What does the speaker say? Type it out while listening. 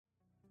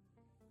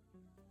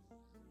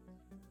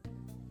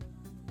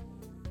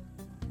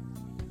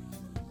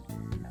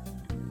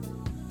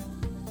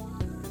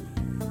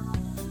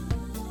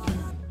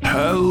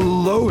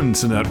Hello,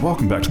 Internet.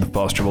 Welcome back to the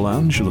Fast Travel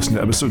Lounge. You're listening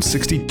to episode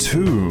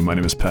 62. My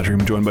name is Patrick.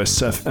 I'm joined by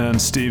Seth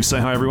and Steve. Say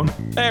hi, everyone.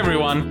 Hey,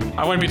 everyone.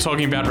 I won't be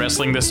talking about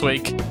wrestling this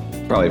week.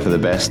 Probably for the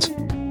best.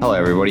 Hello,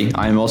 everybody.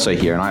 I am also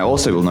here, and I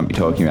also will not be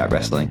talking about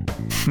wrestling.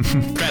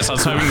 Yes, I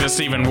was hoping that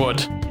Stephen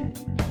would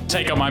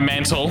take up my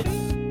mantle.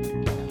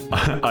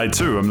 I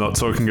too am not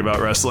talking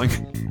about wrestling.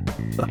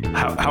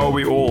 How are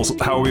we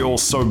all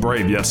so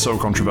brave yet so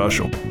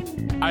controversial?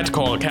 I'd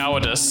call it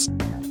cowardice.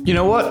 You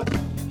know what?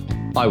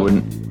 I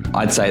wouldn't.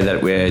 I'd say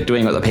that we're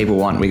doing what the people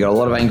want. We got a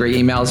lot of angry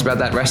emails about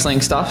that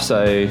wrestling stuff,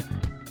 so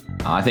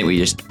I think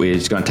we're just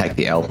going to take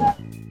the L.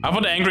 I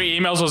thought the angry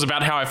emails was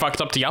about how I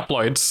fucked up the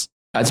uploads.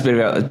 That's a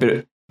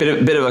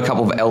bit of a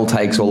couple of L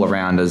takes all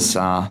around, as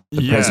the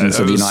presidents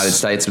of the United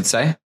States would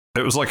say.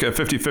 It was like a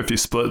 50-50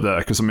 split there,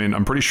 because, I mean,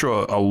 I'm pretty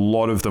sure a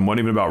lot of them weren't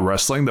even about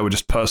wrestling. They were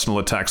just personal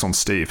attacks on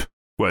Steve,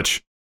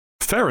 which,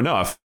 fair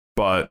enough,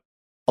 but...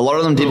 A lot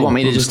of them did want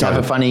me to just have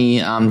a funny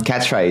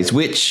catchphrase,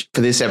 which, for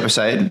this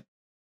episode...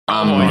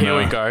 here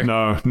we go.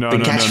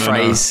 The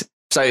catchphrase.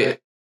 So,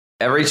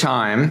 every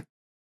time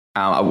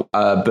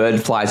a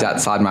bird flies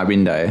outside my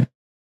window,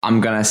 I'm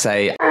going to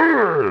say,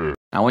 I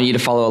want you to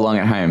follow along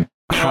at home.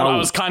 Well, I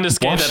was kind of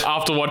scared that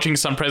after watching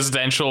some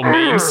presidential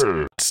memes,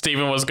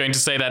 Stephen was going to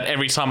say that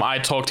every time I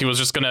talked, he was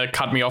just going to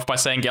cut me off by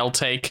saying L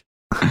take.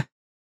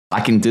 I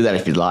can do that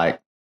if you'd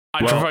like.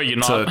 I'd prefer you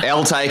not.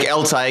 L take,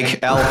 L.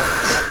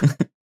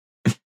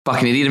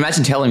 Fucking idiot.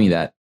 Imagine telling me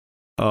that.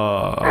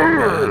 Oh,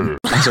 man.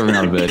 That's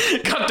another bird.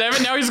 God damn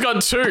it, now he's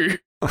got two.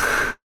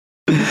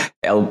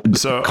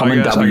 So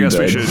I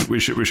guess we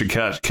should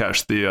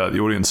catch the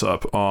audience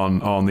up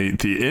on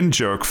the in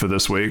joke for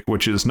this week,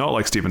 which is not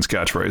like Steven's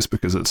catchphrase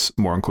because it's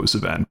more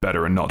inclusive and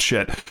better and not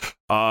shit.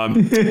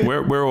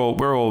 We're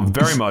all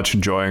very much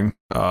enjoying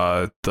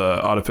the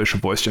artificial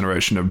voice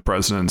generation of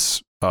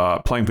presidents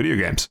playing video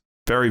games.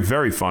 Very,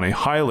 very funny.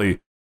 Highly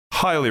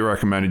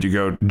recommended you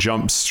go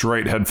jump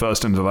straight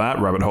headfirst into that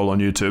rabbit hole on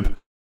YouTube.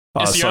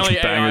 It's the only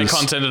AI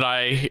content that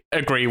I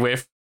agree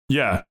with.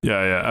 Yeah,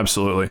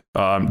 absolutely.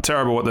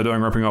 Terrible what they're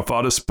doing ripping off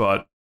artists,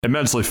 but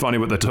immensely funny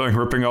what they're doing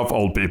ripping off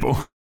old people.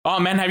 Oh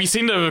man, have you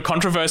seen the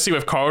controversy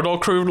with Corridor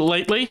Crew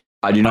lately?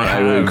 I do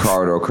not know who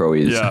Corridor Crew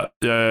is.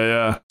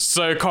 Yeah.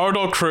 So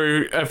Corridor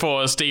Crew,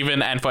 for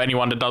Steven and for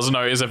anyone that doesn't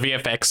know, is a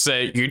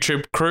VFX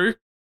YouTube crew.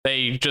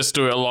 They just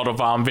do a lot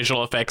of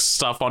visual effects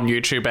stuff on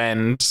YouTube,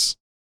 and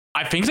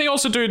I think they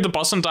also do the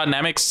Boston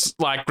Dynamics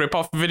like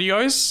rip-off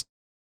videos.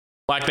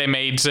 Like they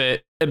made a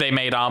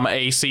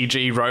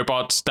CG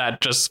robot that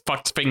just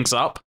fucked things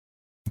up.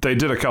 They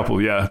did a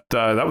couple, yeah.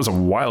 That was a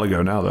while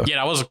ago now, though. Yeah,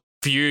 that was a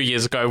few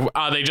years ago.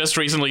 They just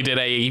recently did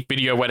a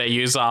video where they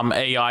use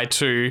AI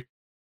to...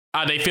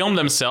 they film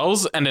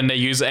themselves, and then they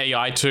use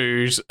AI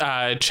to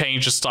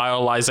change the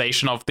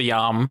stylization of the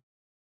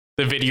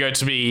video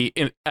to be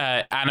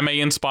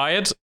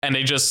anime-inspired, and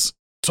they just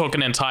took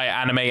an entire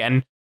anime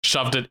and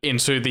shoved it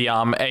into the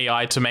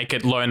AI to make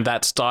it learn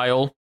that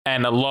style.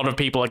 And a lot of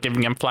people are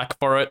giving him flack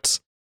for it.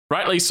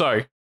 Rightly so.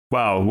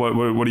 Wow,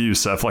 what are you,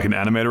 Seth? Like an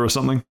animator or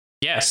something?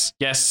 Yes.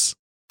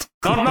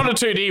 Not a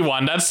 2D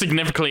one. That's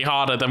significantly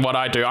harder than what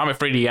I do. I'm a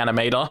 3D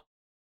animator.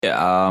 Yeah,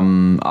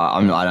 I'm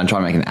trying to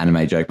make an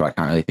anime joke, but I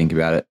can't really think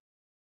about it.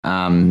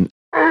 Was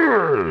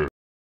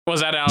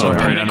that out of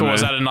panic or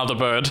was that another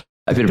bird?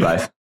 A bit of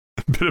both.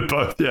 A bit of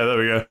both. Yeah, there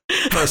we go.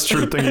 First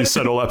true thing you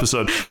said all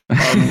episode.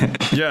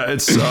 Yeah,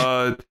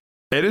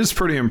 it is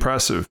pretty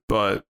impressive,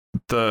 but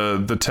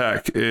the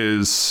tech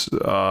is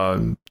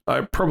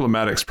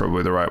problematic's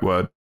probably the right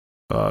word.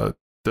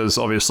 There's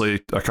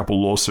obviously a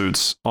couple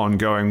lawsuits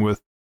ongoing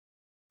with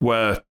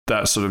where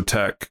that sort of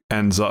tech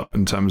ends up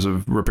in terms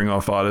of ripping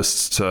off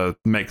artists to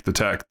make the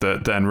tech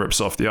that then rips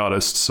off the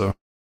artists. So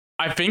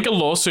I think a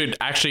lawsuit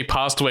actually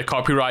passed where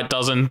copyright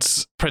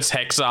doesn't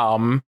protect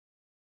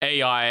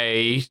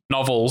AI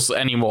novels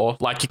anymore.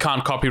 Like you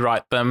can't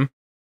copyright them.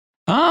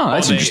 Oh,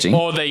 that's interesting.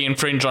 Or they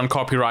infringe on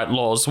copyright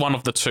laws. One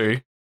of the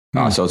two.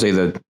 Oh, so it's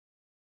either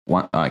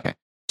one. Oh, okay.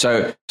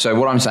 So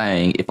what I'm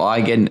saying, if I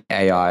get an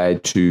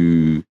AI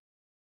to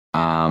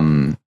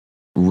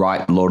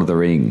write Lord of the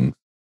Rings,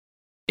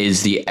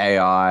 is the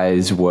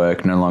AI's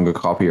work no longer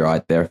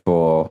copyright?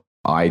 Therefore,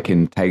 I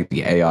can take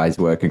the AI's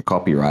work and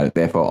copyright it.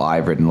 Therefore,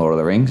 I've written Lord of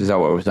the Rings. Is that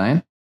what we're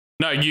saying?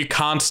 No, you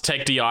can't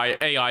take the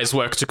AI's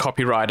work to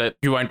copyright it.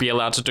 You won't be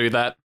allowed to do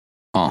that.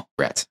 Oh,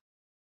 rats.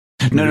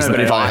 No. But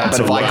if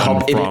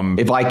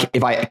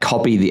I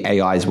copy the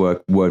AI's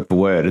work word for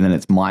word and then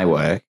it's my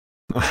work,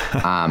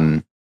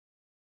 can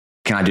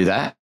I do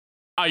that?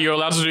 Are you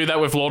allowed to do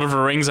that with Lord of the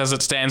Rings as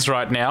it stands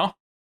right now?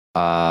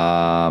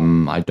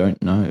 I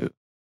don't know.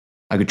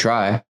 I could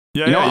try.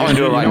 Yeah, I want to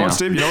do it right now.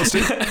 Steve? You know what,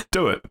 Steve?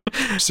 Do it.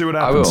 See what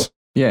happens. I will.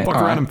 Yeah. Fuck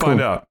around and find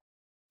out.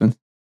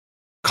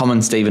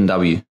 Common Stephen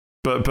W.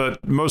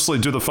 But mostly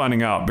do the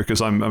finding out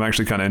because I'm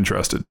actually kind of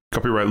interested.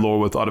 Copyright law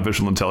with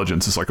artificial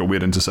intelligence is like a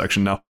weird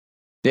intersection now.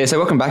 Yeah, so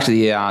welcome back to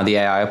the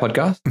AI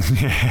podcast.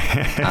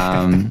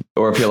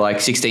 Or if you're like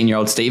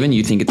 16-year-old Stephen,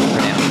 you think it's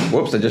pronounced.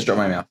 Whoops, I just dropped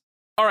my mouth.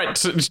 All right,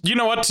 so you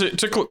know what?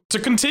 To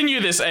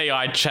continue this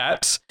AI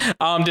chat,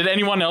 did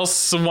anyone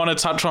else want to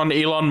touch on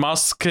Elon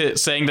Musk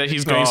saying that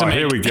he's going to make?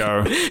 Here we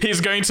go.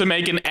 He's going to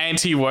make an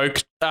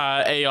anti-woke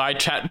AI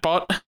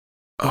chatbot.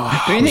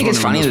 Do you think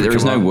it's funny that there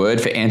is no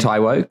word for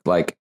anti-woke?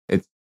 Like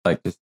it's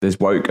like there's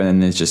woke and then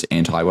there's just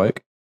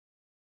anti-woke.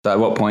 So at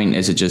what point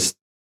is it just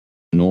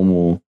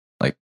normal?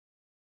 Like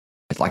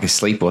it's like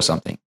asleep or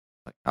something?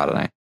 Like I don't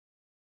know.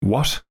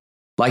 What?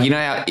 Like you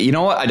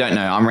know what? I don't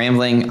know. I'm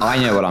rambling.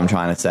 I know what I'm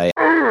trying to say.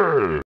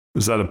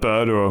 Is that a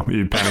bird or are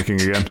you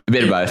panicking again? A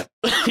bit of both.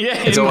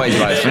 Yeah, It's always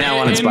both. From now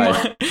on, it's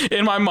both.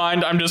 In my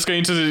mind, I'm just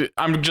going to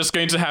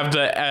have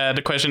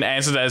the question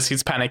answered as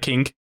he's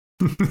panicking.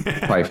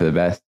 Pray for the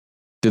best.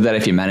 Do that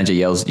if your manager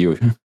yells at you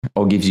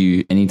or gives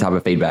you any type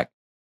of feedback.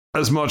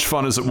 As much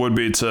fun as it would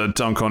be to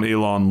dunk on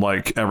Elon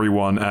like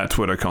everyone at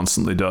Twitter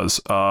constantly does,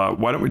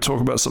 why don't we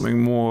talk about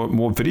something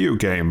more video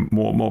game,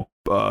 more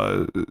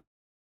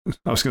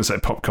I was going to say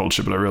pop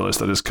culture, but I realized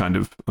that is kind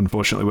of,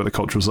 unfortunately, where the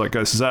cultural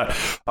zeitgeist is at.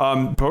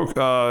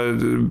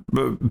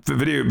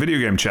 Video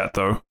game chat,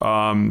 though.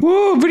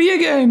 Woo, video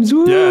games!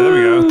 Woo. Yeah,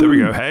 there we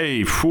go.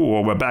 Hey,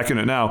 we're back in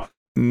it now.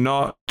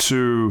 Not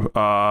to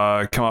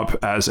come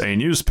up as a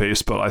news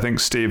piece, but I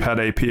think Steve had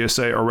a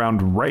PSA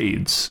around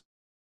raids.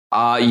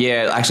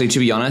 Yeah, actually, to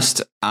be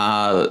honest,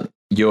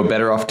 you're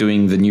better off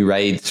doing the new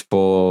raids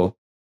for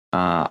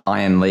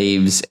Iron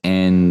Leaves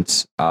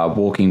and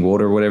Walking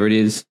Water, or whatever it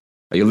is.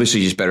 You're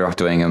literally just better off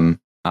doing them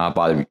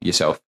by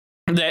yourself.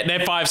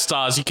 They're 5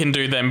 stars. You can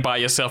do them by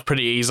yourself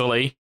pretty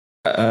easily.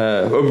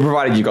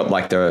 Provided you got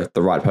like the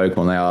right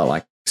Pokemon, they are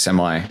like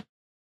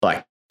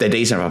they're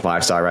decent for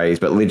 5-star raids,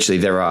 but literally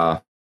there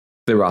are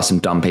some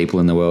dumb people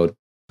in the world.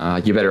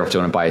 You're better off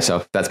doing it by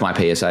yourself. That's my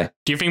PSA.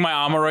 Do you think my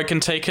Armoro can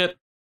take it?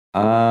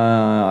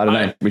 I don't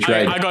know which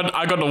raid. I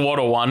got the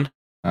water one.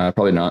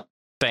 Probably not.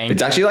 Dang.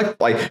 It's actually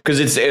like because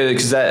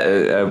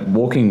that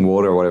Walking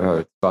Water or whatever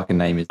its fucking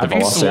name is. I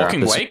think it's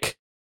Walking Wake.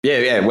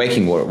 Yeah,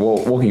 Waking Water.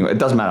 Walking. It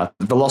doesn't matter.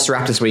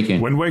 Velociraptor's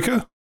weekend. Wind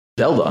Waker?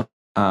 Zelda.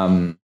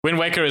 Wind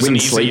Waker is an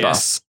easy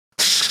yes.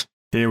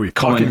 Here we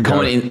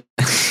common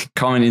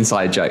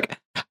inside joke.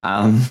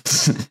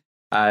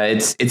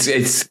 It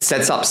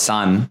sets up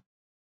Sun,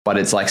 but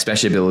it's like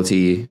special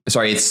ability.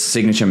 Sorry, its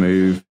signature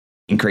move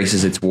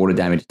increases its water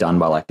damage done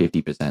by like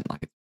 50%.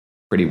 Like it's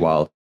pretty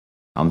wild.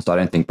 So I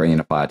don't think bringing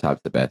a fire type's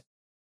the best.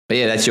 But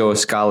yeah, that's your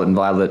Scarlet and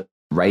Violet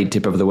raid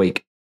tip of the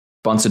week.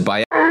 Sponsored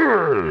by.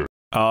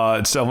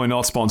 It's definitely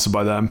not sponsored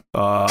by them,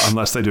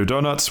 unless they do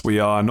donuts. We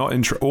are not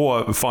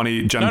or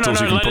funny genitals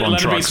you can put on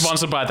trucks. Let it be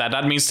sponsored by that.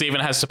 That means Steven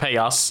has to pay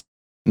us.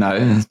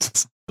 No.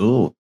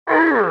 Ooh,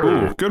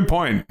 good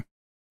point.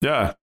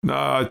 Yeah, no,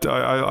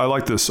 I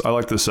like this. I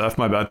like this, Seth.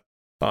 My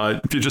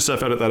bad. Future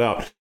Seth, edit that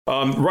out.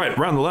 Right,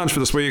 round the lounge for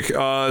this week. Steve,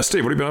 what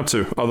have you been up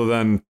to other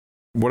than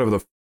whatever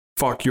the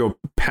fuck your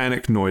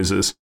panic noise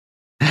is?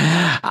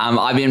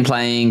 I've been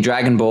playing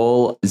Dragon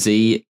Ball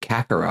Z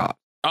Kakarot.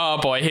 Oh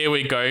boy, here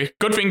we go.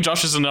 Good thing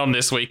Josh isn't on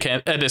this week.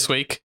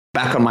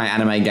 Back on my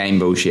anime game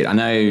bullshit. I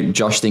know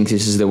Josh thinks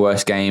this is the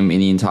worst game in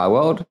the entire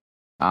world,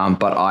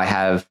 but I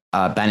have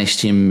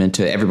banished him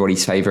into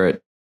everybody's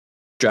favorite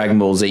Dragon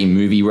Ball Z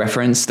movie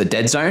reference, the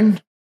Dead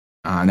Zone.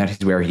 And that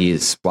is where he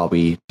is while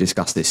we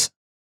discuss this.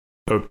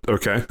 Oh,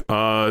 okay.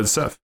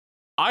 Seth.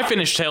 I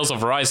finished Tales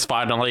of Rise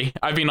finally.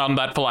 I've been on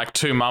that for like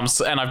 2 months,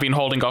 and I've been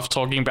holding off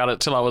talking about it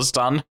till I was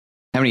done.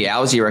 How many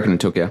hours do you reckon it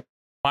took you?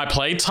 My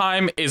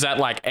playtime is at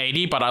like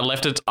 80, but I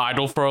left it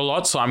idle for a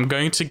lot, so I'm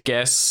going to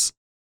guess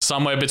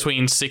somewhere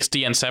between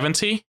 60 and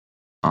 70.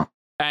 Huh.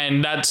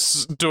 And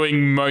that's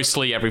doing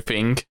mostly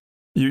everything.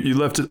 You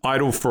left it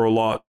idle for a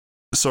lot,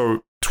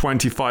 so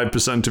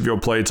 25% of your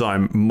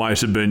playtime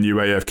might have been you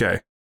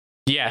AFK.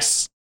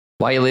 Yes.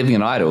 Why are you leaving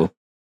it idle?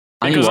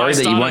 Are because you worried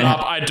I that you won't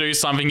I do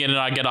something in it and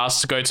I get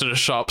asked to go to the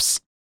shops.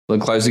 Then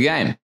close the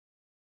game.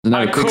 There's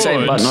no quick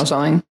save button or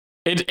something?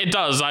 It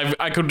does.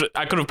 I could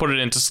have put it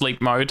into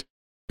sleep mode.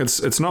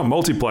 It's not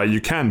multiplayer.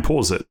 You can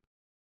pause it.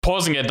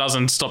 Pausing it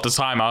doesn't stop the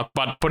timer,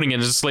 but putting it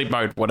into sleep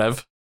mode,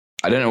 whatever.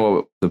 I don't know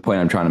what the point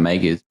I'm trying to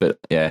make is, but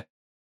yeah.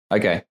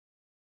 Okay.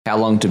 How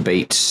long to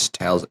beat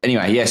Tales?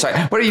 Anyway, yeah. So,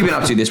 what have you been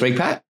up to this week,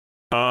 Pat?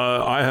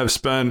 I have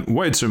spent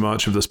way too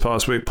much of this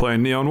past week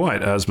playing Neon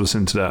White, as was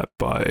hinted at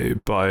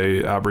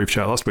by our brief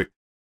chat last week.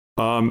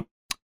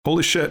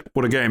 Holy shit,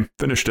 what a game.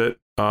 Finished it.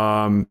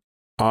 I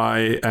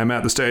am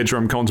at the stage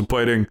where I'm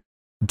contemplating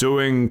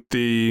doing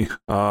the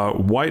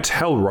White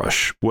Hell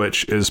Rush,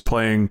 which is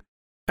playing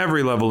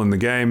every level in the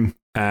game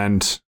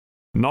and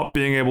not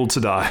being able to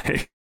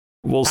die.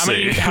 We'll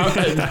see.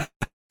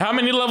 How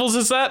many levels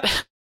is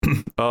that?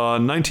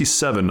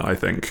 97, I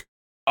think.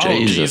 Oh,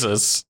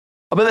 Jesus.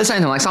 Oh, but at the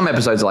same time, like some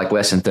episodes are like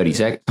less than 30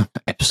 seconds.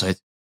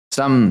 Episodes.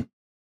 Some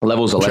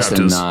levels are less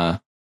than chapters.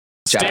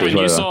 Steven,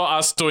 you saw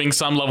us doing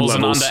some levels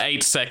in under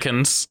 8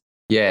 seconds.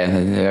 Yeah,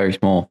 they're very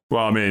small.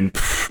 Well, I mean,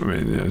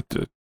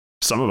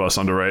 some of us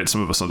under 8,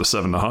 some of us under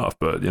 7.5.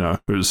 But you know,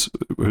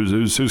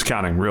 who's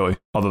counting really,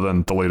 other than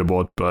the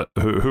leaderboard? But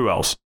who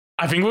else?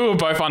 I think we were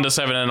both under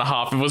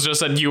 7.5. It was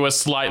just that you were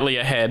slightly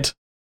ahead.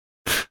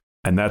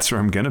 And that's where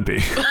I'm gonna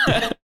be.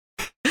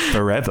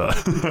 forever.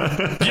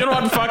 You know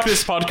what? Fuck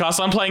this podcast.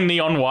 I'm playing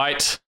Neon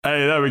White.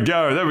 Hey, there we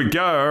go.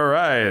 All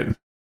right.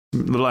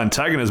 Little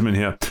antagonism in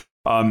here.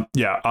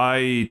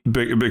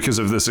 Because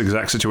of this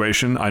exact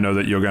situation, I know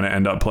that you're going to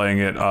end up playing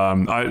it.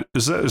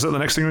 Is that the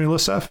next thing on your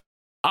list, Seth?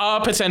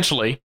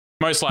 Potentially.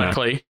 Most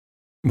likely. Yeah.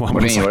 What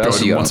do you mean? What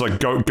else you got? Once I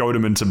goad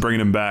him into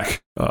bringing him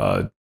back,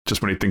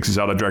 just when he thinks he's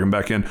out, I drag him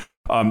back in.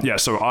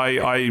 So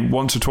I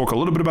want to talk a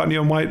little bit about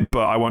Neon White,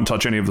 but I won't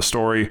touch any of the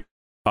story.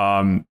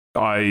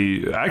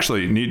 I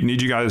actually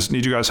need you guys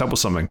help with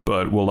something,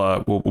 but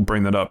we'll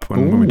bring that up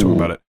when we talk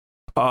about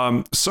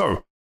it.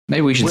 So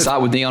maybe we should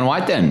start with Neon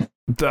White then.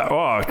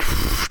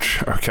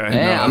 Okay.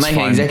 Yeah, no, I'm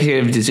making an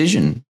executive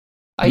decision.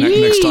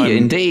 Next time,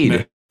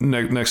 indeed.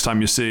 Next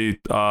time you see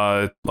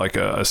like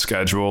a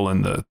schedule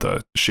and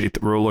the sheet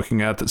that we're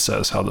looking at that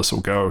says how this will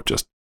go,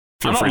 just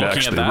feel free to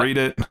actually read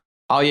it.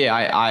 Oh yeah,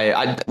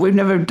 I we've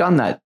never done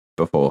that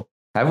before,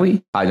 have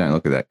we? I don't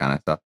look at that kind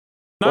of stuff.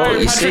 No,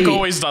 well, Patrick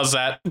always does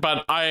that,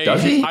 but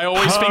does he? I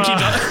always think he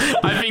does.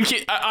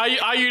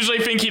 I usually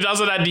think he does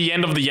it at the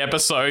end of the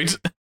episode.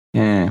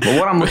 Yeah. Well,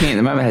 what I'm looking at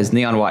the moment has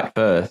Neon White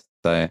first,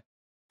 so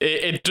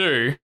it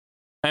do,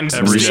 and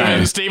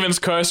Steven's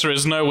cursor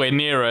is nowhere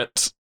near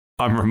it.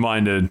 I'm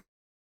reminded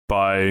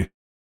by,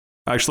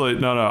 actually,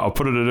 no, I'll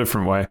put it a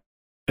different way.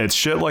 It's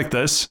shit like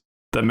this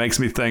that makes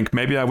me think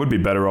maybe I would be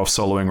better off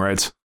soloing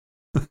raids.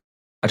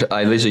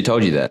 I literally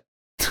told you that.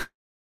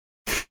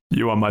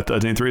 You are my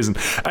 13th reason.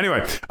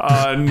 Anyway,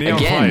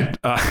 Neon White.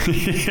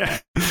 Yeah,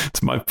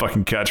 it's my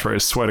fucking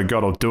catchphrase. Swear to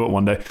God, I'll do it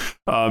one day.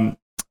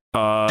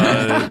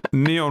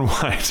 Neon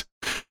White.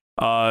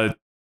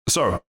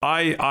 So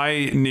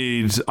I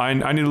need a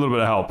little bit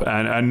of help,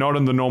 and not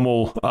in the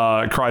normal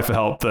cry for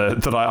help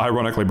that I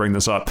ironically bring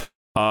this up.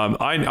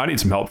 I need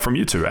some help from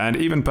you two, and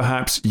even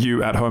perhaps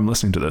you at home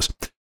listening to this.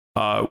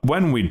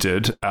 When we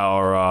did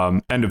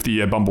our end of the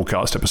year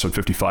Bumblecast episode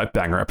 55,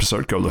 banger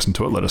episode, go listen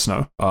to it. Let us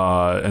know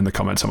in the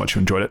comments how much you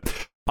enjoyed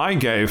it. I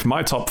gave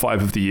my top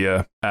 5 of the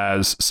year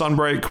as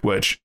Sunbreak,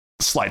 which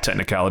slight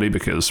technicality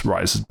because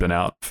Rise has been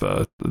out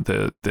for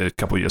the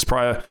couple of years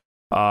prior.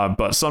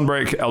 But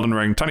Sunbreak, Elden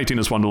Ring, Tiny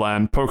Tina's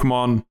Wonderland,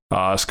 Pokemon,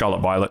 Scarlet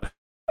Violet,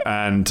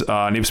 and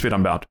Need for Speed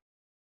Unbound.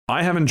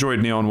 I have enjoyed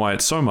Neon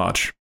White so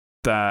much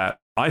that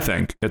I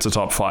think it's a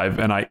top 5,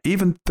 and I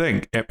even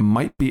think it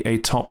might be a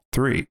top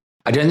 3.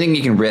 I don't think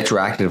you can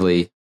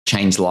retroactively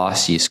change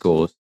last year's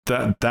scores.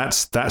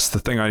 That's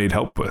the thing I need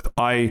help with.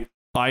 I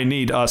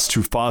need us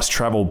to fast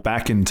travel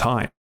back in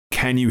time.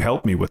 Can you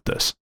help me with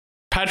this?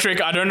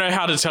 Patrick, I don't know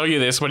how to tell you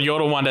this, but you're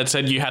the one that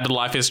said you had the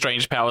Life is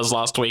Strange powers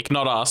last week,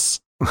 not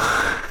us. A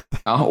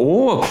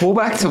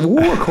callback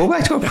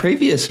to a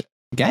previous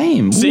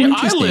game. See,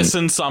 I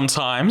listen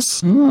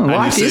sometimes.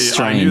 Life is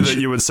Strange. I knew that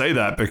you would say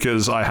that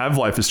because I have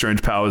Life is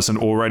Strange powers and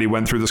already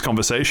went through this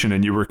conversation,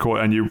 and you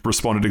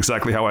responded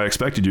exactly how I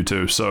expected you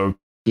to. So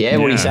yeah,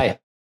 what do you say?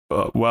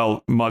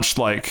 Well, much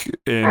like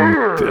in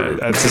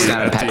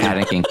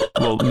panicking.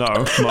 Well, no,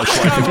 much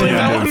like at the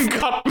end of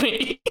got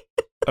me.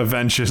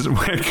 Avengers.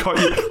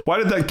 Why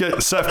did that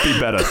get Seth be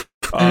better?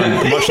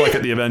 Much like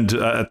at the end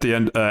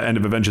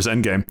of Avengers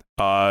Endgame,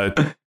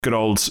 good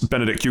old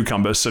Benedict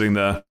Cucumber sitting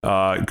there,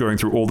 going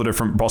through all the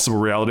different possible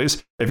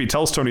realities. If he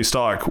tells Tony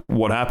Stark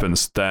what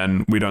happens,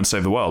 then we don't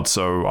save the world.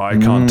 So I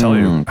can't tell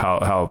you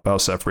how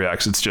Seth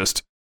reacts. It's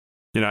just,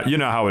 you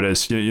know how it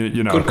is.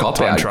 You know, good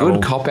cop out. Travel,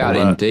 good cop out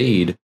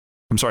indeed.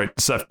 I'm sorry,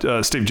 Seth.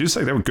 Steve, did you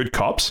say they were good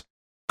cops?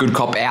 Good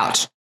cop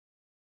out.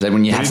 Then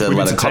when you have to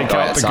let a cop go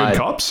outside. The good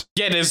cops?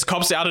 Yeah, there's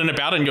cops out and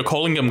about, and you're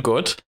calling them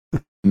good.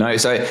 No,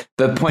 so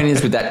the point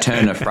is with that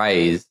turn of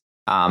phrase,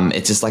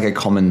 it's just like a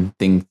common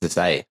thing to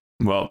say.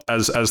 Well,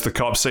 as the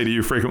cops say to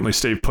you frequently,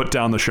 Steve, put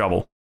down the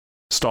shovel,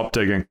 stop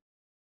digging,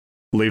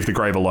 leave the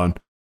grave alone.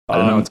 I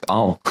don't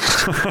know.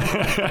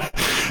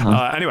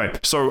 Anyway,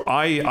 so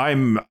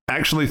I'm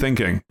actually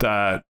thinking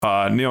that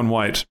Neon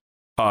White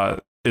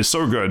is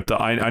so good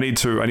that I need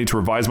to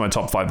revise my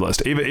top 5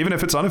 list, even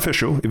if it's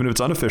unofficial.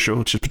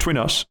 It's just between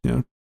us,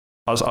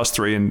 us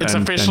three, and it's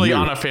officially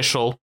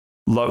unofficial.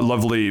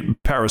 Lovely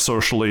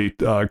parasocially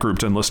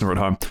grouped in listener at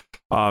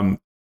home.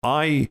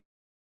 I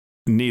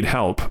need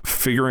help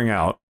figuring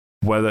out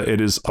whether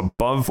it is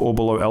above or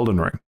below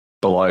Elden Ring.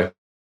 Below.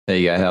 There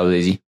you go. That was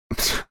easy.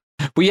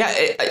 Well,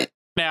 yeah.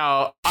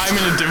 Now I'm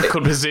in a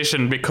difficult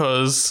position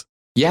because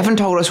you haven't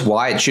told us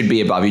why it should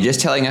be above. You're just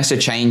telling us to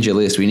change your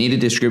list. We need a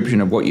description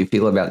of what you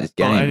feel about this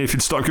game. And if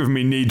you'd start giving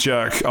me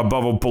knee-jerk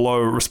above or below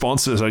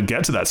responses, I'd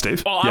get to that,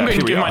 Steve. Well, I'm going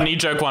to give my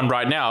knee-jerk one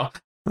right now.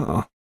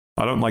 Oh,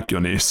 I don't like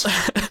your knees.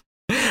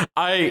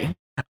 I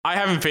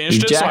haven't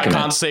finished it, so I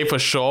can't say for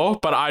sure,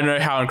 but I know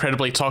how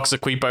incredibly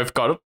toxic we both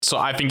got it, so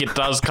I think it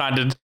does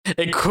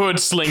it could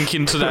slink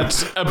into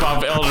that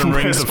above Elden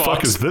Ring spot. Where the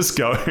fuck is this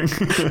going?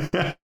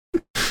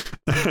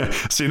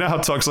 So you know how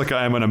toxic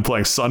I am when I'm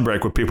playing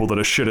Sunbreak with people that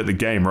are shit at the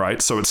game,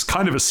 right? So it's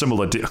kind of a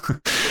similar deal.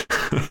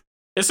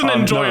 It's an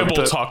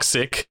enjoyable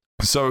toxic.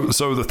 So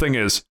the thing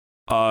is,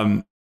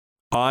 I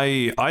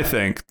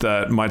think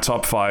that my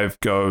top 5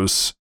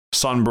 goes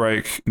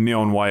Sunbreak,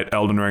 Neon White,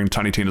 Elden Ring,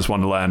 Tiny Tina's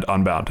Wonderland,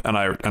 Unbound, and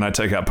I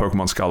take out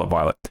Pokemon Scarlet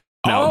Violet.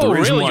 Now, oh,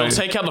 really? You'll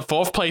take out the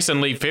 4th place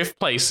and leave 5th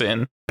place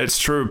in? It's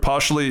true,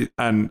 partially,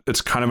 and it's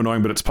kind of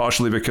annoying, but it's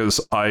partially because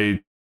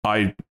I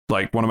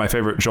like, one of my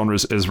favorite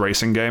genres is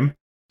racing game.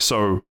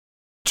 So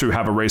to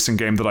have a racing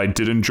game that I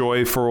did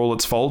enjoy for all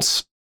its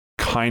faults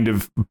kind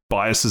of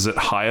biases it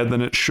higher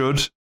than it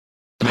should.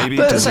 Maybe.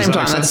 But at the same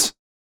time,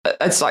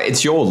 it's like,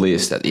 it's your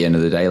list at the end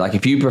of the day. Like,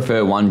 if you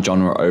prefer one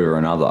genre over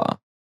another,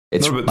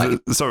 it's no,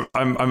 but so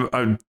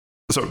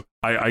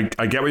I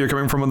get where you're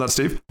coming from on that,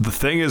 Steve. The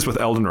thing is with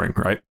Elden Ring,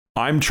 right?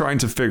 I'm trying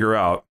to figure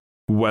out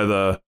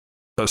whether.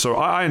 So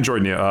I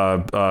enjoyed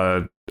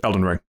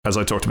Elden Ring, as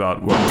I talked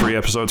about 4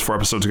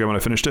 episodes ago when I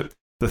finished it.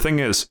 The thing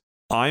is,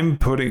 I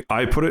put it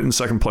in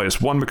second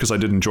place. 1, because I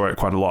did enjoy it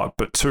quite a lot,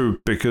 but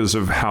 2, because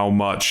of how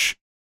much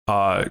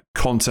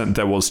content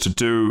there was to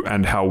do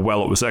and how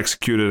well it was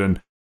executed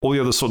and all the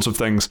other sorts of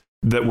things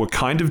that were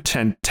kind of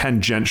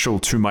tangential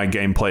to my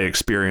gameplay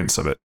experience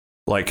of it.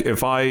 Like,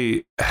 if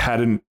I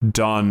hadn't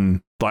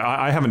done, like,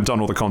 I haven't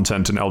done all the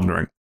content in Elden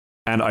Ring,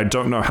 and I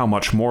don't know how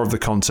much more of the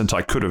content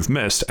I could have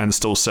missed and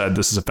still said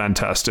this is a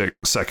fantastic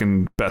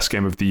second best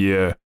game of the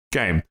year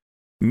game.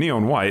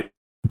 Neon White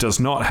does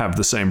not have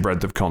the same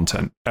breadth of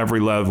content. Every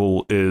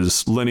level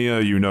is linear.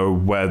 You know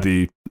where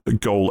the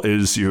goal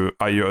is. Your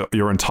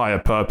entire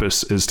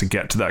purpose is to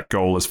get to that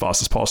goal as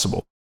fast as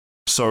possible.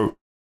 So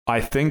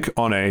I think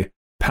on a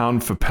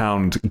pound for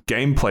pound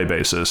gameplay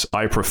basis,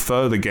 I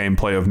prefer the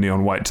gameplay of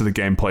Neon White to the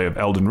gameplay of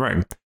Elden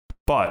Ring.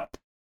 But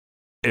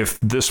if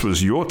this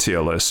was your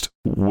tier list,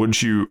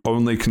 would you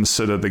only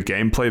consider the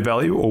gameplay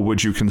value, or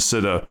would you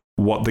consider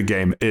what the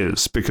game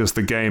is? Because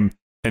the game,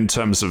 in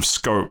terms of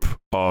scope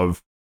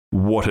of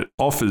what it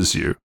offers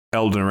you,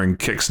 Elden Ring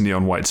kicks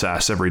Neon White's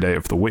ass every day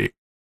of the week.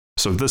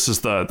 So this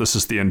is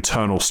the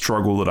internal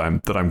struggle that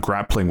I'm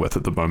grappling with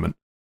at the moment.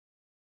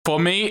 For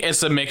me,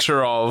 it's a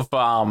mixture of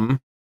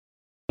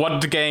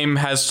what the game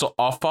has to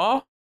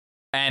offer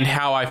and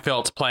how I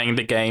felt playing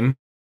the game.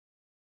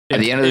 At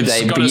the end of the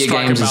day, video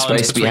games are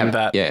supposed to be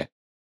At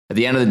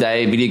the end of the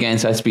day, video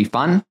games are supposed to be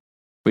fun.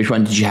 Which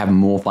one did you have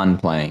more fun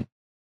playing?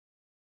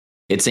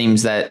 It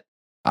seems that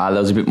there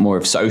was a bit more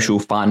of social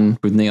fun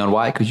with Neon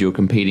White because you were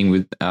competing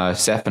with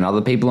Seth and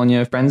other people on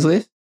your friends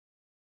list.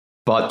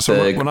 But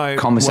so the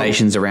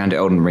conversations around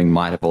Elden Ring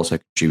might have also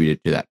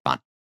contributed to that fun.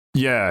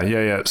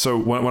 Yeah. So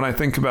when I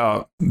think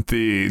about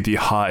the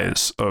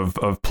highs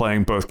of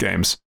playing both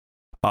games,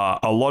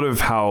 a lot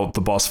of how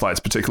the boss fights,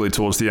 particularly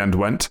towards the end,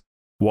 went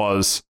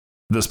was,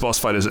 this boss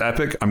fight is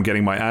epic, I'm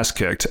getting my ass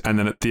kicked, and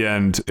then at the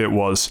end it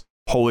was,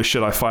 holy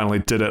shit, I finally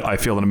did it, I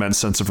feel an immense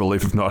sense of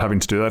relief of not having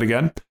to do that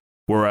again.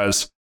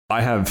 Whereas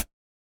I have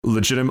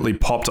legitimately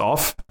popped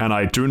off, and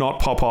I do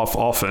not pop off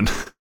often,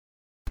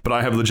 but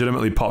I have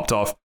legitimately popped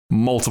off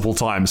multiple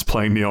times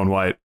playing Neon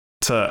White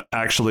to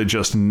actually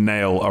just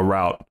nail a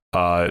route.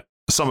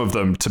 Some of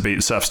them to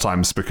beat Seth's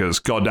times because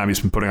goddamn he's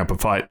been putting up a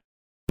fight,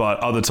 but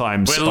other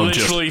times we're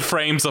literally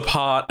frames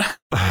apart.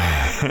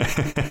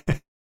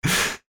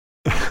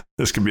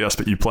 This could be us,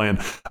 but you playing.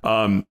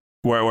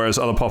 Whereas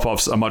other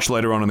pop-offs are much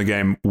later on in the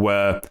game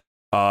where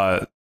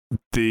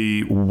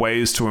the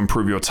ways to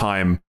improve your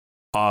time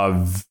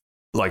are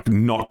like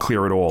not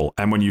clear at all.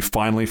 And when you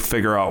finally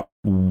figure out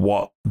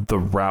what the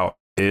route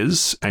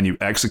is and you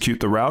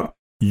execute the route,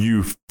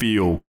 you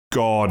feel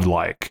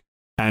godlike.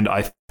 And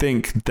I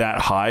think that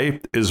high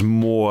is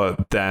more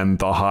than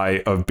the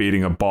high of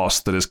beating a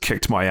boss that has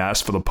kicked my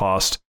ass for the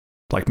past,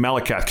 like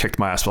Malakath kicked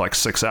my ass for like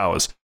 6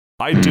 hours.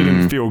 I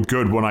didn't feel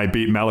good when I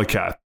beat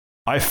Malakath.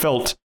 I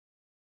felt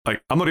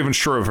like, I'm not even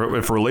sure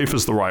if relief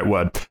is the right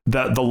word,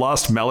 that the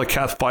last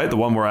Malakath fight, the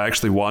one where I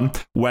actually won,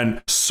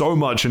 went so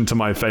much into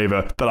my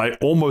favor that I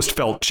almost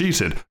felt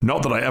cheated.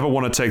 Not that I ever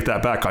want to take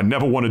that back. I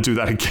never want to do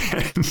that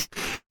again.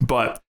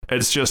 But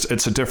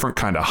it's a different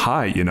kind of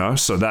high, you know?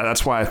 So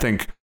that's why I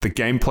think the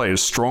gameplay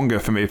is stronger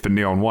for me for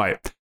Neon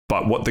White.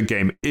 But what the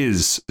game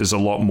is a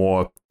lot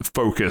more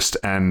focused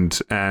and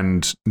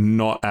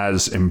not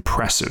as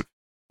impressive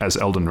as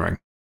Elden Ring.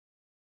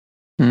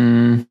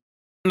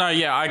 No,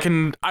 yeah, I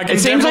can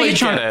definitely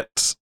get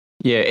it.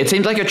 Yeah, it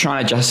seems like you're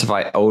trying to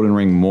justify Elden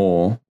Ring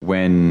more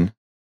when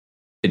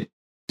it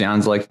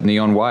sounds like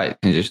Neon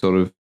White can just sort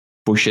of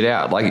push it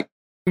out. Like,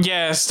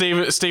 yeah,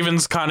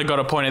 Steven's kind of got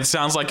a point. It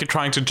sounds like you're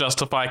trying to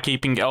justify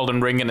keeping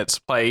Elden Ring in its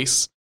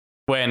place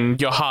when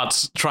your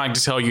heart's trying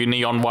to tell you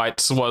Neon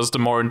White was the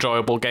more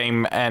enjoyable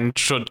game and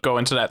should go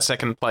into that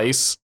second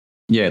place.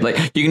 Yeah,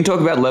 like you can talk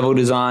about level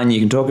design, you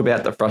can talk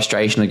about the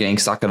frustration of getting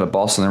stuck at a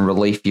boss and the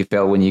relief you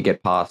feel when you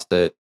get past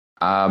it.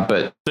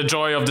 But the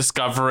joy of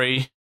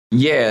discovery.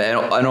 Yeah,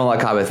 and all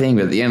that kind of thing.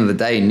 But at the end of the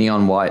day,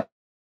 Neon White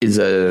is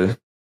a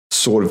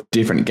sort of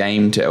different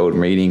game to Elden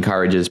Ring. It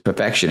encourages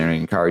perfection and it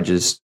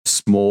encourages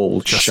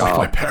small, just sharp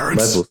like my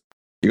parents. levels.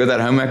 You got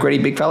that homework ready,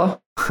 big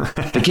fella?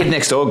 The kid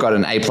next door got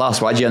an A+.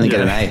 Why'd you only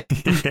get an A?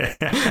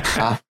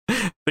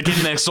 The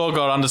kid next door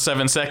got under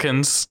 7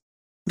 seconds.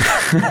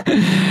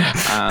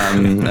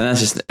 And that's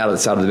just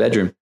outside of the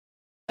bedroom.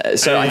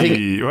 So I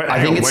think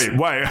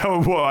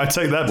whoa, I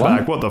take that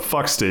back. What the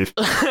fuck, Steve?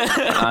 So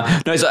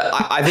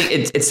I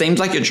think it seems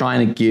like you're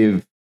trying to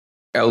give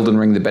Elden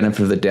Ring the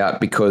benefit of the doubt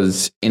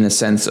because, in a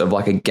sense of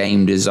like a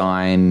game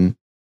design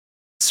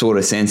sort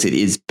of sense, it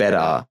is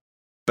better.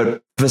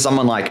 But for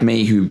someone like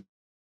me who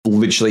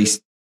literally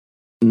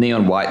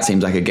Neon White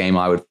seems like a game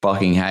I would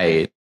fucking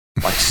hate.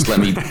 Like, just let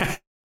me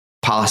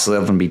pass the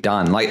level and be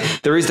done.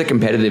 Like, there is the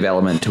competitive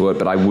element to it,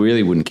 but I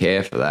really wouldn't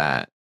care for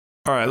that.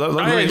 All right,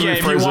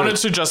 if you wanted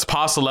to just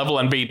pass the level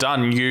and be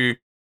done,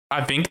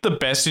 I think the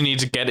best you need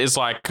to get is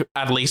like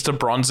at least a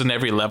bronze in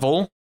every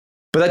level.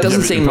 But that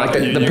doesn't seem like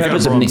the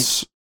purpose of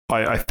bronze.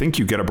 I think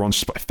you get a bronze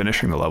just by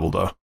finishing the level,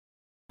 though.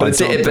 But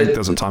I don't think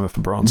there's a timer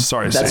for bronze.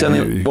 Sorry, that's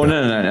only. Well,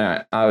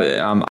 no.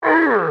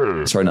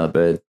 Sorry, another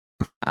bird.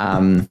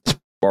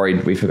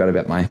 Worried we forgot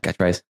about my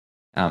catchphrase.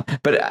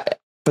 But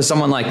for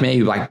someone like me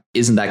who like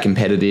isn't that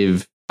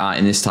competitive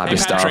in this type of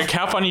stuff. Patrick,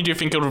 how funny do you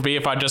think it would be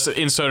if I just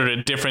inserted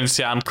a different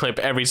sound clip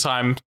every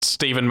time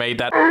Steven made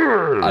that?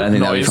 I don't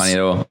think that would be funny at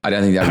all.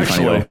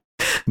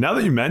 Now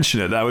that you mention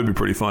it, that would be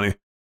pretty funny.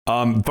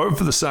 Vote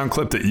for the sound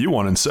clip that you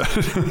want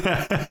inserted.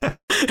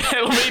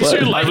 It'll be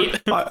too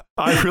late.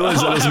 I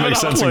realize that doesn't make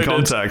sense in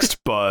context,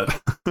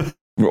 but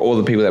all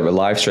the people that were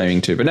live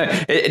streaming too. But no,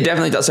 it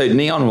definitely does. So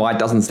Neon White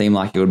doesn't seem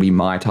like it would be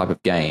my type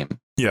of game.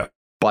 Yeah.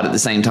 But at the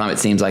same time, it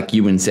seems like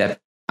you and Zep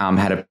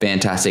had a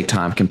fantastic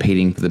time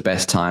competing for the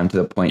best time to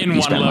the point in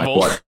you spent level.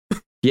 Like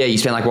what? Yeah, you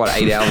spent like what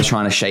 8 hours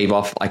trying to shave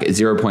off like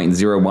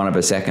 0.01 of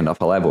a second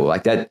off a level.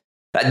 Like that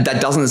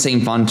doesn't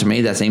seem fun to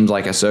me. That seems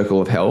like a circle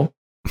of hell.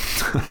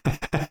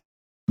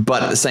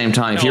 But at the same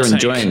time, if you're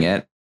enjoying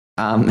it,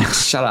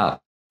 shut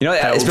up. You know,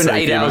 I spent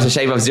 8 hours to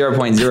shave off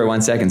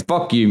 0.01 seconds.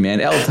 Fuck you,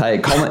 man. L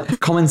take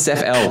common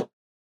Seth L.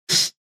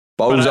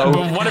 Bozo.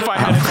 But what if I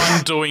had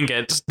fun doing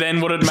it?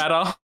 Then would it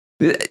matter?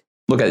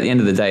 Look, at the end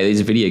of the day,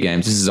 these are video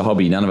games. This is a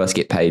hobby. None of us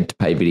get paid to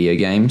play video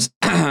games.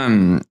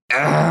 So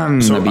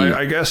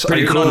I guess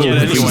pretty cool if you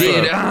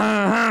did.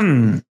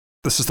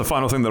 This is the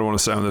final thing that I want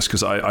to say on this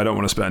because I don't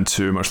want to spend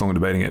too much longer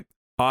debating it.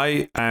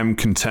 I am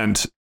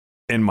content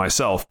in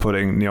myself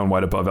putting Neon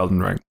White above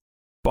Elden Ring,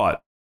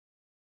 but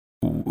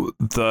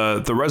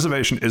the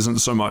reservation isn't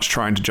so much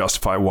trying to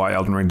justify why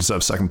Elden Ring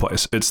deserves second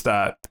place. It's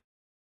that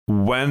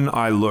when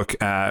I look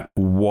at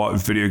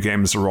what video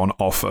games are on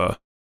offer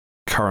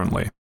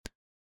currently,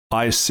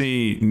 I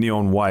see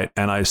Neon White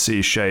and I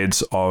see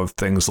shades of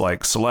things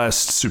like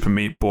Celeste, Super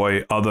Meat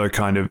Boy, other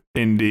kind of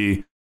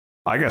indie,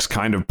 I guess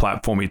kind of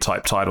platformy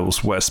type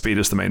titles where speed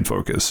is the main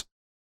focus.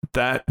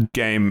 That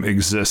game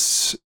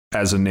exists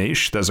as a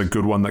niche. There's a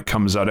good one that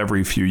comes out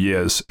every few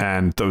years,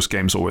 and those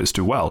games always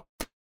do well.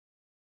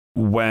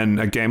 When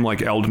a game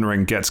like Elden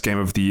Ring gets Game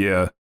of the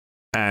Year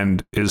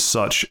and is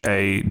such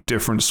a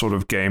different sort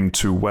of game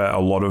to where a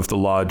lot of the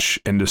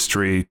large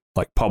industry,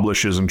 like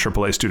publishers and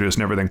AAA studios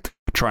and everything,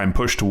 try and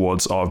push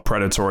towards of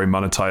predatory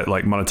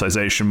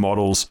monetization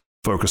models,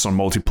 focus on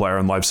multiplayer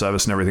and live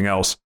service and everything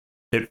else,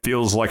 it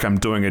feels like I'm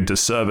doing a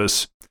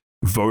disservice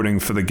voting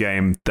for the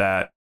game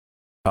that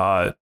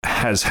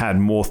has had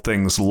more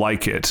things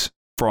like it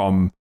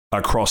from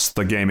across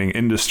the gaming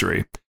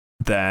industry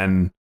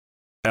than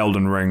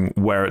Elden Ring,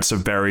 where it's a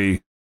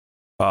very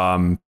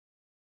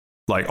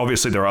like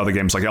obviously there are other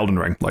games like Elden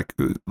Ring, like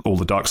all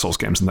the Dark Souls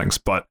games and things,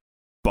 but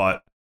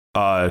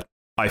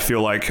I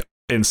feel like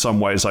in some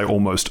ways I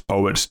almost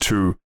owe it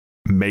to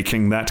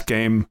making that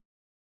game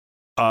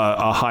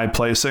a high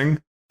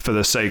placing for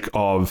the sake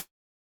of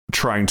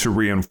trying to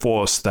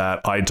reinforce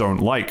that I don't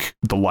like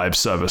the live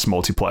service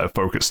multiplayer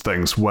focused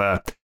things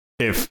where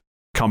if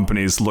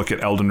companies look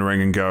at Elden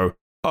Ring and go,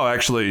 oh,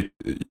 actually,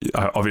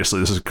 obviously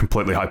this is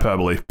completely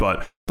hyperbole,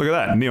 but look at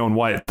that, Neon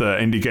White, the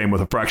indie game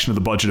with a fraction of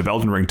the budget of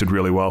Elden Ring did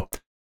really well.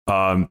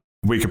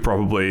 We could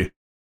probably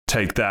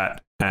take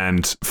that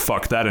and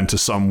fuck that into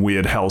some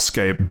weird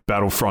hellscape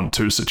Battlefront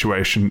 2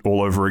 situation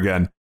all over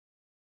again.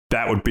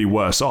 That would be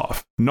worse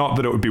off. Not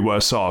that it would be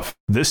worse off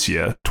this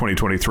year,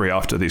 2023,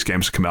 after these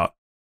games come out,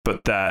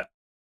 but that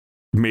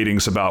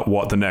meetings about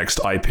what the next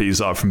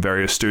IPs are from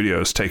various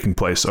studios taking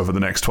place over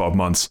the next 12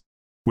 months,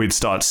 we'd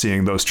start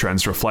seeing those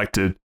trends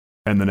reflected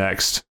in the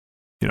next,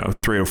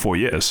 3 or 4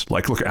 years.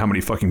 Like, look at how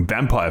many fucking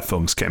vampire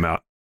films came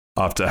out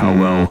after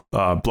how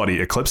well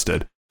Bloody Eclipse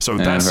did. So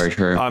that's very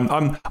true.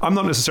 I'm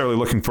not necessarily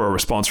looking for a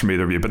response from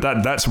either of you, but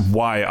that's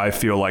why I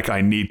feel like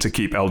I need to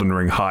keep Elden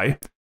Ring high,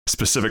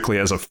 specifically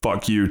as a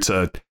fuck you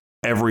to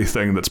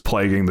everything that's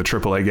plaguing the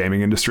AAA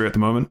gaming industry at the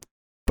moment.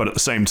 But at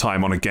the same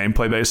time, on a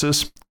gameplay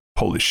basis,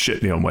 holy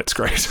shit, Neon White's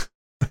great.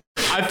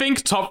 I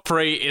think top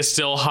 3 is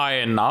still high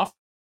enough,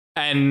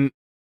 and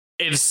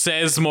it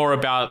says more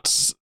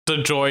about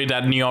the joy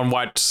that Neon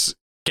White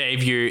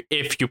gave you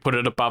if you put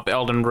it above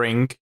Elden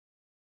Ring.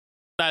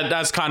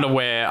 That's kind of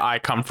where I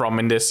come from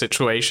in this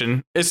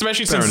situation,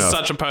 especially since it's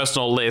such a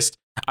personal list.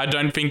 I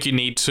don't think you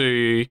need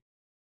to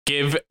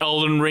give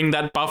Elden Ring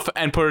that buff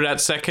and put it at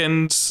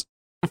second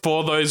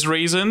for those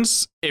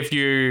reasons. If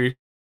you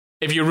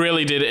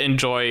really did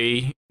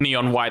enjoy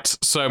Neon White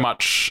so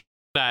much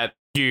that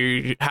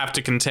you have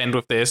to contend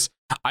with this.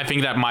 I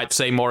think that might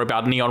say more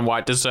about Neon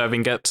White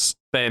deserving it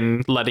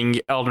than letting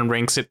Elden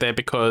Ring sit there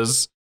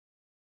because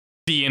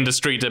the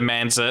industry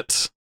demands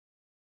it.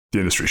 The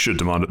industry should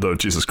demand it, though.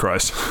 Jesus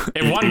Christ.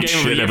 It won Game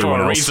of the Year for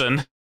a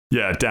reason.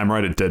 Yeah, damn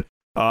right it did.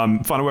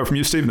 Final word from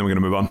you, Steve, and then we're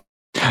going to move on.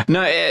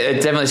 No, it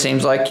definitely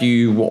seems like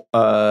you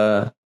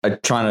are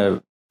trying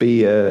to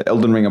be an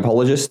Elden Ring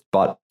apologist,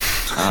 but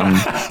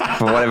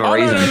for whatever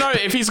reason. No.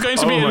 If he's going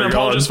to be an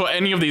apologist for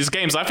any of these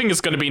games, I think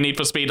it's going to be Need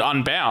for Speed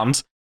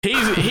Unbound.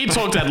 He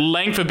talked at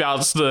length about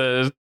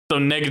the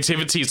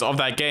negativities of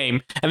that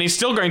game, and he's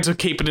still going to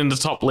keep it in the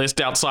top list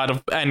outside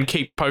of and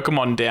keep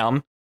Pokemon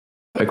down.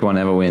 Pokemon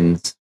never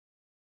wins.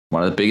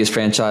 One of the biggest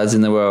franchises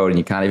in the world, and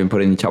you can't even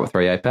put it in your top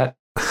 3, Pat.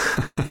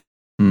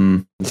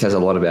 It says a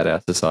lot about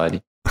our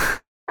society.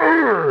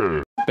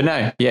 But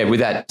no, yeah,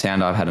 with that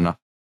sound, I've had enough.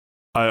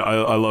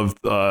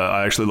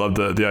 I actually love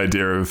the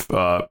idea of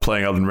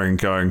playing Elden Ring and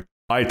going,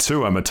 I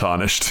too am a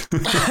tarnished.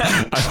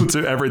 I will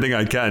do everything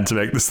I can to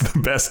make this the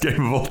best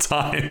game of all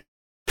time.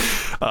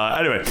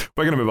 Anyway,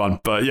 we're going to move on.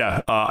 But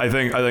yeah, I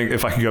think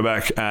if I can go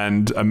back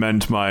and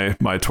amend my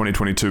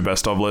 2022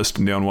 best of list,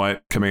 Neon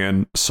White coming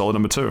in solid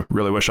number 2.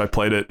 Really wish I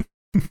played it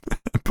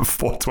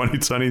before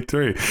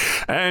 2023.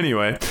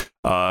 Anyway,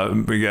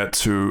 we get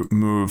to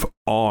move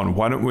on.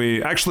 Why don't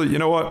we actually, you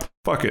know what?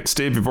 Fuck it.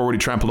 Steve, you've already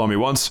trampled on me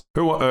once.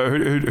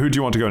 Who do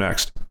you want to go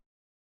next?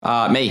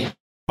 Me.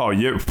 Oh,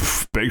 yeah.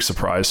 Big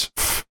surprise.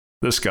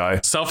 This guy.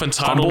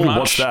 Self-entitled much?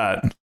 What's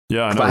that?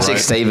 Yeah, I know, Classic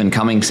right? Steven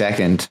coming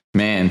second.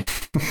 Man.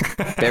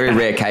 Very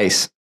rare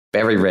case.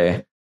 Very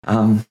rare.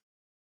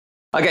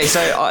 Okay,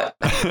 so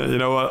you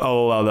know what? I'll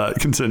allow that.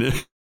 Continue.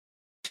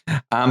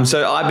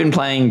 So I've been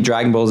playing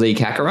Dragon Ball Z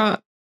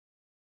Kakarot.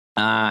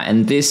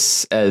 And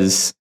this,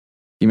 as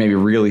you may be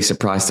really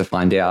surprised to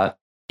find out,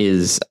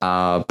 is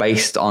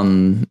based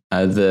on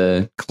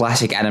the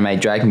classic anime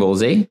Dragon Ball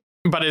Z.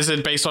 But is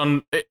it based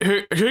on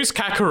who's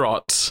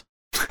Kakarot?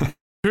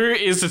 Who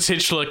is the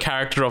titular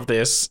character of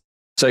this?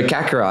 So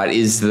Kakarot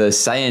is the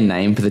Saiyan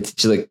name for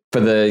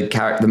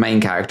the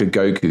main character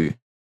Goku,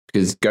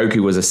 because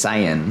Goku was a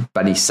Saiyan,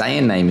 but his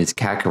Saiyan name is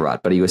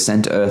Kakarot. But he was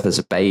sent to Earth as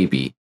a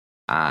baby,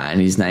 and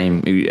his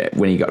name,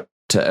 when he got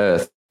to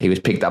Earth, he was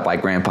picked up by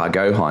Grandpa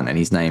Gohan, and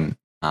his name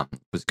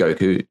was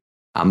Goku.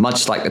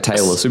 Much like the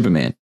tale of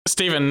Superman.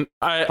 Steven,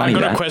 I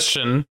got a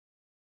question.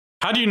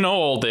 How do you know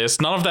all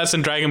this? None of that's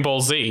in Dragon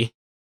Ball Z.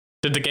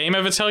 Did the game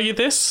ever tell you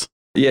this?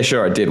 Yeah,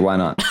 sure, I did. Why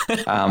not?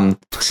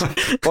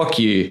 Fuck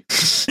you.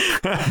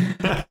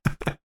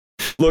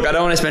 Look, I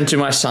don't want to spend too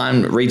much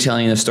time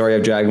retelling the story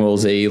of Dragon Ball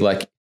Z.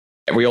 Like,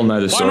 we all know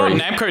the story. Why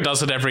not? Namco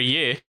does it every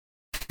year.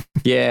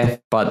 Yeah,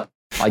 but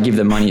I give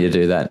them money to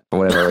do that for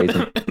whatever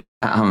reason.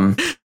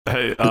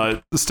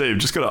 Hey, Steve,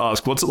 just got to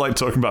ask, what's it like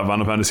talking about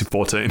Final Fantasy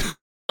 14?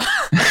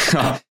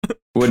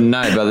 Wouldn't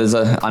know,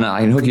 but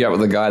I can hook you up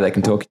with a guy that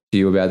can talk to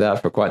you about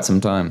that for quite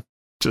some time.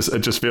 It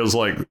just feels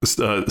like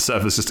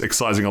Seth is just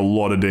excising a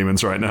lot of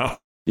demons right now.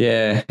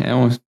 Yeah,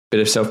 almost a bit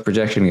of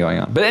self-projection going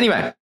on. But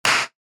anyway,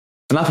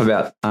 enough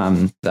about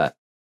that.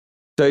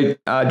 So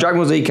Dragon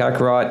Ball Z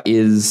Kakarot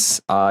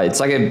is it's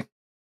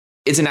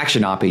an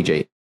action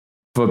RPG,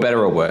 for better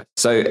or worse.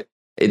 So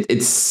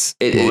is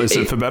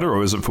it for better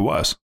or is it for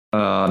worse?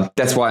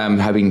 That's why I'm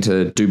hoping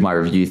to do my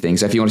review thing.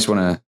 So if you just want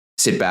to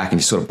sit back and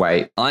just sort of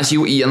wait, unless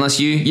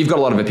you've got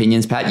a lot of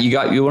opinions, Pat,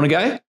 you want to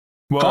go?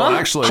 Well,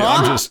 actually,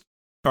 I'm just.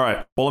 All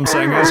right. All I'm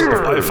saying is,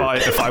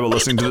 if I were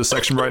listening to this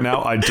section right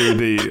now, I'd do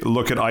the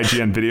look at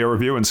IGN video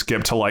review and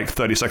skip to like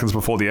 30 seconds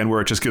before the end, where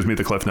it just gives me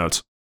the cliff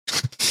notes.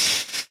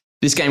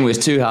 This game was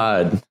too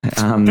hard.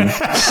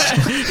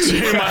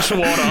 Too much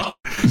water.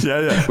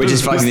 Yeah. Which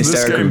is fucking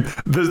hysterical.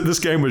 This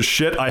game was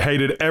shit. I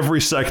hated every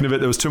second of it.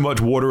 There was too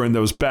much water and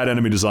there was bad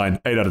enemy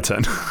design. 8 out of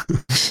 10.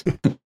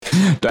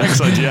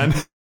 Thanks,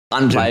 IGN.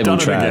 Unplayable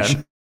trash.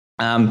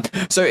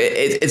 So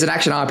it's an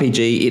action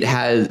RPG.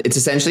 It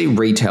essentially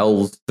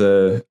retells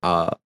the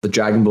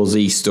Dragon Ball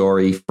Z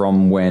story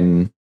from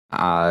when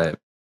Goku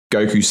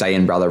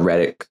Saiyan brother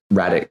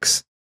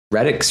Radix.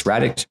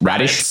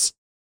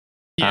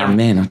 Yeah,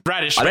 man,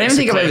 Radish. I don't even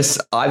think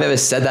I've ever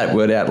said that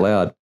word out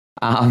loud.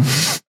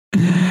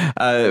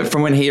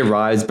 From when he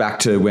arrives back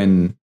to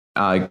when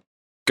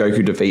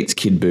Goku defeats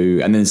Kid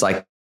Buu, and then it's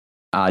like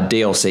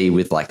DLC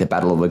with like the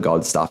Battle of the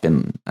Gods stuff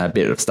and a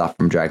bit of stuff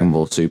from Dragon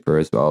Ball Super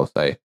as well.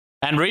 So.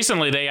 And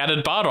recently they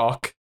added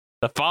Bardock,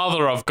 the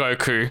father of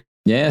Goku.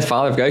 Yeah,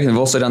 father of Goku. They've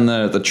also done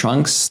the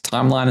Trunks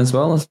timeline as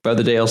well as both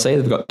the DLC.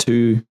 They've got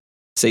 2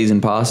 season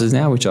passes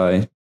now, which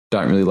I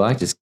don't really like.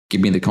 Just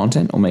give me the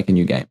content or make a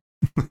new game.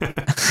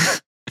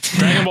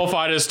 Dragon Ball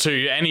FighterZ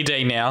 2, any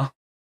day now.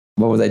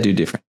 What would they do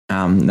different?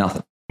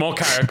 Nothing. More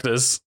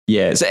characters.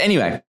 Yeah. So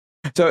anyway,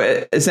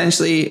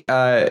 essentially,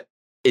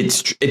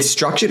 it's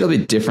structured a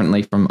bit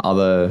differently from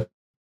other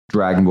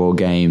Dragon Ball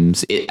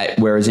games.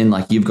 Whereas in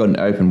like you've got an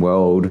open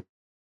world.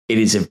 It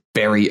is a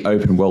very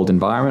open world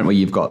environment where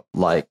you've got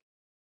like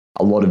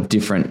a lot of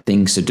different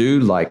things to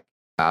do. Like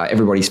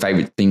everybody's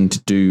favorite thing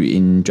to do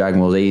in Dragon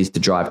Ball Z is to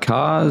drive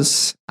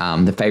cars.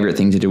 The favorite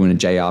thing to do in a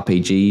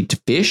JRPG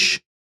to fish.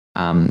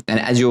 And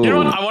as you're, you know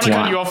what? I want to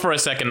cut you off for a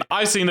second.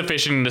 I've seen the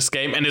fishing in this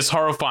game, and it's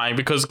horrifying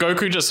because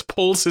Goku just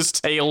pulls his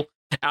tail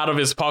out of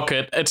his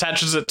pocket,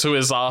 attaches it to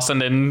his ass,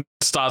 and then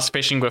starts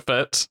fishing with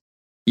it.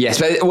 Yes,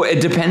 but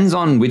it depends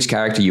on which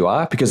character you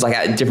are, because like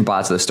at different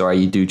parts of the story,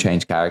 you do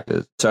change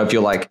characters. So if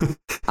you're like,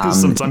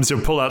 sometimes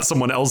you'll pull out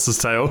someone else's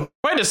tail.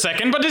 Wait a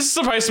second, but this is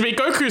supposed to be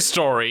Goku's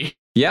story.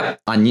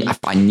 Yep, I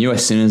knew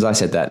as soon as I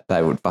said that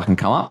they would fucking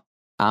come up.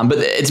 But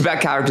it's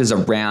about characters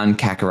around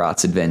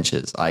Kakarot's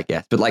adventures, I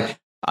guess. But like,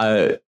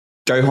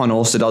 Gohan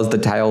also does the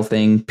tail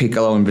thing.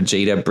 Piccolo and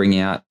Vegeta bring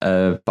out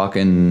a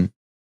fucking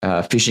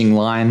fishing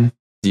line.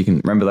 You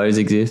can remember those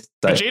exist.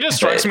 So, Vegeta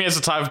strikes me as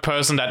the type of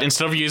person that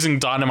instead of using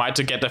dynamite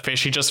to get the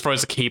fish, he just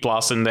throws a ki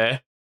blast in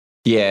there.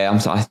 Yeah, I'm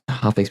sorry. I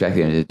half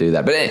expected him to do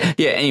that. But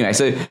yeah, anyway,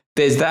 so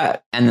there's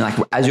that. And then like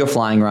as you're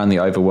flying around the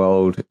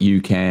overworld,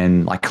 you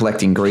can like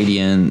collect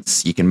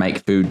ingredients, you can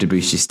make food to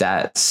boost your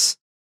stats.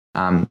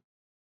 And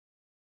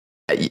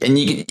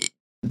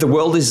the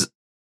world it's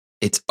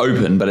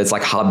open, but it's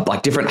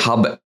like different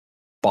hub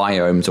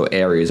biomes or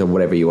areas or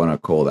whatever you want to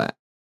call that.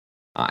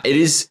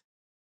 It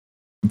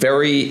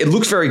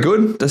looks very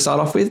good to start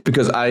off with,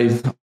 because I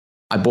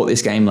bought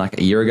this game like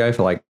a year ago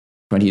for like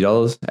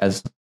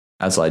 $20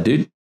 as I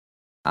did.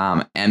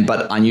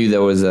 But I knew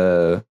there was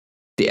the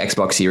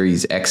Xbox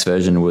Series X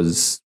version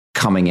was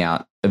coming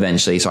out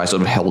eventually, so I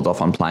sort of held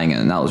off on playing it,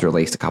 and that was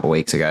released a couple of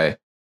weeks ago.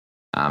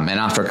 And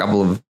after a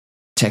couple of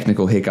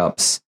technical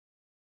hiccups,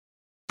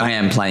 I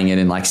am playing it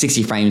in like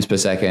 60 frames per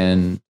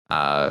second,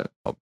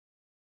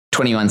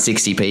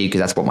 2160p, because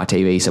that's what my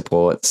TV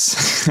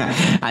supports.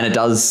 And it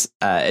does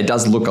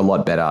look a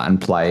lot better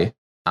and play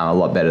a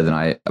lot better than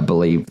I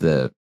believe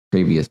the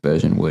previous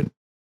version would.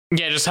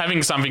 Yeah, just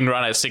having something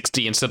run at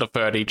 60 instead of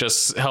 30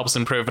 just helps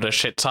improve it a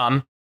shit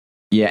ton.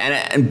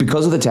 Yeah, and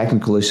because of the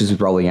technical issues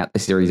with rolling out the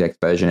Series X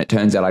version, it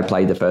turns out I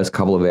played the first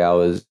couple of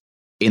hours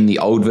in the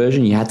old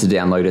version. You had to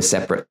download a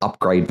separate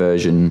upgrade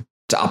version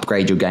to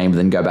upgrade your game, and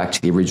then go back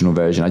to the original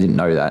version. I didn't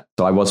know that.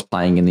 So I was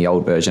playing in the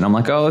old version. I'm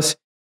like, oh, this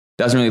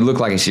doesn't really look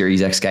like a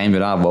Series X game, but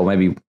well,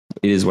 maybe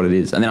it is what it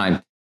is. And then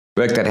I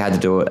worked out how to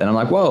do it, and I'm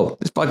like, whoa,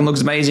 this fucking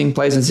looks amazing.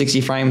 Plays in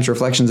 60 frames,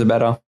 reflections are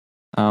better.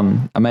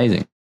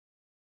 Amazing.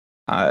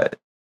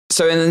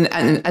 So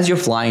and as you're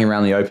flying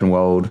around the open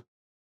world,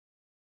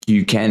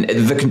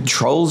 the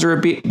controls are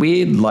a bit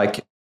weird.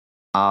 Like,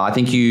 I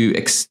think you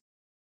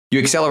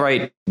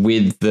accelerate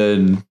with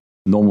the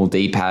normal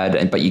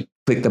D-pad, but you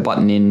click the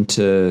button you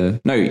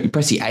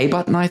press the A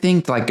button, I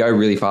think, to like go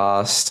really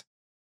fast.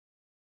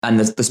 And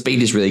the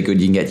speed is really good.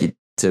 You can get you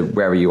to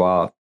wherever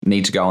you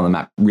need to go on the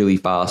map really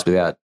fast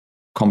without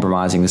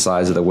compromising the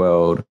size of the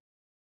world.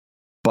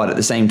 But at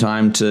the same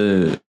time,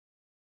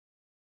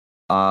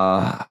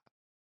 I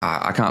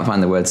can't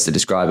find the words to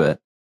describe it.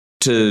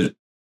 To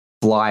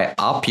fly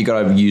up, you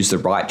got to use the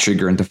right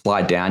trigger, and to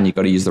fly down, you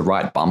got to use the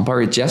right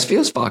bumper. It just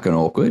feels fucking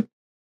awkward.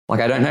 Like,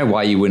 I don't know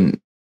why you wouldn't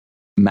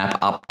map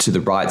up to the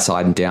right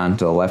side and down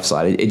to the left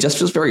side. It just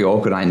feels very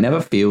awkward. It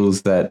never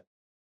feels that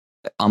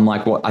I'm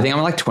like, I think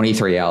I'm like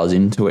 23 hours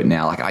into it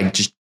now. Like, I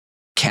just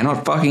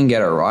cannot fucking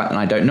get it right. And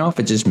I don't know if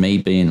it's just me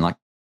being like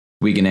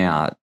wigging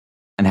out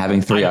and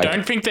having I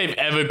don't think they've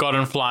ever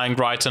gotten flying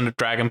right in a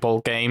Dragon Ball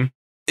game.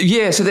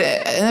 Yeah, so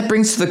that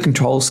brings to the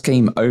control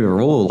scheme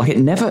overall. Like,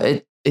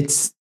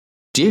 it's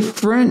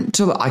different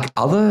to like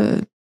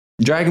other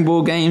Dragon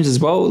Ball games as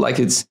well. Like,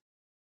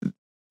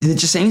 there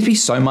just seems to be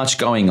so much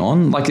going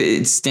on. Like,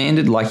 it's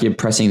standard, like you're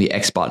pressing the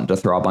X button to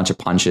throw a bunch of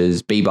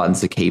punches, B button's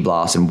the key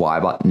blast, and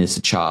Y button is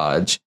to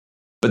charge.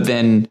 But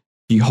then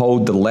you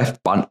hold the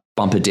left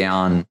bumper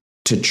down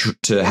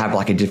to have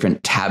like a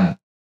different tab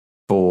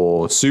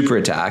for super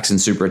attacks, and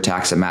super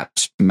attacks are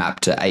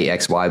mapped to A,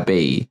 X, Y,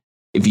 B.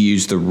 If you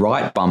use the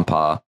right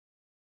bumper,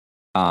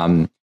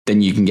 then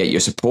you can get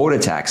your support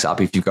attacks up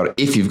if you've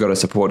got a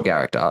support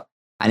character.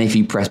 And if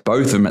you press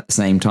both of them at the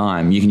same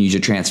time, you can use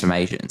your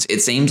transformations. It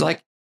seems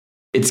like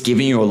it's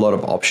giving you a lot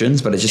of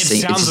options, but it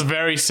sounds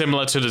very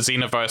similar to the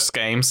Xenoverse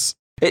games.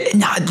 The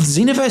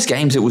Xenoverse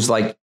games, it was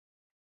like,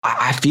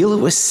 I feel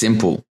it was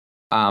simple.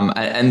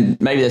 And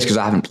maybe that's because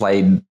I haven't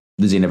played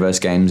the Xenoverse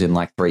games in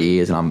like 3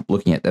 years, and I'm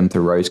looking at them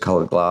through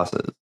rose-colored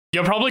glasses.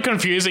 You're probably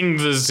confusing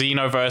the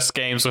Xenoverse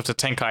games with the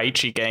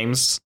Tenkaichi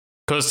games,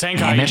 because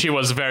Tenkaichi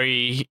was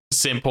very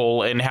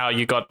simple in how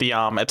you got the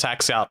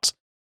attacks out,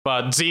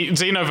 but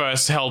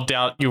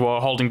Xenoverse you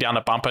were holding down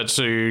a bumper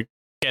to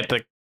get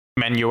the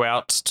menu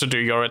out to do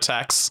your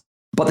attacks.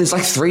 But there's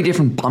like 3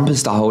 different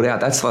bumpers to hold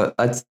out. That's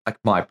like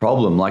my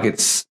problem. Like,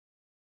 it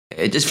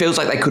just feels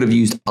like they could have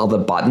used other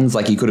buttons.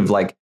 Like, you could have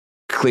like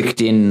clicked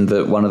in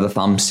one of the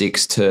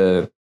thumbsticks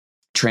to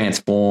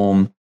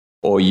transform,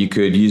 or you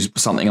could use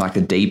something like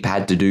the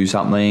D-pad to do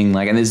something.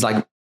 Like, and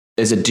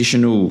there's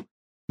additional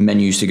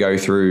menus to go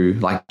through,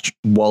 like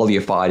while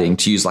you're fighting,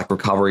 to use like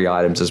recovery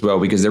items as well,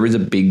 because there is a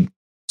big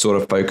sort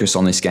of focus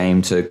on this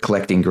game to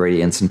collect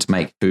ingredients and to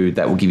make food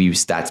that will give you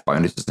stats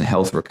bonuses and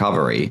health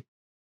recovery.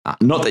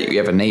 Not that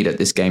you ever need it.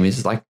 This game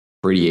is like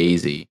pretty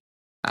easy,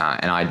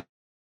 and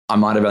I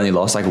might have only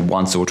lost like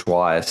once or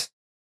twice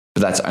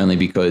but that's only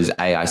because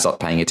A, I stopped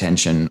paying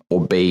attention,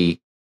 or B,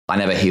 I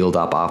never healed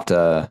up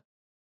after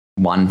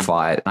one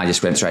fight and I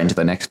just went straight into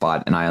the next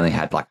fight and I only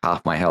had like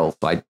half my health.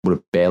 So I would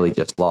have barely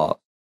just lost.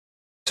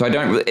 So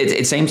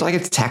it seems like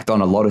it's tacked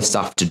on a lot of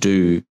stuff to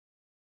do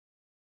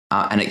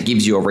and it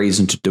gives you a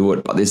reason to do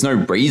it, but there's no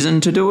reason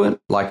to do it.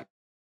 Like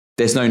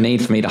there's no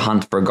need for me to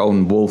hunt for a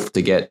golden wolf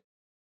to get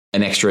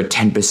an extra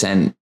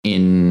 10%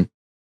 in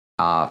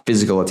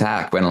physical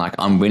attack when like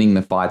I'm winning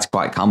the fights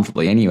quite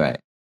comfortably anyway.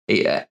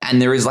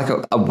 And there is like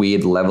a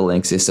weird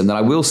leveling system that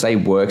I will say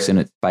works in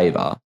its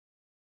favor.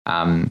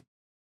 And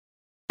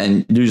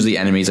usually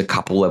enemies a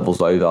couple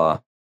levels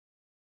over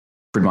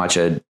pretty much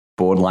are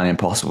borderline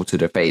impossible to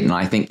defeat. And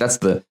I think that's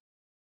the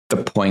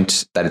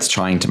point that it's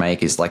trying to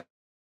make is like,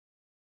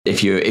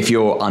 if you're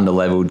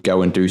underleveled,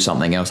 go and do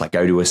something else, like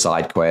go to a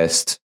side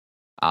quest,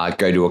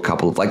 go to a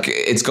couple of like,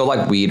 it's got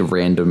like weird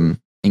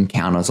random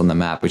encounters on the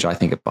map, which I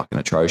think are fucking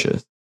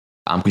atrocious.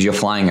 Because you're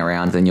flying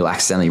around, then you'll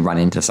accidentally run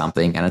into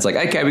something and it's like,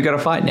 okay, we got to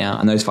fight now.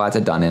 And those fights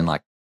are done in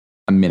like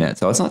a minute.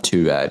 So it's not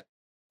too bad.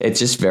 It's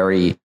just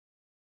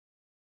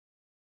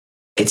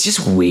it's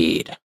just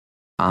weird.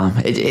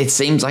 It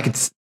seems like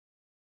it's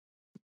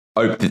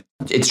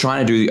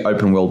trying to do the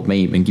open world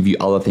meme and give you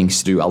other things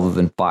to do other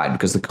than fight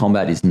because the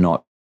combat is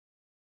not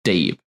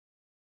deep.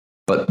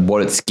 But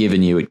what it's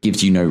given you, it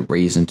gives you no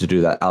reason to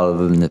do that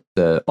other than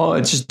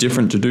it's just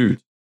different to do.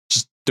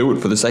 Just do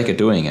it for the sake of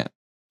doing it.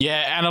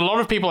 Yeah, and a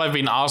lot of people have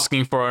been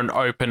asking for an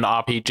open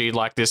RPG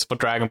like this for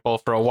Dragon Ball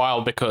for a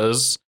while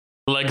because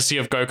the Legacy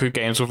of Goku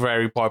games were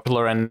very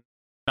popular and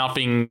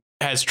nothing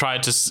has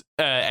tried to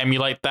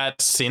emulate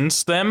that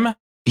since them.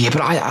 Yeah,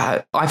 but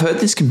I've heard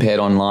this compared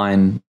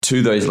online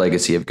to those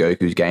Legacy of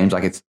Goku's games,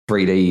 like it's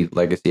 3D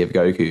Legacy of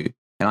Goku.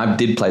 And I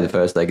did play the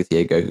first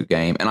Legacy of Goku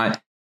game.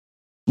 And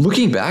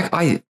looking back,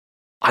 I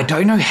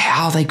don't know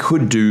how they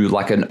could do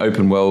like an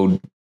open world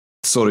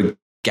sort of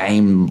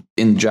game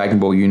in the Dragon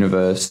Ball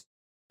universe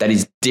that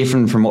is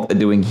different from what they're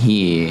doing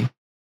here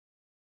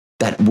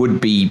that would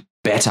be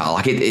better.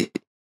 Like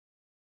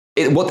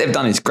what they've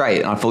done is great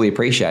and I fully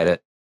appreciate it,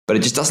 but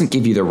it just doesn't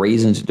give you the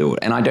reason to do it.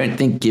 And I don't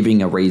think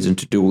giving a reason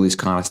to do all this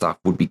kind of stuff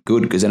would be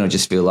good because then it'll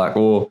just feel like,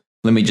 oh,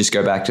 let me just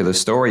go back to the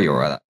story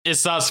or other. It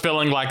starts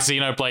feeling like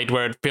Xenoblade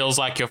where it feels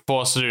like you're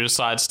forced to do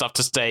side stuff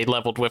to stay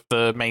leveled with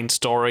the main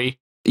story.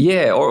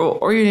 Yeah,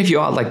 or even if you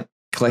are like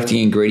collecting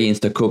ingredients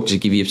to cook to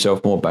give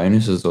yourself more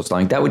bonuses or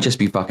something, that would just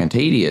be fucking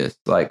tedious.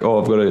 Like,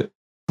 oh, I've got to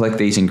collect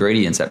these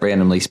ingredients that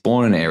randomly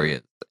spawn in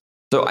areas.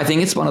 So I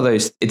think it's one of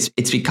those, it's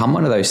become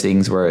one of those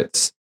things where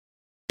it's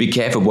be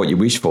careful what you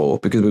wish for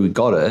because we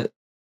got it.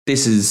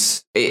 This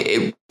is,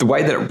 the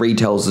way that it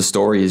retells the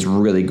story is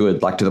really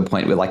good, like to the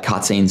point where like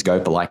cutscenes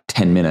go for like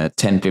 10 minutes,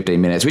 10, 15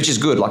 minutes, which is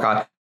good.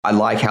 Like I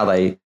like how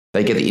they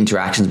get the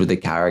interactions with the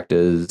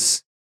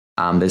characters.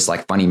 There's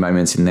like funny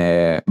moments in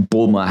there.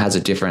 Bulma has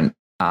a different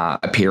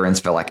appearance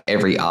for like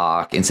every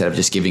arc instead of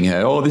just giving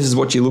her, oh, this is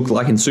what you look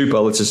like in Super.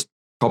 Let's just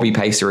copy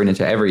paste her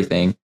into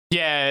everything.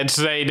 Yeah,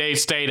 they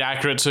stayed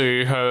accurate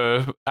to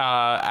her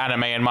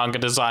anime and manga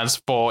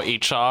designs for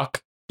each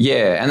arc.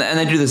 Yeah, and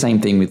they do the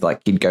same thing with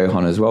like Kid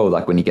Gohan as well.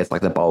 Like when he gets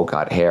like the bowl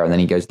cut hair and then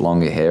he goes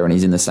longer hair and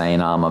he's in the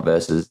Saiyan armor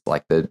versus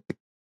like the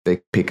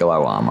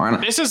Piccolo armor.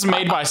 And this is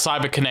made by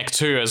CyberConnect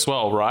 2 as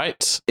well,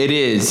 right? It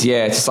is,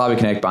 yeah. It's a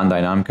CyberConnect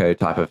Bandai Namco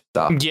type of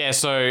stuff. Yeah,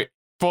 so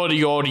for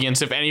the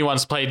audience, if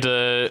anyone's played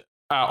the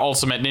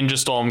Ultimate Ninja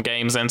Storm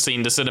games and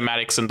seen the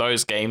cinematics in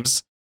those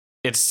games,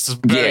 it's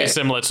very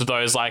similar to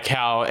those, like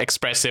how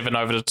expressive and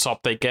over the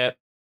top they get.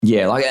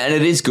 Yeah, like, and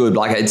it is good.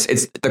 Like,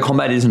 it's the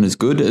combat isn't as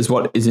good as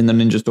what is in the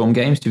Ninja Storm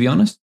games, to be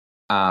honest.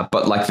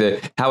 But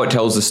like how it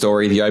tells the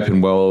story, the open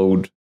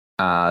world,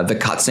 the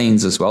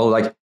cutscenes as well.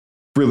 Like,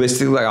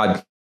 realistically,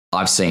 like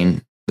I've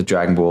seen the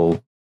Dragon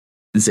Ball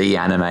Z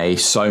anime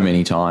so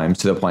many times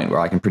to the point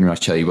where I can pretty much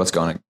tell you what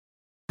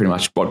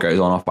goes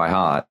on off by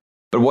heart.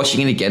 But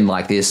watching it again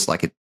like this,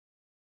 like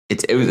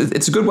it's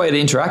a good way to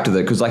interact with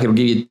it because like it'll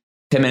give you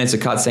 10 minutes of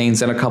cutscenes,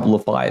 then a couple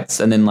of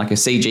fights, and then like a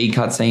CG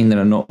cutscene, then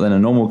a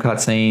normal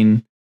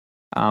cutscene.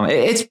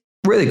 It's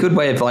really good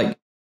way of like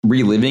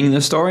reliving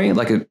the story.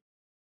 Like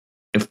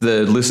if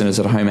the listeners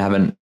at home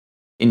haven't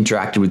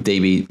interacted with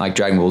DB like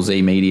Dragon Ball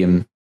Z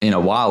medium in a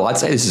while, I'd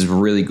say this is a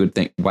really good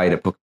way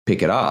to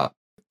pick it up.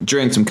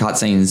 During some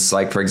cutscenes,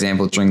 like for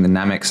example, during the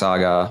Namek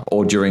saga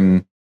or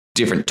during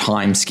different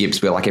time skips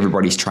where like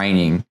everybody's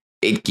training,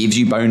 it gives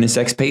you bonus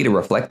XP to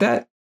reflect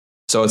that.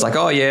 So it's like,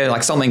 oh yeah,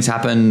 like something's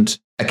happened.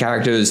 A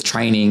character is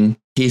training.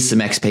 Here's some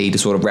XP to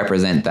sort of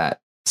represent that.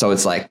 So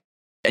it's like,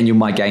 and you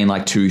might gain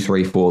like 2,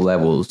 3, 4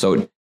 levels.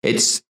 So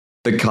it's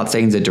the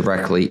cutscenes are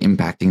directly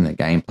impacting the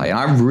gameplay. And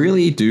I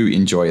really do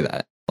enjoy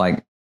that.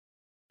 Like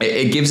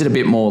it gives it a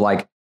bit more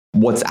like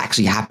what's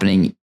actually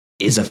happening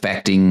is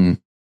affecting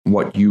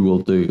what you will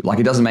do. Like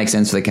it doesn't make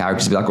sense for the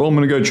characters to be like, oh, I'm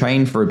going to go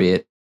train for a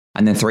bit.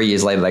 And then 3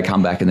 years later, they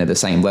come back and they're the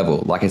same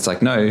level. Like it's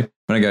like, no, I'm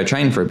going to go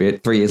train for a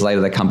bit. 3 years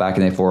later, they come back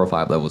and they're 4 or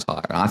 5 levels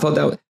higher. And I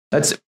thought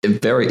that's a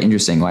very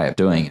interesting way of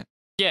doing it.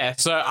 Yeah.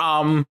 So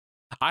I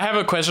have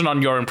a question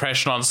on your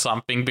impression on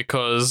something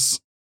because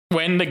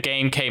when the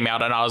game came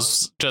out, and I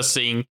was just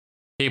seeing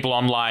people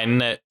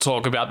online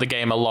talk about the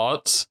game a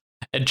lot,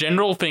 a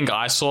general thing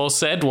I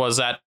said was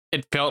that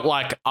it felt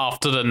like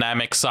after the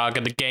Namek saga,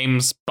 the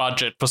game's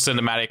budget for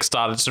cinematics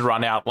started to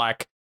run out.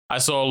 Like, I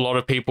saw a lot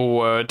of people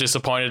were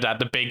disappointed that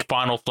the big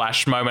final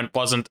flash moment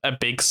wasn't a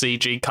big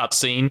CG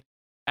cutscene,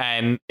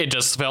 and it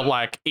just felt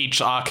like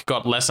each arc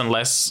got less and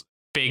less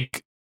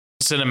big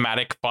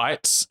cinematic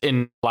fights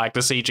in like the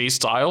CG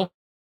style.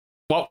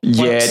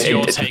 What's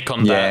your take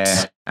on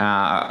that?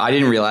 I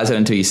didn't realize it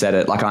until you said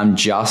it. Like, I'm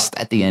just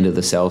at the end of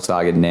the Cell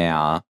saga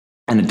now,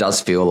 and it does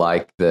feel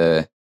like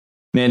now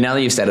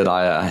that you've said it,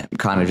 I'm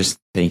kind of just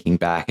thinking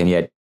back, and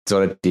it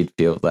sort of did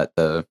feel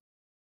that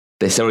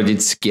they sort of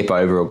did skip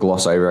over or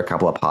gloss over a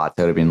couple of parts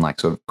that would have been like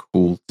sort of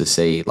cool to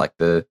see. Like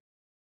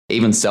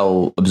even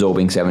Cell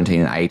absorbing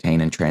 17 and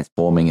 18 and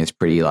transforming is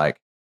pretty like,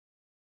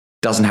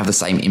 doesn't have the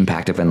same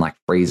impact of when like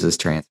Frieza's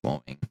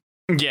transforming.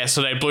 Yeah,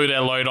 so they blew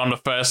their load on the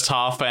first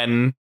half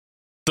and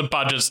the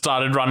budget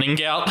started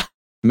running out.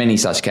 Many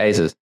such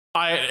cases.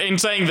 In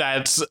saying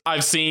that,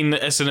 I've seen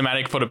a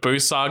cinematic for the Boo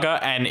saga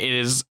and it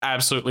is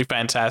absolutely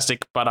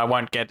fantastic, but I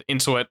won't get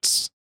into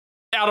it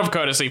out of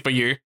courtesy for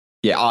you.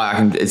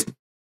 Yeah, it's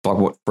like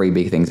what 3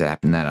 big things that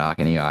happened in that arc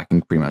anyway. I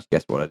can pretty much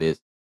guess what it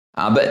is.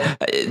 But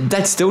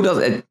that still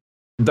does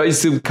those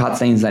still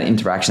cutscenes, that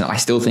interaction, I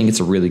still think it's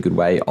a really good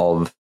way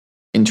of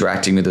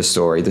interacting with the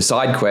story. The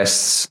side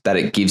quests that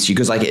it gives you,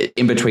 because like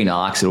in between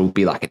arcs, it'll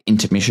be like an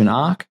intermission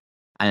arc.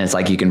 And it's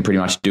like you can pretty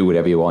much do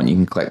whatever you want. You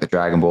can collect the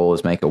Dragon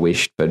Balls, make a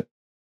wish for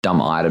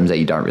dumb items that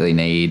you don't really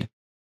need.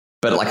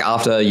 But like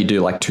after you do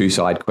like 2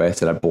 side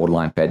quests that are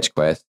borderline fetch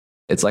quests,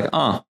 it's like,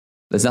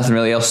 there's nothing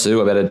really else to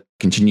do. I better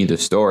continue the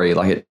story.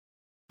 Like it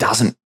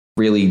doesn't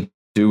really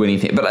do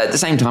anything. But at the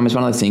same time, it's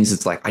one of those things,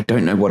 it's like, I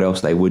don't know what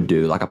else they would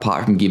do. Like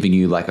apart from giving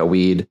you like a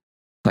weird,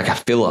 like a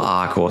filler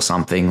arc or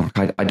something.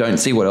 Like I don't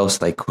see what else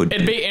they could do.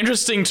 It'd be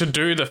interesting to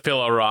do the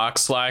filler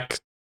arcs, like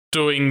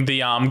doing the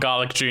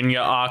Garlic Jr.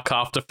 arc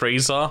after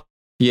Frieza.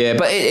 Yeah,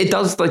 but it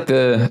does like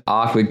the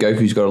arc where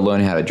Goku's got to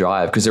learn how to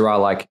drive, because there are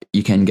like,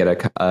 you can get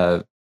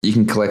you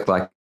can collect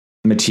like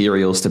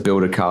materials to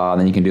build a car, and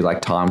then you can do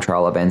like time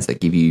trial events that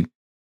give you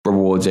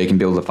rewards so you can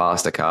build a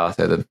faster car,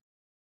 so the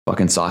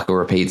fucking cycle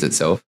repeats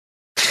itself.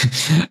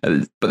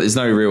 But there's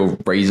no real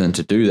reason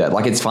to do that.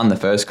 Like it's fun the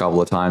first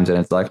couple of times, and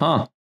it's like,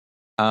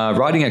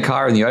 riding a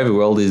car in the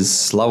overworld is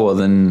slower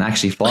than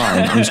actually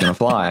flying. I'm just going to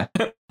fly.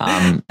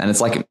 And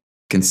it's like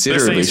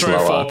considerably slower. The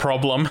Saints Row 4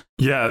 problem.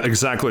 Yeah,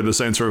 exactly. The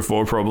Saints Row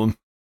 4 problem.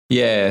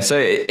 Yeah, so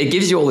it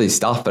gives you all this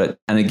stuff,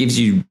 and it gives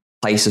you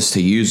places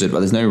to use it, but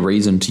there's no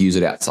reason to use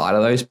it outside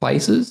of those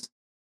places.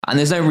 And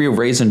there's no real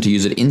reason to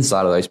use it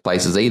inside of those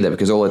places either,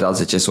 because all it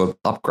does is just sort of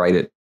upgrade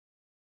it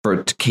for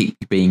it to keep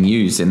being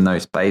used in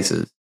those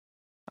spaces.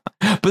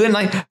 But then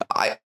like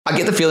I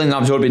get the feeling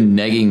I've sort of been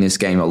negging this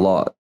game a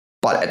lot.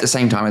 But at the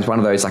same time, it's one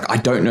of those, like, I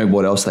don't know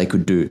what else they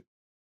could do.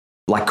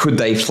 Like, could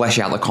they flesh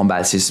out the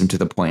combat system to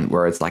the point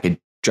where it's like a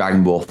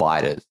Dragon Ball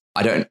FighterZ?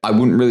 I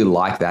wouldn't really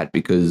like that,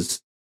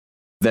 because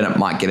then it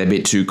might get a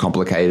bit too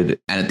complicated.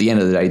 And at the end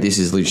of the day, this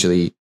is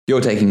literally, you're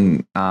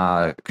taking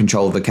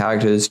control of the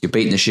characters, you're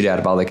beating the shit out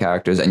of other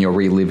characters, and you're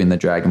reliving the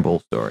Dragon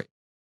Ball story.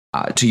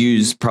 To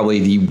use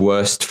probably the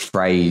worst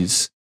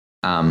phrase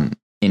in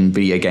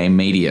video game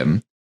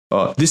medium,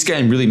 this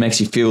game really makes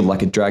you feel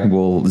like a Dragon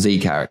Ball Z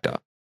character.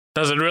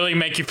 Does it really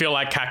make you feel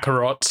like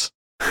Kakarot?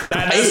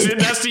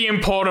 That's the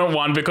important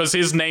one, because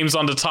his name's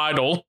on the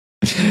title.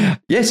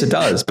 Yes, it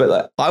does.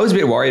 But I was a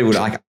bit worried you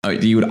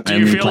would Do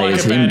you feel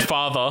like a bad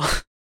father?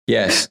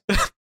 Yes.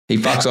 He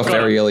fucks off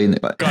very early.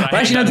 God,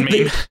 I hate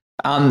that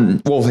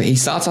meme. Well, he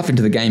starts off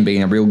into the game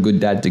being a real good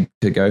dad to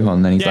Gohan,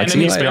 and then he's like, and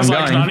then he spends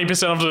like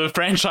 90% of the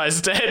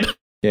franchise dead.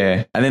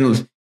 Yeah. And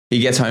then he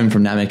gets home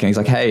from Namek and he's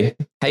like, hey,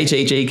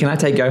 Chi-Chi, can I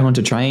take Gohan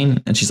to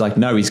train? And she's like,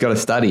 no, he's got to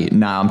study.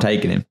 Nah, I'm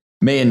taking him.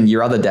 Me and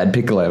your other dad,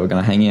 Piccolo, are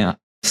going to hang out.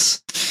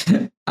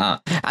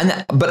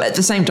 But at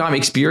the same time,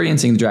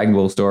 experiencing the Dragon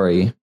Ball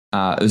story,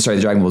 the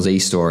Dragon Ball Z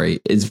story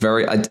is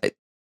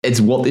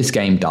it's what this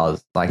game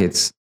does. Like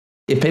if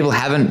people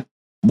haven't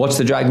watched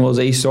the Dragon Ball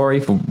Z story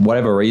for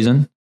whatever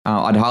reason,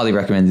 I'd highly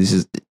recommend this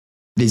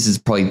is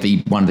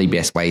probably one of the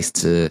best ways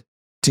to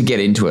get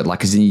into it.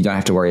 Like, cause then you don't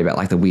have to worry about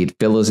like the weird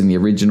fillers in the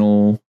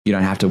original. You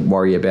don't have to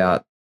worry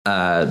about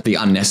the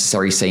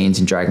unnecessary scenes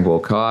in Dragon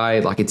Ball Kai.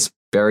 Like it's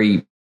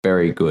very,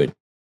 very good.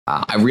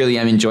 I really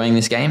am enjoying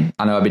this game.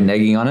 I know I've been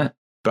negging on it,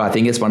 but I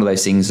think it's one of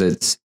those things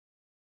that's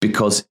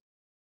because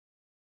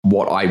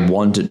what I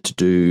wanted to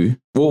do,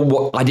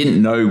 what I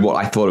didn't know what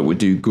I thought it would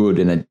do good,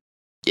 and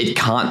it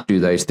can't do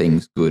those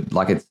things good.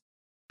 Like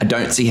I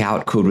don't see how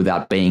it could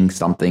without being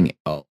something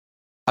else.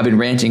 I've been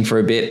ranting for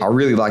a bit. I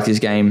really like this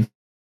game.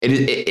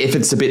 If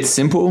it's a bit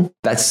simple,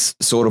 that's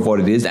sort of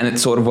what it is. And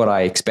it's sort of what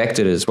I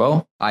expected as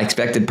well. I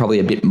expected probably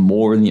a bit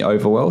more in the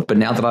overworld, but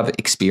now that I've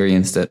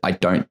experienced it, I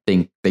don't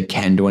think they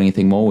can do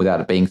anything more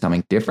without it being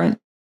something different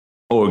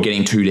or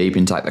getting too deep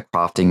into like the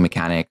crafting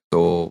mechanics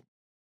or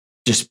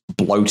just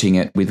bloating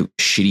it with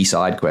shitty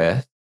side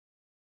quests.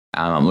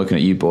 I'm looking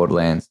at you,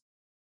 Borderlands.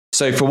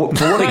 So for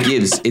what it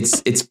gives,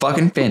 it's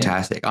fucking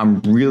fantastic.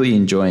 I'm really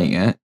enjoying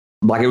it.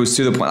 Like, it was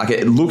to the point, like,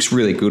 it looks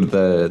really good,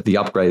 the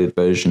upgraded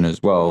version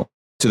as well,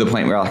 to the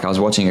point where, like, I was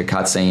watching a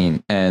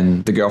cutscene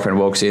and the girlfriend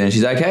walks in and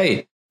she's like,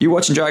 hey, you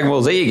watching Dragon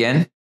Ball Z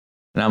again?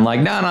 And I'm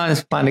like, no, I'm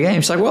just playing the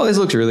game. She's like, well, this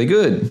looks really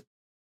good.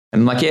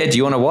 And I'm like, yeah, do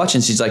you want to watch?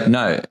 And she's like,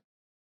 no.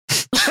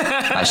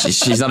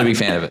 She's not a big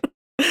fan of it.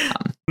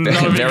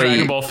 Not a big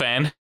Dragon Ball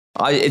fan.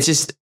 It's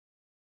just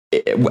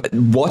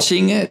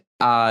watching it,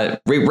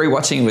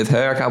 rewatching it with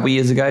her a couple of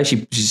years ago.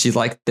 She's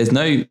like, there's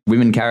no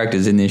women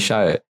characters in this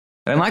show.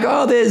 And I'm like,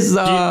 oh, there's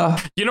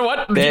you know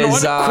what? Quick thing on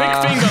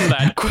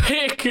that.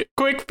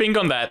 Quick thing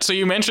on that. So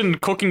you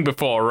mentioned cooking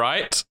before,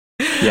 right?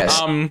 Yes.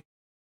 Who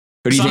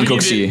do you think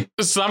cooks you?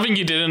 Something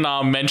you didn't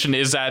mention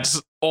is that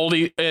all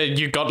the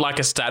you got like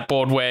a stat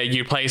board where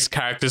you place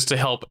characters to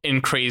help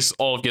increase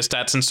all of your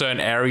stats in certain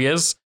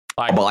areas.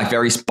 Like, but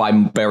like by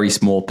very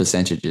small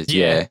percentages.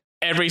 Yeah.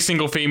 Every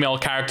single female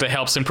character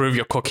helps improve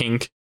your cooking.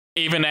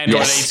 Even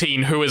Android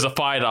 18, who is a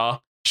fighter,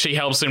 she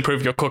helps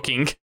improve your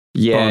cooking.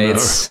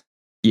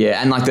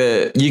 Yeah, and like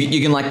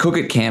you can like cook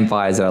at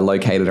campfires that are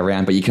located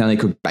around, but you can only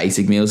cook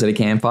basic meals at a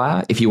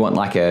campfire. If you want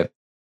like a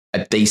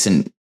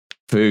decent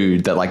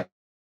food that like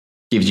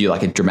gives you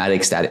like a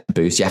dramatic stat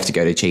boost, you have to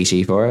go to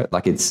Chi-Chi for it.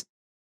 Like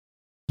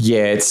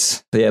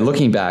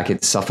looking back,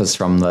 it suffers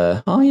from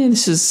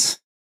this is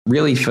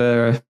really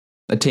for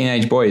a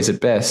teenage boys at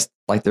best.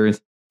 Like there is,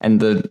 and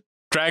the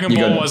Dragon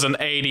Ball was an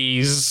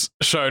 80s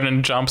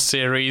Shonen Jump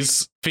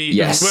series.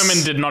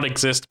 Women did not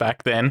exist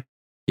back then.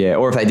 Yeah,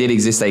 or if they did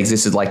exist, they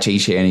existed like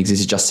Chi-Chi and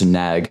existed just to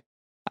nag,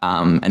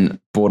 and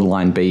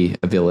borderline be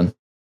a villain.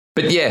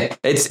 But yeah,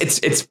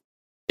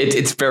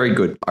 it's very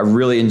good. I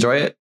really enjoy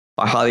it.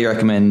 I highly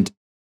recommend,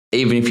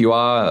 even if you're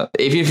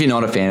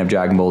not a fan of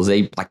Dragon Ball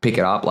Z, like pick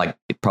it up. Like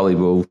it probably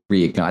will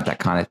reignite that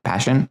kind of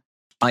passion.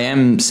 I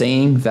am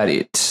seeing that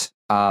it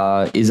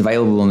is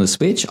available on the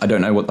Switch. I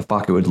don't know what the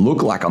fuck it would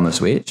look like on the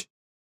Switch.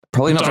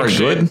 Probably not very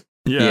good.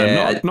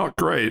 Yeah, not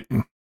great.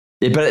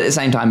 Yeah, but at the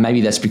same time, maybe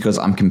that's because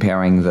I'm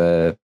comparing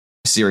the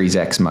Series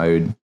X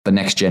mode, the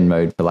next gen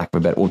mode, for lack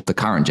of a better, or the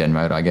current gen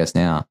mode, I guess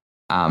now,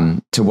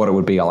 to what it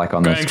would be like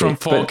on the Switch. Going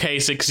from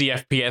 4K 60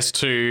 FPS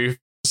to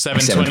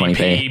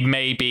 720p,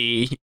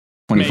 maybe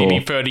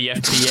 30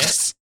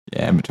 FPS.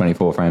 Yeah, but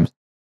 24 frames.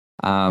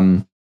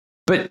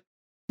 But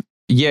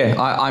yeah,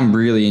 I'm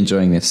really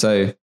enjoying this.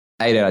 So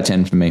 8 out of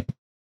 10 for me.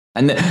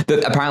 And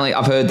apparently,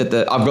 I've heard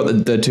that I've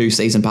got the 2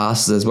 season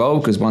passes as well,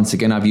 because once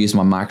again, I've used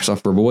my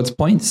Microsoft Rewards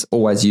points.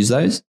 Always use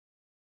those.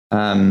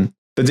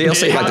 The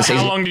DLC,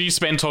 how long did you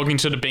spend talking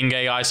to the Bing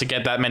AI to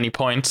get that many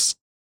points?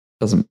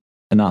 Doesn't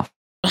enough.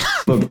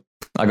 Look,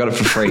 I got it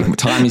for free.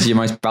 Time is your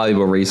most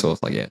valuable resource,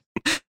 I guess.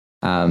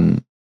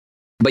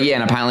 But yeah,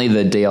 and apparently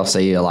the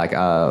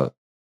DLC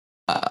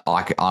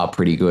are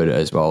pretty good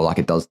as well. Like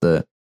it does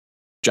the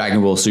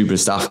Dragon Ball Super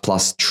stuff,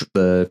 plus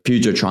the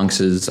future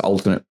Trunks'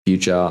 alternate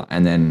future,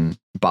 and then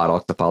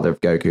Bardock, the father of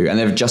Goku. And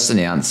they've just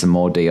announced some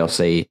more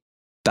DLC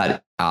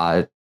that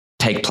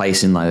take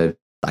place in like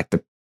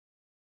the,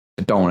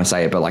 I don't want to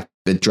say it, but like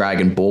the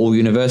Dragon Ball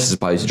universe as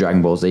opposed to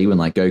Dragon Ball Z, when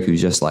like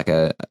Goku's just like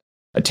a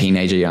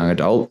teenager, young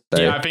adult.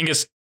 So, yeah, I think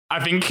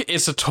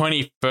it's the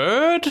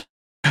 23rd.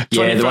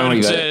 Yeah, the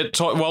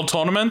one World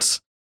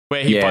Tournament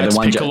where he fights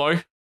Piccolo.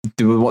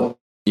 The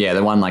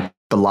one like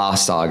the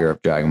last saga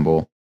of Dragon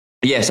Ball.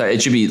 Yeah, so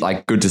it should be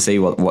like good to see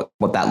what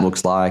that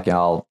looks like. And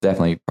I'll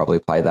definitely probably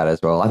play that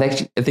as well. I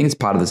think it's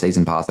part of the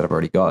season pass that I've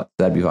already got.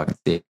 That'd be fucking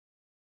sick.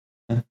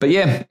 But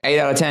yeah, 8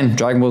 out of 10.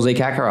 Dragon Ball Z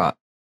Kakarot.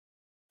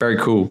 Very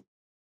cool.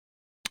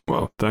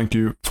 Well, thank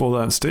you for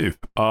that, Steve.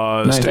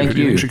 Steve, who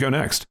do you think should go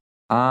next?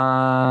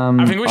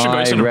 I think we should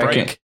go to a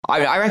break.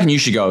 I reckon you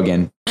should go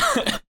again.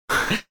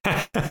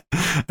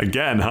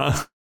 Again,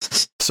 huh?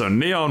 So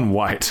Neon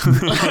White.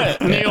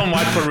 Neon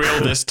White for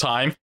real this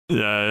time.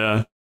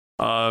 Yeah.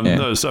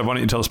 No, so why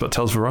don't you tell us about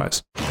Tales of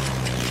Arise?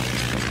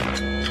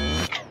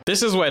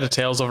 This is where the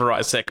Tales of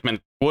Arise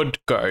segment would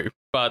go,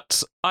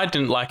 but I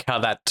didn't like how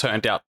that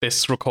turned out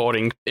this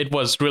recording. It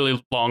was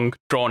really long,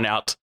 drawn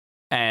out,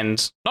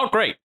 and not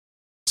great.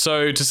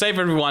 So to save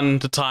everyone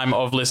the time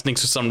of listening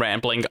to some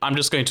rambling, I'm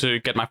just going to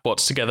get my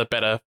thoughts together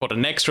better for the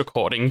next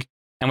recording,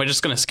 and we're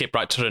just going to skip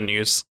right to the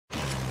news.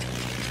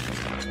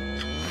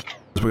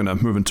 We're going to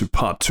move into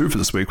part 2 for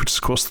this week, which is,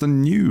 of course, the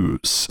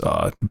news.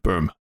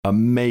 Boom.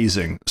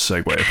 Amazing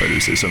segue, if I do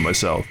say so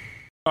myself.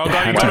 Oh,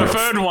 God, you got a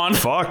third one.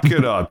 Fuck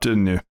it up,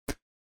 didn't you?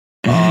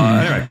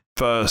 Anyway,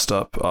 first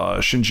up,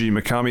 Shinji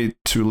Mikami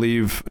to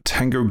leave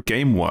Tango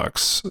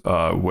Gameworks,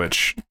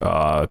 which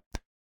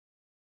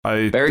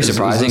very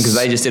surprising, because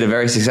they just did a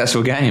very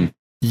successful game.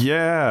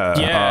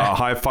 Yeah.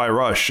 Hi-Fi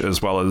Rush,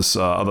 as well as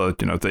other,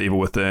 The Evil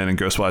Within and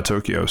Ghostwire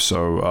Tokyo.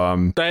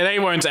 So they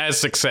weren't as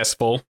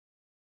successful.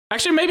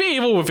 Actually, maybe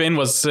Evil Within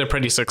was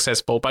pretty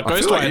successful, but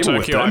Ghostwire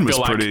Tokyo, I feel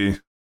like pretty.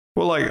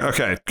 Well, like,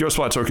 okay,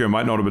 Ghostwire Tokyo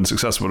might not have been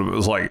successful, but it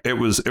was like it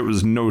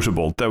was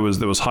notable. There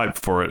was hype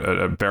for it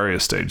at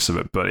various stages of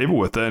it. But Evil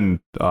Within,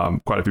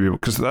 quite a few people,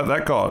 because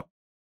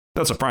that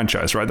that's a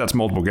franchise, right? That's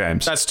multiple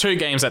games. That's 2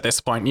 games at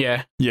this point,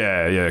 yeah.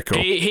 Yeah,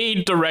 cool.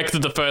 He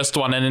directed the first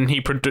one and then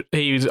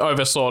he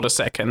oversaw the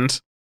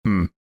second.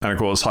 And of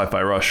course,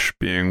 Hi-Fi Rush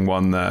being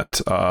one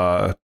that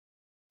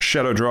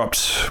Shadow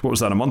dropped, what was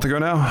that, a month ago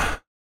now?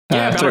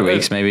 Yeah, 3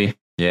 weeks maybe.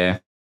 Yeah.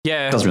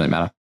 Yeah. Doesn't really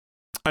matter.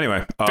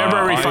 Anyway.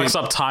 February fucks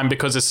up time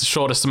because it's the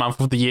shortest month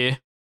of the year.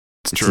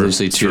 It's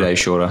literally 2 days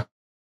shorter.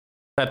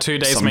 That 2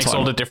 days makes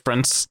all the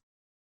difference.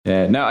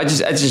 Yeah, no, it's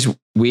just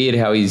weird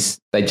how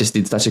they just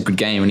did such a good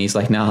game and he's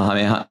like, nah,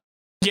 I'm out.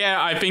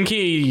 Yeah, I think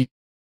he's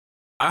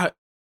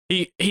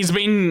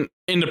been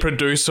in the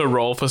producer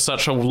role for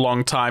such a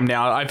long time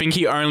now. I think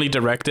he only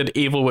directed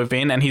Evil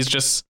Within and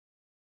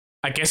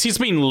I guess he's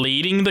been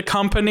leading the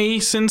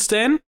company since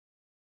then.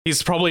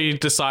 He's probably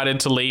decided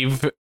to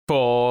leave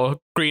for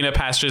greener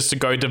pastures to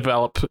go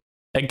develop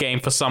a game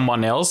for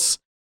someone else.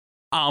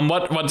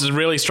 What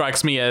really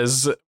strikes me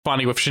as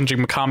funny with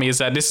Shinji Mikami is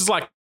that this is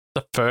like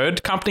the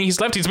 3rd company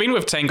he's left. He's been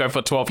with Tango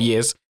for 12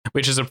 years,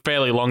 which is a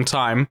fairly long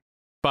time.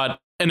 But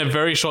in a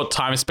very short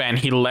time span,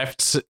 he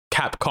left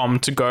Capcom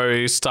to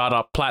go start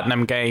up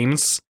Platinum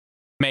Games,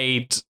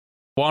 made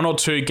 1 or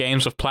 2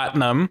 games with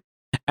Platinum,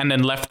 and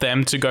then left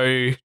them to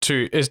go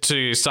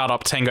to start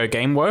up Tango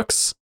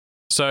Gameworks.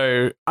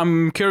 So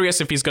I'm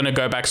curious if he's going to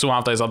go back to one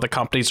of those other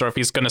companies or if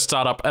he's going to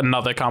start up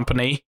another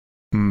company.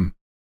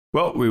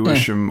 Well, we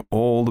wish him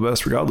all the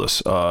best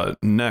regardless.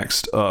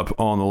 Next up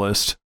on the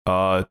list,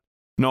 not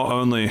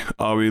only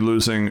are we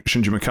losing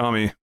Shinji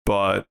Mikami,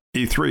 but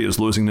E3 is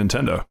losing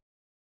Nintendo.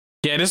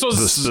 Yeah, this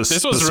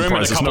was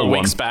rumored a couple of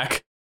weeks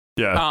back.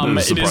 Yeah,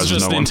 it is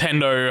just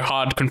Nintendo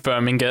hard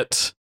confirming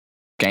it.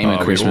 Game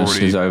of Christmas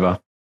is over.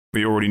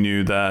 We already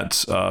knew that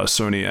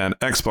Sony and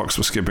Xbox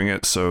were skipping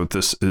it, so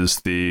this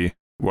is the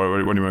what do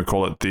you want to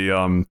call it?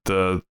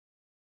 The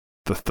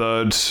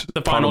third,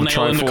 the final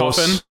nail in the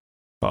coffin.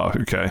 Oh,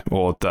 okay.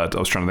 Or that I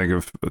was trying to think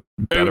of a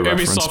better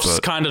reference. Ubisoft's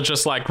kind of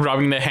just like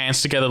rubbing their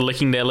hands together,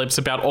 licking their lips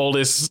about all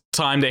this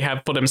time they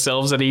have for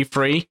themselves at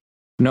E3.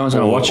 No one's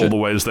going to watch it. All the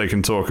ways they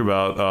can talk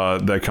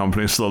about their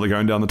company slowly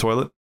going down the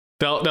toilet.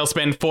 They'll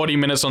spend 40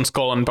 minutes on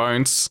Skull and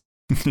Bones.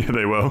 Yeah,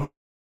 they will.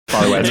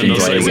 By the way,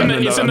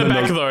 it's in the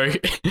back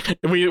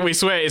though. We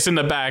swear it's in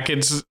the back.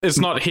 It's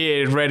not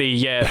here ready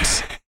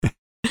yet.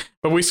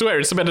 But we swear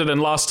it's better than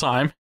last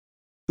time.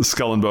 The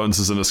Skull and Bones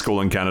is in a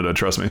school in Canada,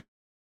 trust me.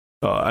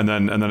 And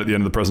then at the end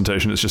of the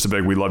presentation, it's just a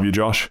big "We love you,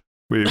 Josh."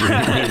 We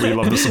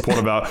love the support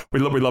of our we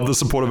love the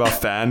support of our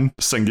fan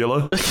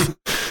singular.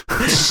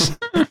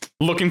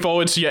 Looking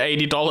forward to your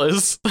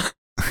 $80.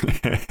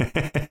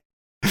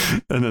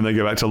 And then they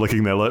go back to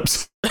licking their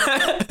lips.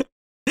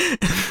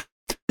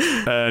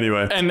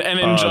 Anyway, and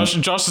then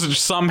Josh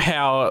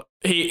somehow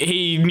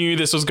he knew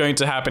this was going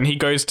to happen. He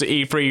goes to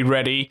E3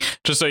 ready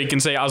just so he can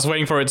say, "I was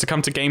waiting for it to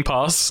come to Game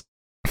Pass."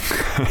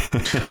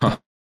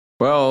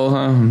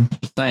 Well,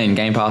 just saying,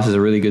 Game Pass is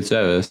a really good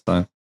service.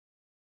 So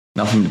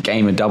nothing but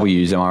game of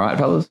W's, am I right,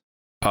 fellas?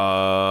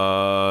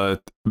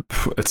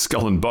 It's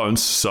Skull and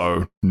Bones,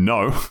 so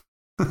no.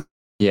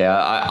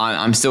 Yeah,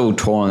 I'm still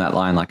torn on that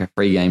line. Like, a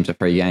free game's a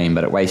free game,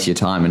 but it wastes your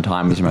time, and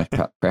time is your most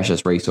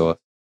precious resource.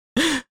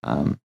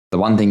 The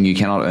one thing you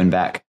cannot earn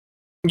back.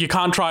 You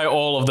can't try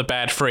all of the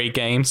bad free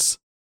games.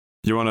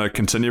 You want to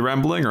continue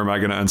rambling, or am I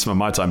going to earn some of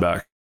my time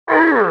back?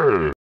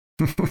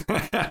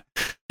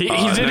 He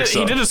did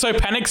it so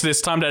panicked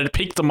this time that it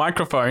peaked the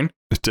microphone.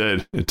 It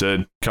did.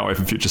 Can't wait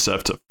for Future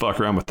Seth to fuck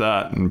around with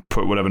that and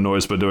put whatever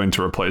noise we're doing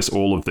to replace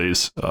all of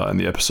these in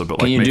the episode. But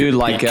can you do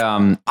like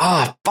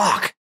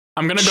fuck?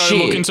 I'm gonna go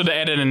look into the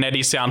Ed and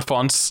Eddie sound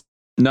fonts.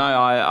 No,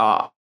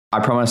 I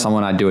promised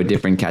someone I'd do a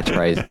different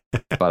catchphrase,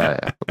 but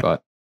I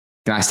forgot.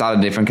 Can I start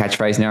a different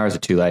catchphrase now, or is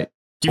it too late?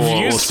 You've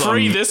used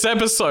free this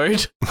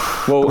episode.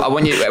 Well,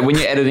 when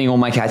you're editing all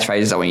my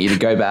catchphrases, I want you to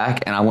go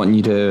back and I want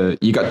you to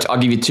I'll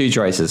give you 2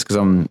 choices because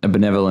I'm a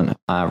benevolent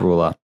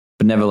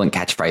benevolent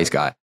catchphrase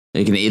guy.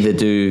 You can either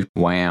do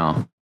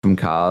 "wow" from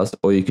Cars,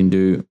 or you can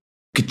do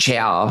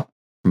 "ka-chow"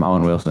 from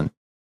Owen Wilson.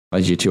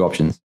 Those are your 2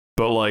 options.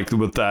 But like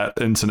with that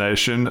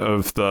intonation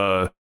of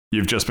the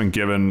 "you've just been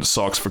given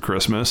socks for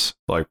Christmas,"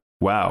 like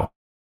wow.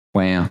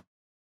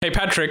 Hey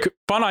Patrick,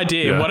 fun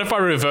idea. Yeah. What if I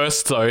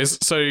reversed those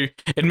so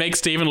it makes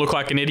Steven look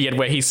like an idiot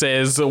where he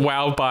says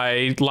 "wow"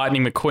 by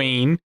Lightning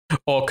McQueen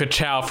or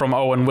 "ka-chow" from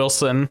Owen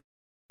Wilson?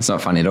 It's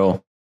not funny at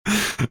all.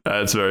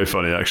 It's very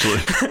funny, actually.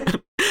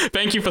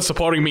 Thank you for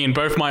supporting me in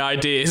both my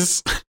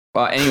ideas.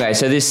 Well, anyway,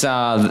 so this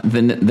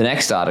the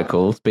next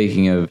article,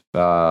 speaking of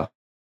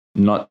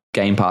not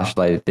Game Pass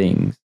related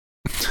things.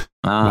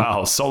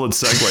 Wow, solid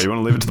segue. You want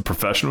to leave it to the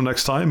professional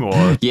next time,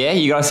 or? Yeah,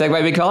 you got a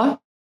segue, Big Fella?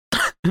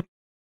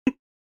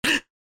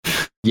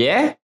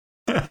 Yeah?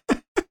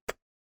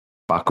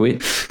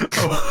 Fuckwit.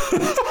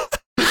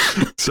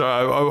 So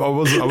I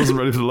wasn't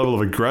ready for the level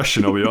of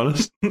aggression, I'll be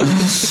honest.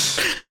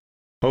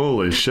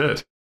 Holy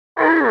shit.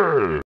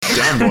 Down,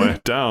 boy,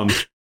 down.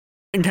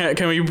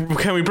 Can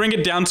we bring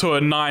it down to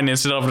a 9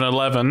 instead of an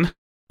 11?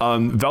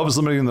 Valve is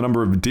limiting the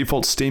number of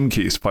default Steam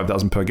keys,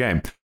 5,000 per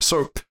game.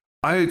 So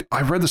I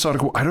read this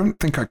article. I don't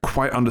think I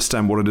quite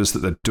understand what it is that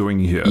they're doing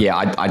here. Yeah,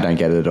 I don't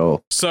get it at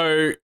all.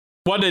 So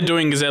what they're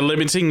doing is they're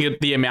limiting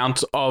the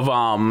amount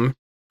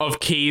of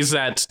keys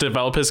that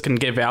developers can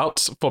give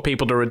out for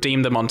people to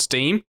redeem them on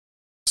Steam.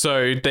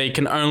 So they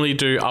can only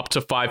do up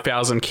to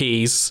 5,000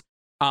 keys.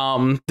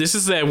 This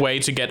is their way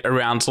to get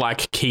around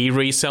like key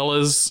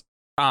resellers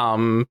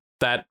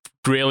that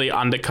really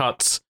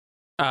undercuts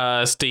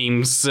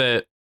Steam's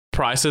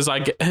prices.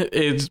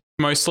 Is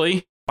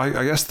mostly.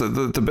 I guess the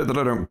bit that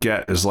I don't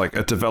get is like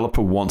a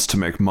developer wants to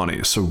make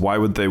money, so why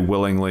would they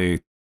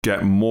willingly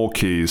get more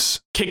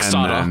keys?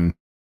 Kickstarter. And then...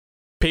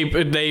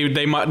 People,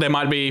 there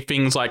might be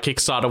things like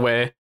Kickstarter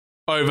where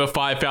over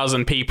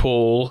 5,000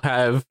 people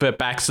have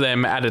backed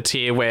them at a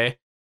tier where,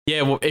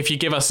 yeah, well, if you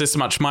give us this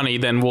much money,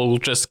 then we'll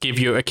just give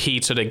you a key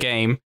to the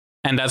game,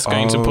 and that's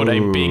going to put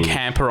a big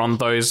hamper on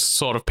those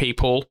sort of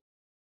people.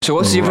 So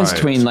what's the difference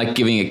between like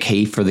giving a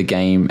key for the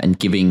game and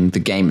giving the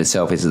game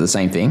itself? Is it the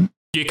same thing?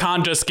 You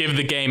can't just give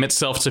the game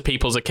itself to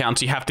people's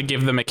accounts. You have to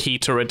give them a key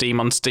to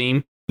redeem on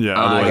Steam.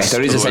 Yeah, otherwise, okay. So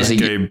it is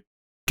essentially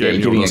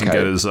Gabe doesn't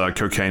get his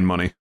cocaine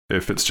money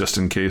if it's just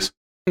in keys.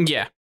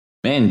 Yeah.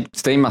 Man,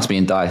 Steam must be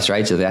in dire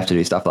straits if they have to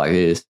do stuff like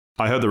this.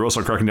 I heard they're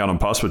also cracking down on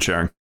password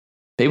sharing.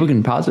 People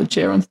can password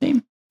share on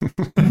Steam?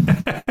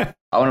 I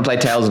want to play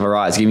Tales of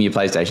Arise. Give me your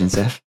PlayStation,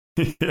 Seth.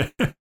 Yeah.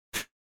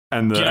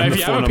 And if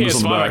you have a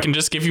PS5, I can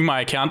just give you my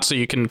account so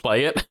you can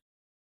play it.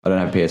 I don't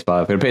have a PS5.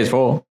 I've got a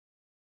PS4.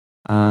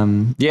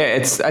 Yeah,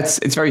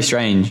 it's very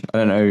strange. I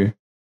don't know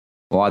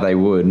why they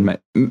would.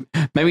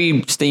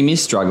 Maybe Steam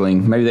is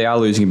struggling. Maybe they are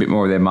losing a bit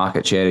more of their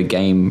market share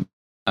to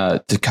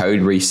to code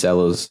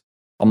resellers.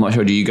 I'm not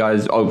sure. Do you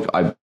guys? Oh,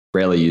 I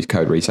rarely use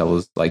code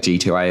resellers like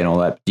G2A and all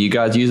that. Do you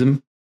guys use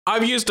them?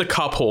 I've used a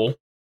couple.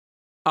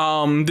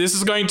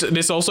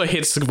 This also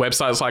hits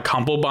websites like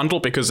Humble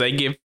Bundle because they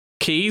give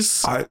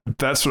keys.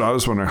 That's what I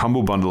was wondering.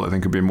 Humble Bundle, I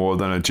think, could be more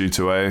than a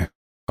G2A.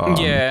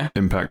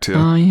 Impact here.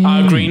 Oh,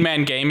 yeah. Green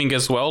Man Gaming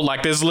as well.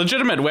 Like, there's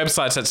legitimate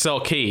websites that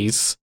sell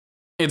keys.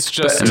 It's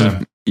just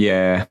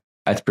yeah,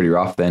 that's pretty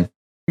rough then.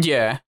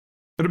 Yeah,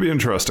 it'll be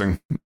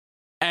interesting.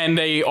 And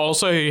they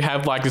also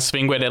have like this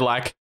thing where they're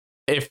like,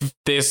 if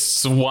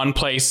this one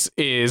place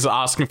is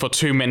asking for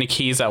too many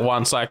keys at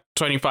once, like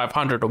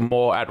 2,500 or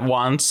more at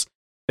once,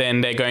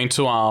 then they're going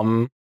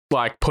to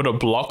like put a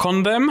block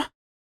on them.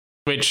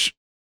 Which,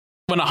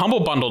 when a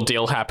Humble Bundle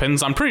deal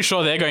happens, I'm pretty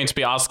sure they're going to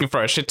be asking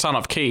for a shit ton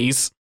of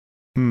keys.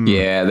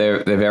 Yeah,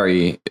 they're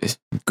very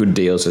good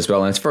deals as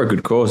well, and it's for a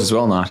good cause as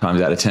well, 9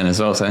 times out of 10 as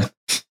well. So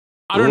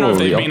I don't know if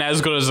they've been as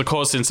good as the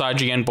cause since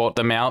IGN bought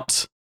them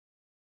out.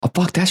 Oh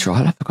fuck, that's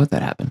right. I forgot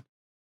that happened.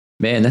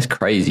 Man, that's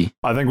crazy.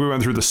 I think we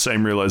went through the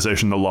same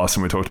realization the last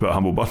time we talked about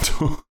Humble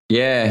Bundle.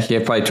 yeah,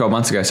 probably 12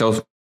 months ago. So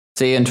I'll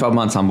see you in 12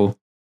 months, Humble.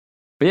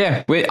 But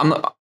yeah, I'm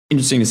not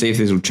interesting to see if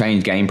this will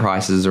change game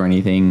prices or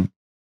anything.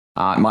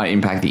 It might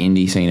impact the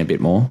indie scene a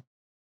bit more.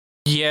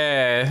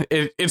 Yeah,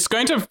 it's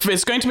going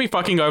to be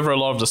fucking over a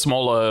lot of the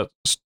smaller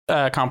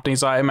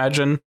companies, I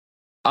imagine.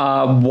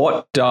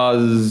 What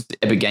does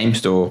Epic Game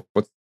Store?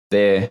 What's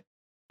their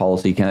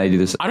policy? Can they do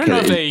this? I don't know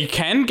if they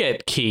can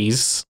get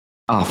keys.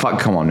 Oh fuck!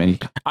 Come on, man.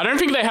 I don't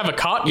think they have a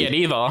cart yet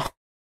either.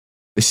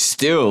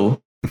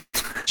 Still,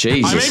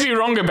 Jesus. I may be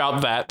wrong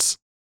about that.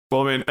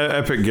 Well, I mean,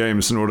 Epic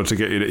Games, in order to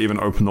get you to even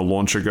open the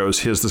launcher, goes,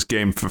 "Here's this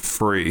game for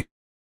free."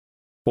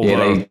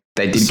 Although, yeah,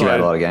 they did give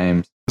out a lot of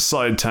games.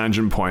 Side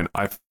tangent point,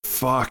 I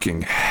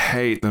fucking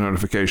hate the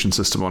notification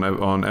system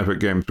on Epic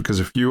Games, because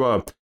if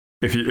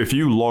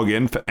you log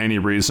in for any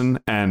reason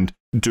and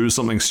do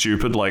something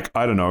stupid like,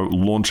 I don't know,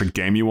 launch a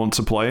game you want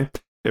to play,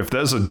 if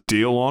there's a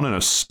deal on in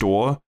a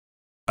store,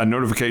 a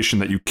notification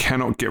that you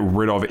cannot get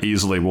rid of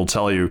easily will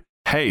tell you,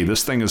 hey,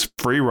 this thing is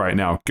free right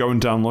now, go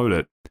and download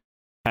it.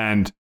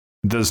 And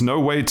there's no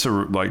way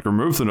to like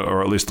remove it,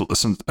 or at least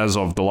as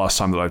of the last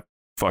time that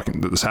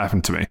this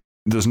happened to me.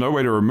 There's no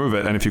way to remove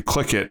it, and if you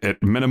click it,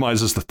 it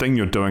minimizes the thing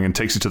you're doing and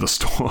takes you to the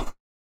store.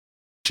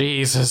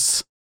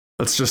 Jesus.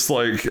 It's just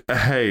like,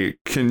 hey,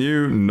 can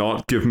you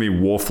not give me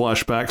war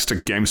flashbacks to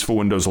Games for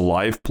Windows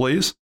Live,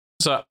 please?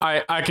 So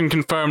I can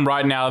confirm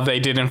right now they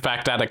did in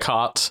fact add a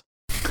cart.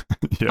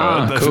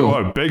 Yeah,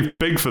 cool.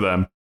 Big for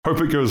them.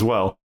 Hope it goes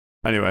well.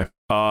 Anyway.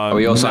 Are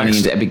we all signing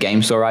into Epic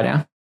Game Store right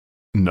now?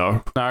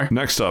 No.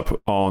 Next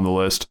up on the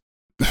list.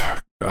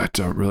 I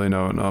don't really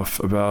know enough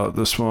about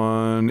this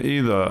one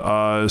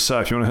either.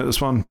 Seth, you want to hit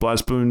this one?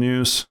 BlazBlue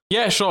news?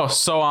 Yeah, sure.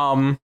 So,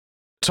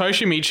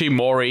 Toshimichi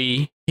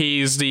Mori,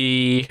 he's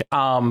the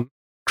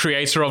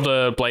creator of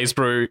the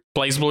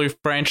BlazBlue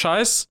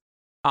franchise.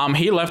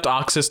 He left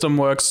Arc System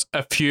Works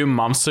a few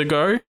months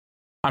ago.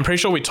 I'm pretty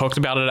sure we talked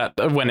about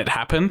it when it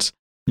happened.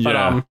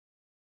 Yeah. But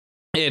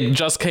it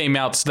just came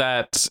out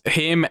that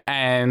him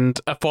and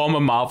a former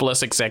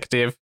Marvelous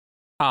executive,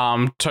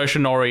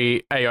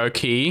 Toshinori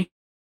Aoki,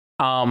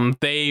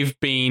 they've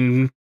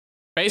been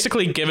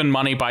basically given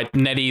money by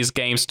NetEase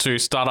Games to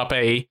start up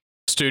a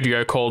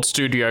studio called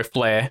Studio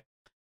Flare.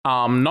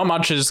 Not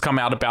much has come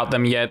out about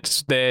them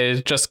yet.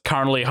 They're just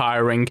currently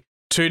hiring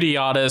 2D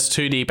artists,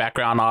 2D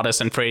background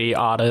artists, and 3D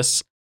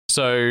artists.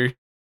 So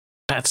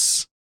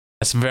that's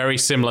very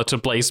similar to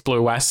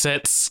BlazBlue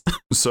assets.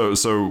 So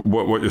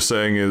what you're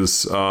saying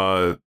is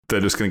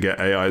they're just going to get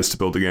AIs to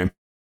build the game?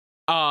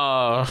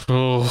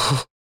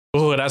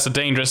 That's a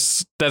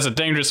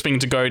dangerous thing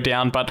to go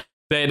down. But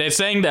they're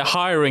saying they're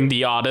hiring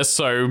the artists,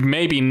 so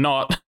maybe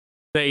not.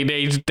 They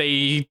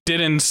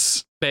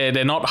didn't.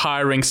 They're not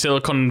hiring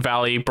Silicon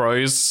Valley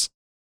bros.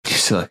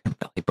 Silicon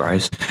Valley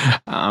bros.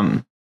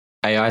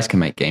 AIs can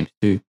make games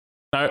too.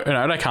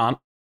 No, they can't.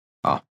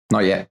 Oh,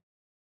 not yet.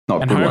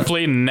 Not and good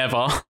hopefully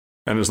never.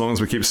 And as long as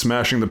we keep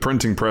smashing the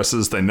printing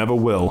presses, they never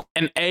will.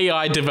 An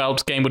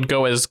AI-developed game would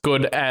go as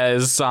good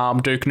as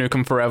Duke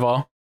Nukem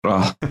Forever.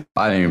 Oh,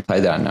 I didn't even play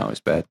that. No, it's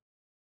bad.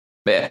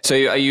 But yeah, so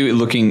are you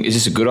looking? Is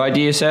this a good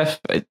idea, Seth?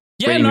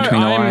 Yeah, no,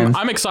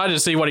 I'm excited to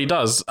see what he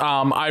does.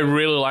 I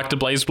really like the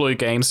BlazBlue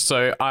games,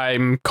 so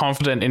I'm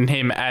confident in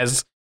him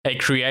as a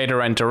creator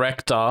and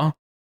director.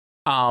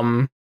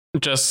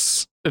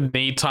 Just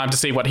need time to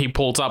see what he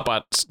pulls up,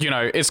 but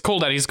it's cool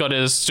that he's got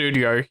his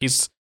studio.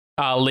 He's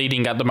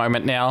leading at the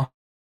moment now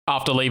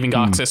after leaving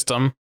Arc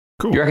System.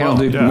 Cool. You reckon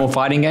he'll do more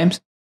fighting games?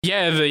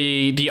 Yeah,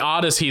 the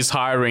artists he's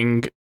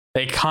hiring,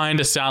 they kind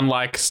of sound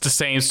like the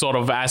same sort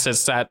of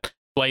assets that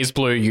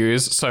BlazBlue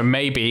use, so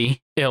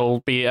maybe it'll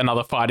be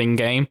another fighting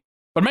game.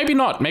 But maybe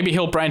not. Maybe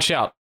he'll branch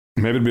out.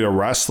 Maybe it'd be a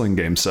wrestling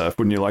game, Seth.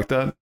 Wouldn't you like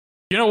that?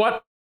 You know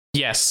what?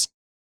 Yes,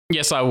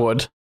 I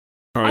would.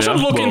 Oh, I should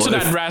look into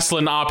that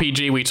wrestling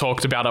RPG we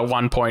talked about at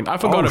one point. I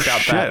forgot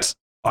about that.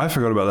 I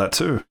forgot about that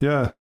too.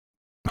 Yeah.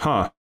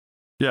 Huh.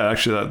 Yeah,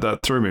 actually,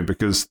 that threw me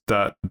because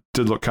that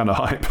did look kind of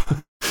hype.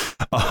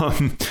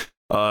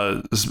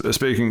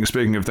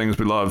 Speaking of things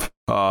we love,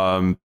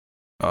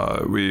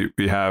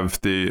 we have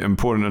the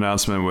important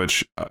announcement,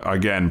 which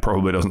again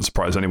probably doesn't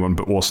surprise anyone,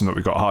 but awesome that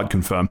we got hard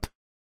confirmed.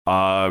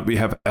 We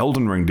have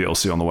Elden Ring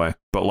DLC on the way,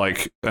 but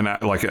an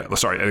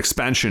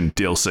expansion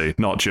DLC,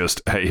 not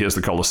just hey, here's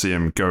the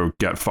Colosseum, go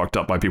get fucked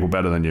up by people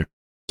better than you.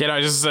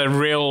 Just a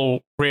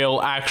real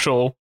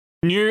actual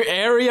new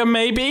area,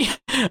 maybe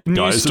new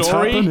Guys,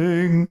 story. It's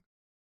happening.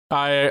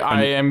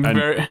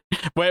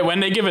 When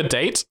they give a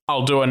date,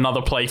 I'll do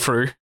another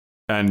playthrough.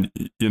 And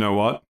you know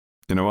what?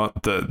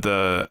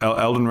 The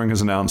Elden Ring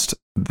has announced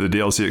the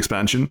DLC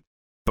expansion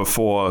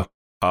before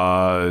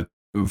Forza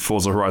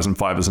Horizon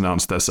 5 has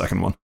announced their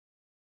second one.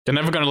 You're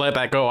never going to let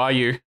that go, are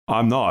you?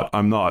 I'm not.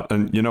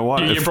 And you know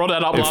what? You brought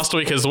that up last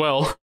week as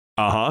well.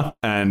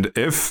 And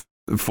if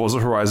Forza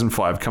Horizon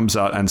 5 comes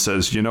out and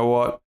says, you know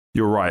what?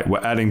 You're right.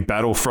 We're adding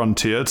Battle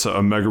Frontier to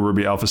Omega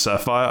Ruby Alpha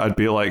Sapphire. I'd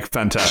be like,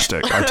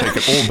 fantastic. I take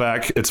it all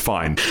back. It's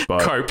fine.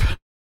 But cope.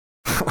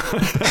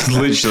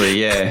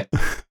 Literally, yeah.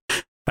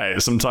 Hey,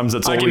 sometimes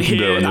that's all we can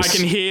do. I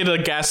can hear the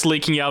gas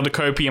leaking out of the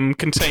copium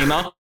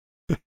container.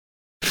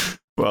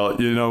 Well,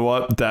 you know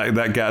what?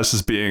 That gas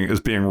is being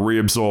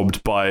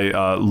reabsorbed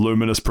by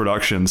Luminous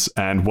Productions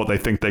and what they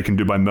think they can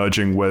do by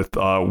merging with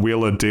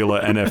Wheeler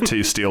Dealer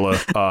NFT Stealer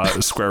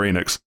Square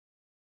Enix.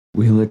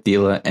 Wheeler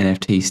Dealer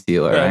NFT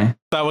Stealer, eh?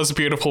 That was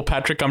beautiful,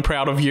 Patrick. I'm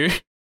proud of you.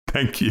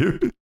 Thank you.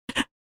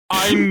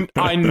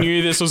 I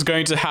knew this was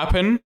going to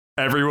happen.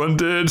 Everyone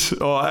did.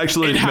 Oh,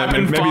 actually, it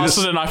happened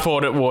faster than I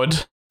thought it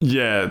would.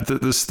 Yeah,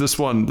 this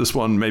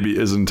one maybe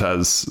isn't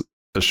as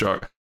a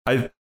shock.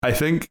 I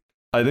think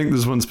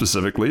this one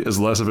specifically is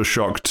less of a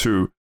shock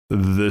to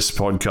this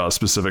podcast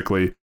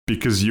specifically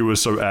because you were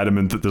so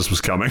adamant that this was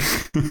coming.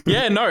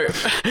 Yeah, no,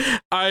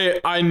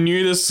 I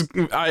knew this.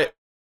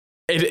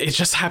 It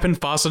just happened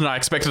faster than I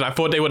expected. I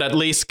thought they would at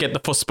least get the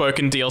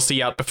Forspoken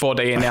DLC out before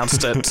they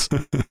announced it.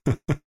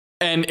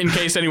 And in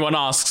case anyone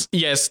asks,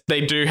 yes,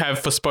 they do have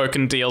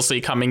Forspoken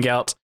DLC coming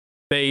out.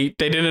 They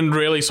didn't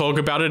really talk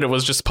about it. It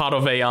was just part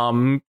of a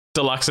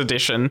deluxe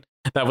edition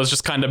that was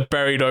just kind of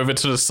buried over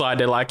to the side.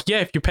 They're like, yeah,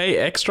 if you pay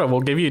extra, we'll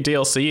give you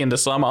DLC in the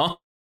summer.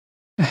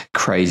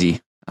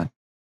 Crazy.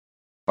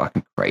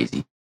 Fucking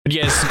crazy. But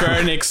yes,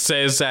 Square Enix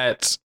says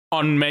that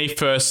on May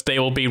 1st, they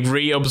will be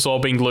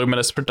reabsorbing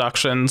Luminous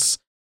Productions,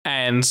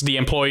 and the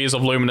employees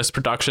of Luminous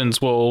Productions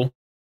will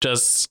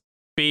just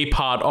be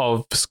part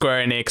of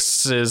Square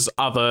Enix's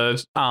other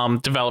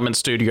development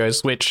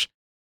studios, which,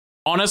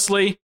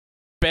 honestly,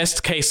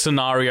 best case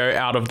scenario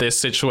out of this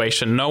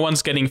situation. No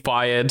one's getting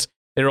fired.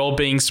 They're all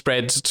being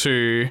spread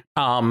to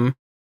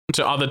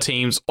other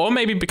teams, or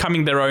maybe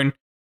becoming their own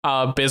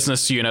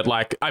business unit.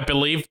 Like, I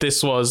believe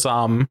this was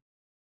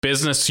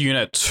Business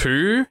Unit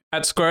 2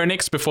 at Square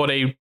Enix before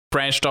they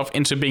branched off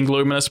into being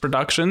Luminous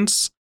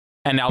Productions,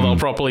 and now they'll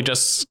probably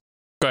just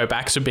go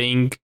back to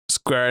being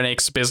Square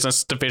Enix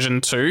Business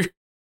Division 2.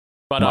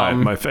 But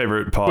my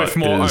favorite part with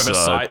more is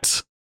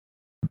oversight.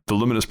 The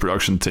Luminous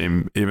production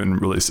team even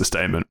released a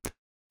statement,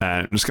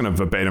 and I'm just going to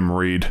verbatim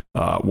read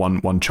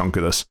one chunk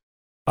of this.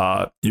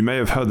 You may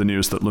have heard the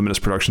news that Luminous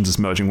Productions is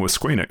merging with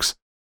Square Enix.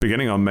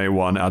 Beginning on May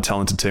 1, our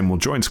talented team will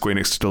join Square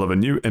Enix to deliver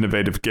new,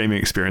 innovative gaming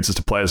experiences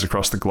to players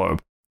across the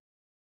globe.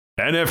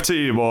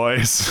 NFT,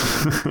 boys.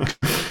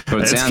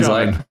 What it sounds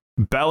like.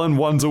 Balan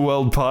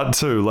Wonderworld Part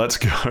 2. Let's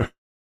go.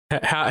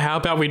 How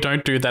about we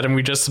don't do that and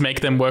we just make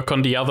them work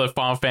on the other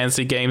Final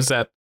Fantasy games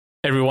that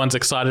everyone's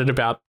excited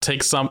about?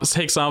 Take some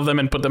of them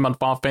and put them on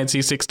Final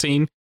Fantasy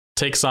 16.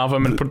 Take some of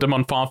them and put them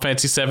on Final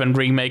Fantasy 7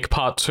 Remake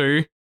Part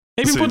 2.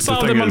 Maybe put some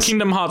of them on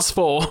Kingdom Hearts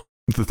 4.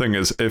 the thing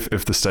is,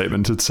 if the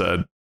statement had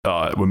said,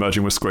 we're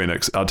merging with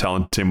Squeenix, our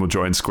talent team will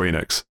join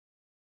Squeenix,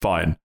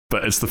 fine.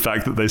 But it's the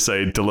fact that they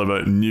say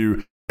deliver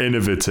new,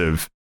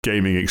 innovative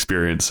gaming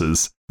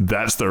experiences.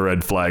 That's the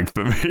red flag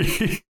for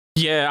me.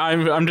 Yeah,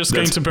 I'm just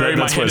going to bury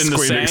my head in the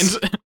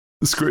sand.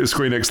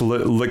 Squeenix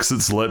licks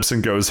its lips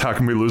and goes, how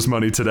can we lose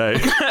money today?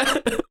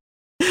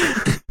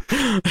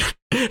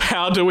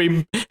 How do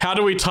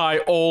we tie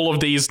all of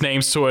these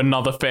names to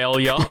another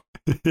failure?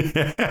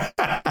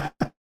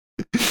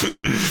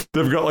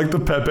 They've got like the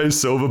Pepe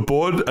Silva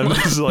board, and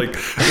there's like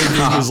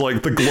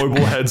the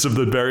global heads of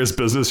the various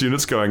business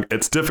units going,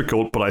 it's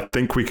difficult, but I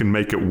think we can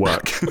make it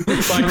work.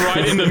 Like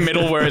right in the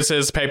middle where it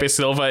says Pepe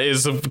Silva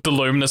is the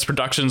Luminous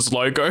Productions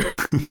logo.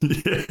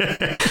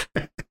 Yeah.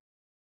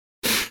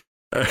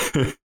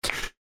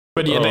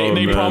 But yeah,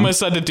 they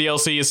promised that the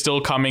DLC is still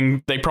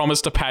coming. They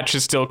promised a patch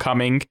is still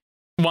coming.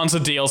 Once a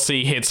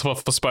DLC hits for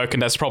Forspoken,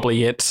 that's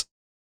probably it.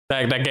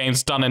 That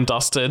game's done and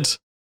dusted.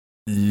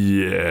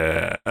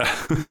 Yeah.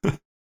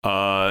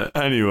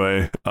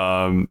 Anyway,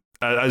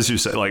 as you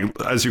say,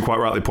 as you quite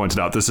rightly pointed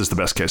out, this is the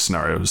best case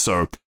scenario.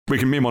 So we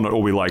can meme on it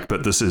all we like,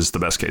 but this is the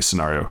best case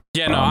scenario.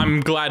 Yeah, no, I'm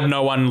glad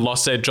no one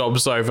lost their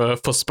jobs over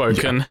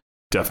Forspoken. Yeah,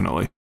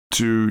 definitely.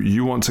 Do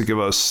you want to give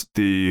us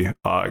the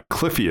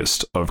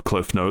cliffiest of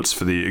cliff notes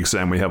for the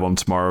exam we have on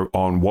tomorrow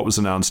on what was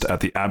announced at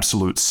the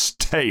absolute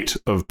state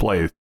of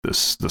play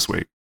this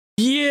week?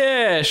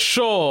 Yeah,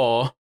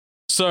 sure.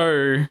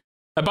 So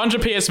a bunch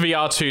of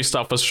PSVR 2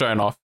 stuff was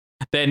shown off.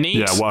 They're neat.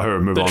 Yeah, wahoo,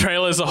 move on. The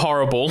trailers are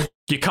horrible.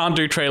 You can't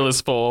do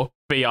trailers for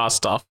VR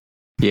stuff.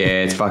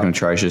 Yeah, it's fucking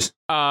atrocious.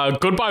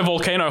 Goodbye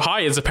Volcano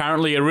High is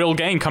apparently a real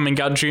game coming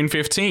out June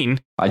 15.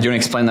 Do you want to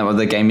explain that what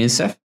the game is,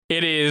 Seth?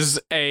 It is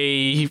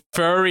a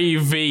furry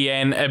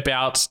VN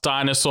about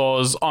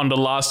dinosaurs on the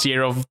last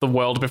year of the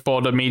world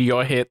before the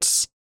meteor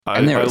hits. I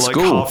like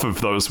half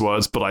of those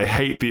words, but I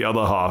hate the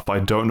other half. I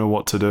don't know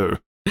what to do.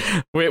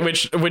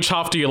 Which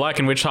half do you like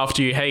and which half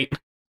do you hate?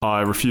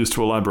 I refuse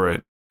to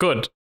elaborate.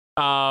 Good.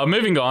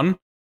 Moving on.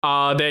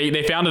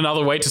 They found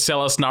another way to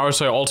sell us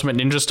Naruto Ultimate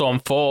Ninja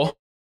Storm 4.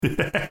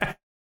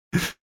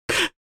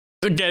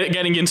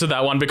 Getting into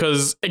that one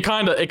because it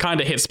kind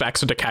of hits back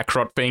to the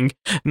Kakarot thing.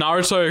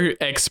 Naruto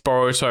X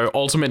Boruto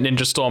Ultimate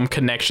Ninja Storm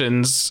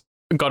Connections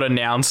got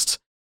announced.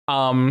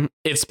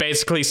 It's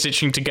basically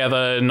stitching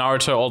together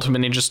Naruto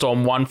Ultimate Ninja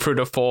Storm 1 through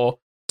to 4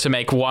 to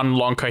make one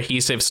long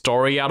cohesive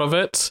story out of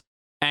it,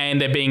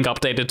 and they're being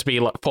updated to be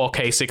like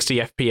 4K 60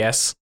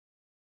 FPS.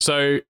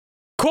 So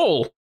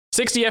cool.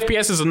 60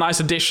 FPS is a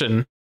nice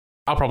addition.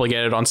 I'll probably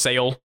get it on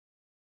sale.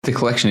 The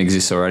collection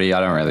exists already.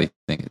 I don't really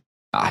think it.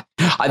 I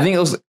think it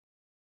was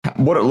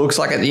what it looks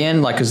like at the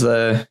end, like, because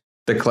the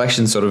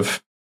collection sort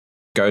of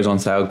goes on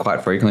sale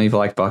quite frequently for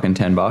like fucking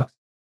 $10.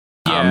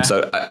 Yeah.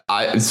 So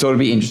it'd sort of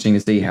be interesting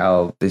to see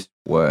how this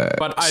works.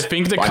 But I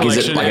think the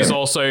collection is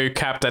also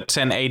capped at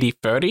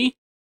 1080-30.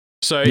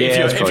 So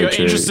Yeah, if you're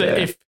true, interested,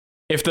 yeah.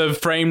 if the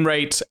frame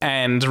rate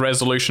and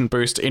resolution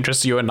boost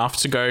interests you enough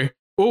to go,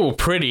 ooh,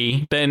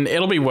 pretty, then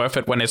it'll be worth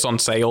it when it's on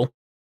sale.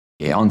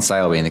 Yeah, on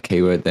sale being the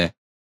keyword there.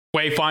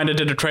 Wayfinder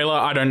did a trailer.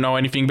 I don't know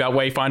anything about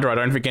Wayfinder. I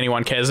don't think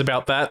anyone cares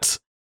about that.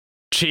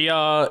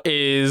 Chia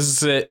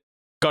is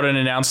got an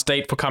announced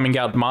date for coming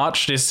out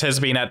March. This has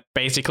been at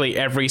basically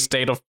every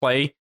state of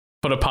play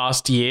for the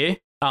past year.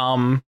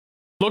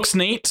 Looks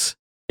neat.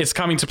 It's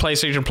coming to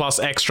PlayStation Plus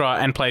Extra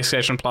and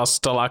PlayStation Plus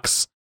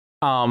Deluxe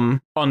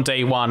on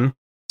day one.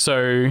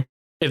 So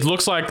it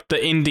looks like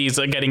the indies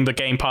are getting the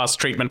Game Pass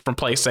treatment from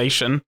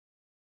PlayStation.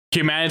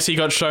 Humanity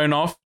got shown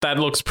off. That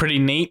looks pretty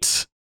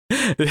neat.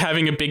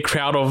 Having a big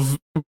crowd of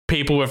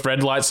people with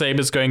red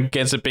lightsabers going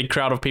against a big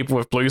crowd of people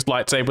with blue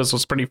lightsabers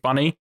was pretty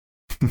funny.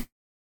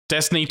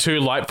 Destiny 2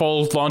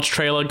 Lightfall launch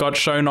trailer got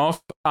shown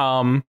off.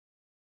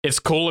 It's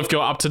cool if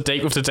you're up to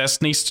date with the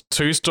Destiny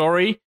 2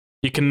 story.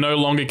 You can no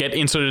longer get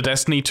into the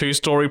Destiny 2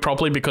 story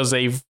properly because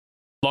they've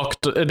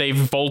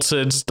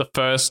vaulted the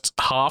first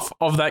half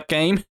of that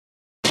game.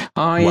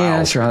 Oh yeah,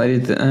 that's right. They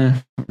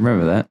did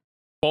remember that.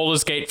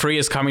 Baldur's Gate 3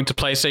 is coming to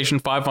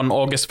PlayStation 5 on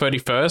August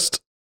 31st.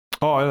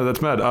 Oh, I know,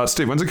 that's mad.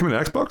 Steve, when's it coming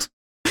to Xbox?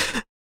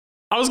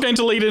 I was going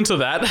to lead into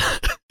that.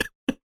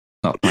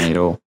 Not funny at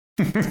all.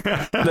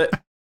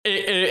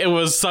 It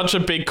was such a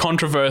big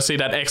controversy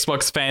that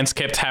Xbox fans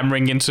kept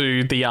hammering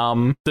into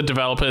the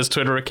developer's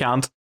Twitter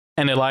account,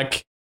 and they're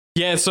like,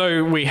 yeah,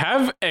 so we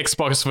have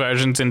Xbox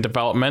versions in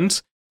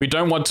development. We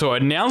don't want to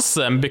announce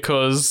them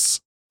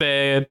because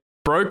they're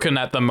broken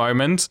at the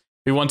moment.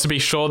 We want to be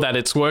sure that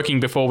it's working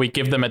before we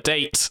give them a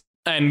date.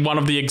 And one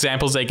of the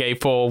examples they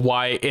gave for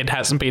why it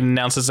hasn't been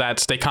announced is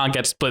that they can't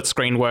get split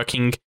screen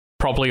working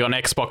properly on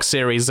Xbox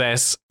Series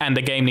S, and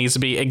the game needs to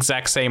be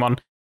exact same on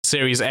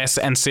Series S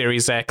and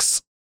Series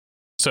X.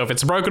 So if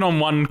it's broken on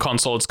one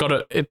console,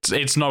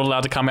 it's not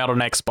allowed to come out on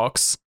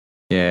Xbox.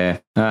 Yeah,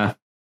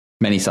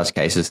 many such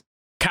cases.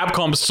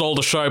 Capcom stole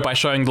the show by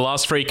showing the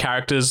last 3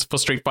 characters for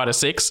Street Fighter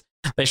 6.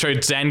 They showed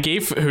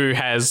Zangief, who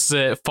has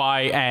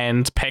Phi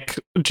and Peck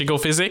jiggle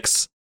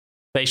physics.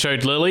 They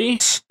showed Lily,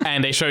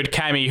 and they showed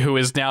Cammy, who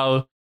is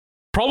now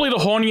probably the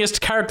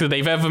horniest character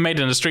they've ever made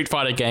in a Street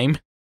Fighter game.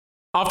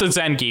 after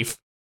Zangief,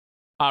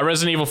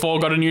 Resident Evil 4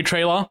 got a new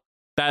trailer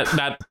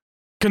that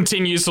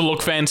continues to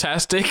look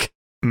fantastic.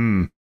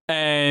 And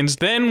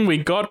then we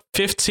got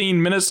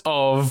 15 minutes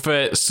of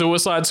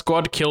Suicide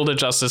Squad Kill the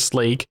Justice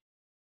League.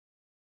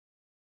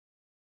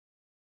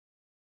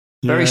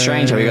 Very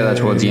strange how we got that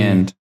towards the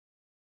end.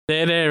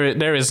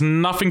 There is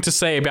nothing to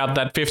say about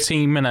that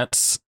 15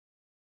 minutes.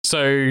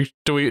 So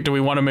do we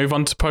want to move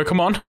on to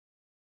Pokemon?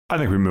 I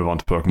think we move on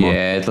to Pokemon.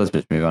 Yeah, let's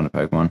just move on to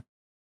Pokemon.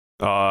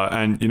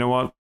 And you know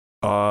what?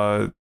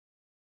 Why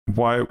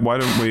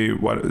don't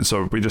we?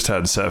 So we just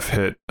had Seth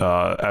hit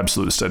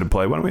Absolute State of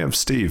Play. Why don't we have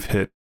Steve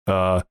hit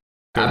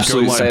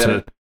Absolute State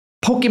of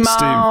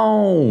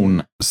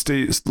Pokemon?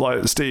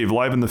 Steve,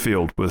 live in the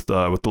field with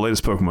the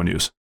latest Pokemon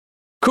news.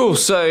 Cool.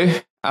 So,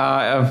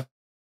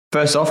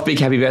 first off, big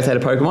happy birthday to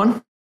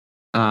Pokemon.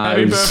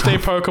 Happy birthday,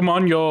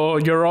 Pokemon!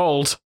 You're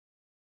old.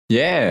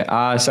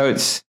 Yeah. So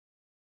it's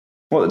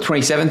the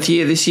 27th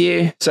year this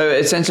year. So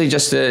essentially,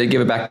 just to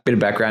give a bit of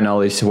background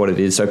knowledge to what it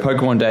is. So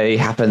Pokemon Day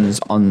happens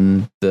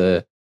on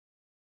the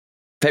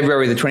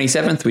February the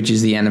 27th, which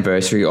is the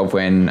anniversary of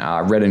when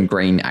Red and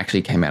Green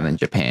actually came out in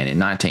Japan in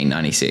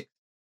 1996.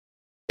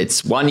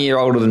 It's 1 year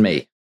older than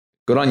me.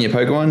 Good on you,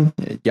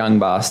 Pokemon, young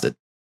bastard.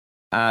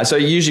 So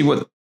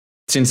usually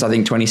since I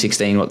think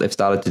 2016, what they've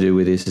started to do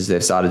with this is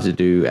they've started to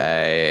do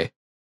I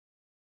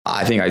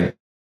think I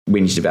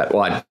whinged about,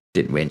 well, I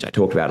didn't whinge, I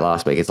talked about it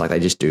last week. It's like they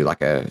just do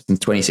since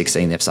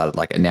 2016, they've started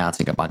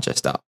announcing a bunch of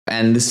stuff.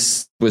 And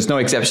this was no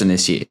exception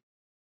this year.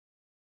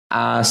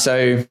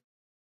 So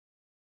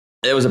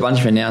there was a bunch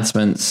of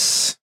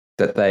announcements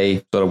that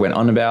they sort of went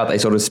on about. They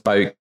sort of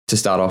spoke to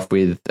start off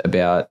with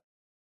about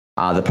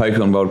the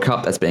Pokemon World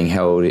Cup that's being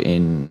held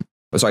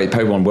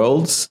Pokemon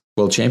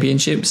World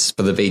Championships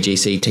for the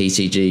VGC,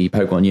 TCG,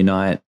 Pokemon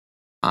Unite,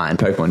 and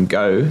Pokemon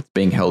Go. It's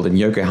being held in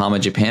Yokohama,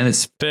 Japan.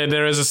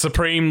 There is a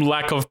supreme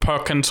lack of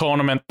Pokken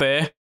tournament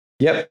there.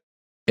 Yep.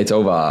 It's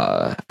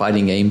over.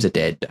 Fighting games are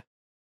dead.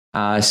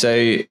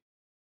 So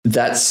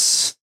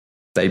that's...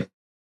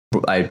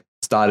 I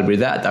started with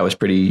that. That was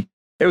it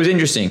was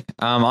interesting.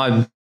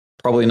 I'm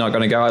probably not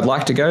going to go. I'd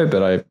like to go,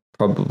 but I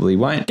probably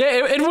won't.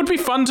 Yeah, it would be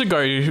fun to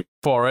go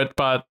for it,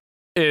 but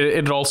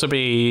it'd also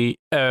be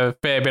a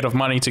fair bit of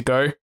money to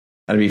go.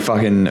 It'd be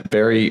fucking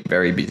very,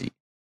 very busy.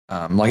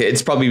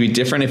 It's probably be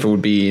different if it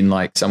would be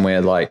in somewhere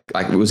like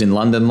it was in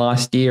London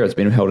last year. It's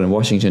been held in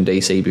Washington,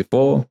 DC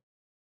before.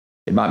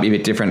 It might be a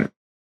bit different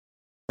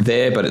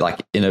there,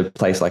 but in a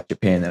place like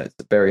Japan that it's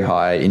a very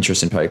high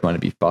interest in Pokemon,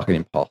 it'd be fucking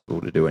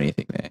impossible to do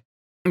anything there.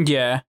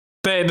 Yeah.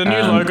 The new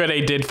logo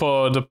they did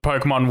for the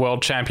Pokemon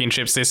World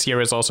Championships this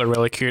year is also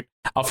really cute.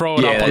 I'll throw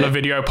it up on the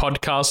video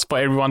podcast for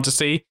everyone to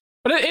see.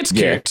 But it's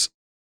cute.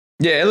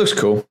 Yeah, it looks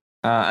cool.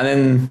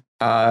 And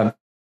then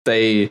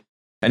they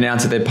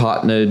announced that they're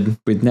partnered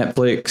with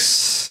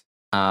Netflix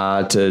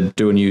to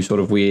do a new sort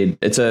of weird...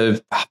 It's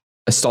a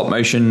stop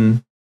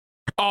motion...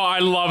 Oh, I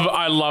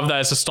love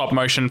that it's a stop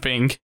motion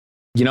thing.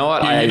 You know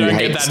what? You don't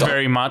get that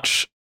very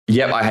much.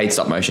 Yep, I hate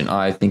stop motion.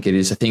 I think it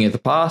is a thing of the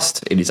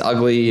past. It is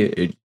ugly.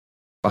 It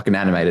fucking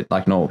animated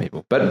like normal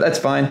people. But that's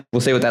fine.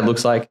 We'll see what that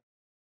looks like.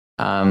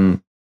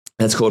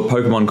 That's called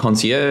Pokemon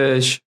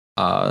Concierge.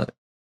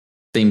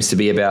 Seems to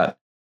be about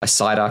a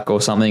Psyduck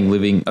or something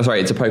living... Oh,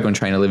 sorry, it's a Pokemon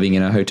trainer living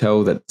in a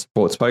hotel that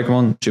supports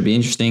Pokemon. Should be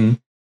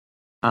interesting.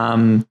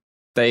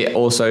 They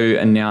also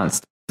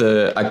announced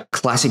a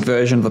classic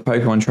version of the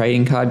Pokemon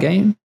trading card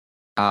game.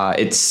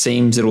 It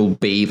seems it'll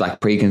be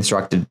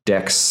pre-constructed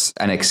decks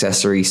and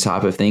accessories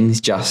type of things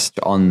just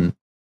on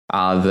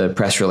the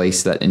press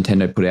release that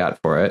Nintendo put out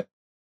for it.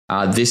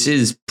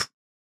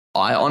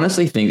 I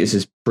honestly think this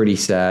is pretty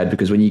sad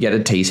because when you get a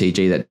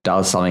TCG that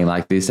does something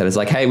like this, that is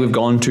hey, we've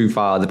gone too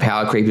far. The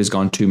power creep has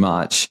gone too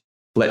much.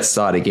 Let's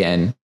start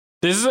again.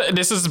 This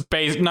is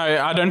no,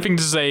 I don't think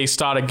this is a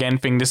start again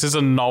thing. This is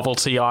a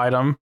novelty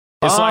item.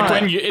 It's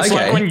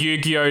like when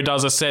Yu-Gi-Oh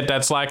does a set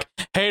that's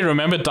hey,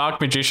 remember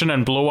Dark Magician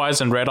and Blue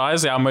Eyes and Red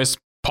Eyes, our most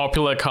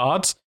popular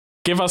cards?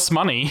 Give us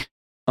money.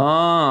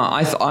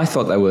 I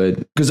thought they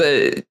would because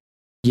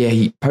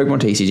Pokemon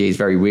TCG is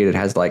very weird. It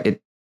has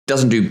it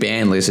doesn't do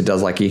ban lists. It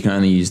does you can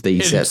only use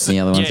these sets and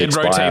the other ones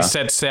expire. It rotates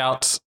sets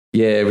out.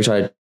 Yeah, which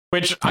I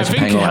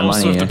think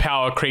helps with the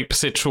power creep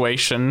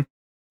situation.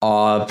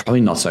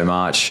 Probably not so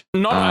much.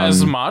 Not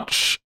as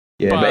much.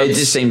 Yeah, but it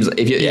just seems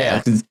if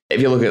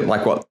you look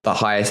at what the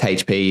highest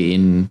HP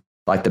in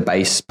the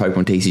base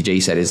Pokemon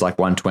TCG set is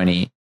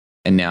 120,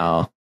 and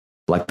now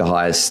the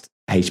highest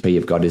HP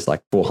you've got is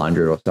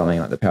 400 or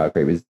something. The power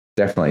creep is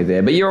definitely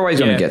there, but you're always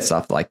going to get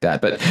stuff like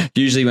that. But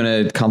usually when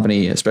a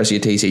company, especially a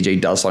TCG,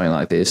 does something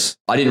like this,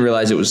 I didn't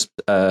realize it was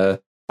a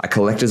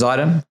collector's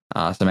item.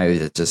 So maybe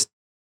it's just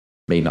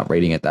me not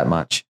reading it that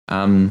much.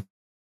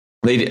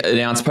 They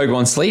announced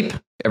Pokemon Sleep,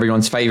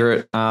 everyone's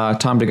favorite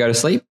time to go to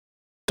sleep.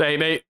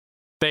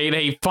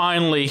 They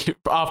finally,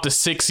 after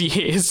 6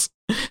 years...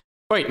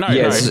 Wait, no,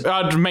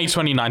 May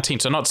 2019,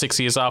 so not 6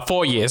 years,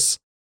 4 years.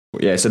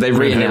 Yeah, so they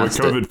re-announced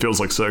COVID feels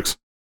like 6.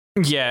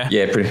 Yeah.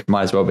 Yeah,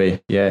 might as well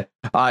be. Yeah.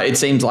 It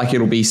seems like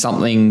it'll be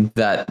something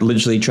that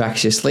literally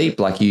tracks your sleep.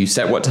 Like you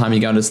set what time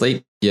you're going to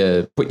sleep,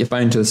 you put your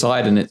phone to the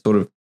side and it sort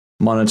of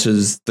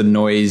monitors the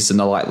noise and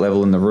the light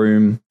level in the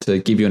room to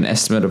give you an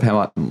estimate of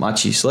how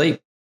much you sleep,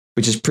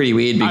 which is pretty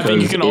weird because I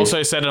think you can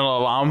also set an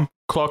alarm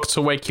clock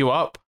to wake you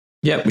up.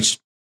 Yeah, which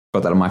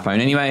got that on my phone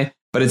anyway.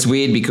 But it's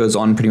weird because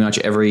on pretty much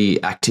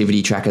every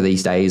activity tracker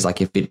these days, like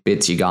your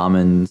Fitbits, your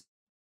Garmin's,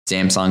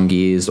 Samsung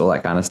Gears, all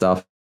that kind of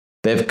stuff,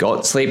 they've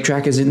got sleep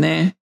trackers in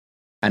there,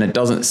 and it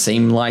doesn't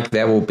seem like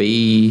there will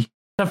be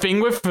the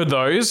thing with for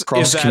those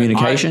cross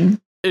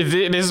communication.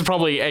 This is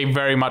probably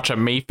very much a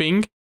me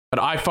thing, but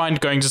I find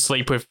going to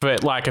sleep with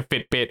like a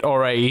Fitbit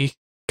or a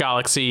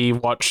Galaxy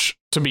Watch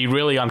to be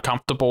really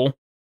uncomfortable.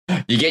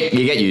 You get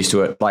used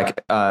to it.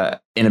 Like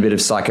in a bit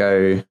of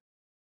psycho.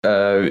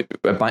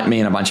 Me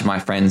and a bunch of my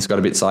friends got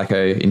a bit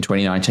psycho in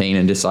 2019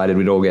 and decided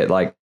we'd all get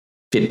like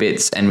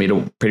Fitbits and we'd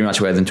all pretty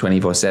much wear them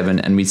 24/7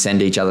 and we'd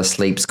send each other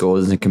sleep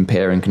scores and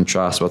compare and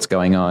contrast what's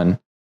going on.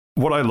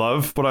 What I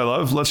love,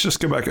 let's just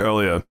go back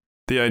earlier.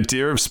 The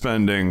idea of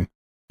spending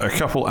a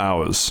couple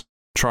hours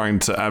trying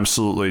to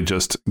absolutely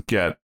just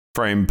get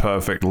frame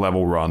perfect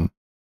level run.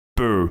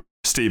 Boo,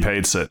 Steve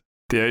hates it.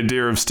 The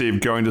idea of Steve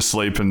going to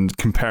sleep and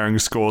comparing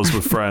scores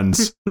with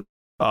friends,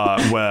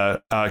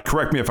 where,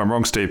 correct me if I'm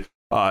wrong, Steve,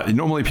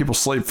 normally people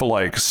sleep for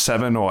like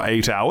 7 or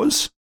 8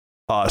 hours.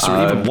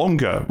 So even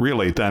longer,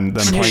 really, than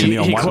playing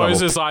Neon He White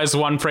closes level. his eyes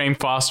one frame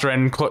faster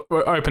and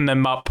open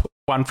them up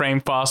one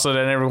frame faster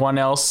than everyone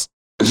else.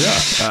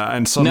 Yeah,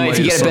 and suddenly, if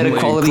you get a better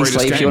quality greatest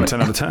sleep, game,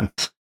 10 out of 10.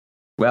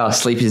 Well,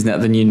 sleep is not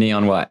the new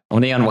Neon White. Or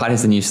Neon White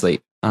is the new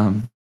sleep.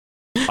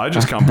 I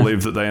just can't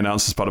believe that they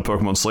announced as part of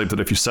Pokemon Sleep that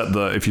if you set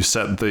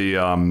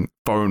the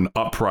phone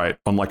upright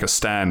on like a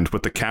stand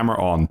with the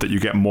camera on, that you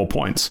get more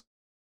points.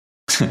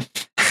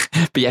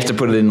 But you have to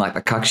put it in like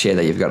the cuck share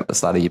that you've got at the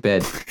side of your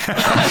bed.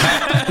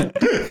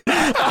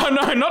 Oh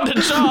no, not the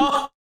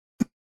jar!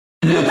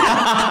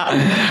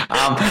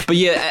 But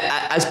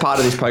yeah, as part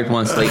of this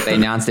Pokemon Sleep, they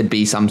announced there'd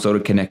be some sort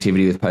of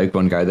connectivity with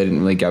Pokemon Go. They didn't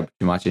really go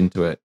too much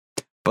into it.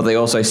 But they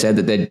also said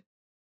that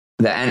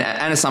and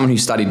as someone who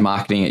studied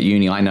marketing at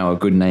uni, I know a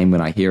good name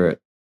when I hear it.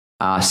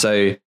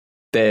 So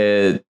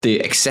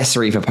the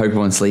accessory for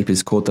Pokemon Sleep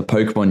is called the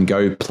Pokemon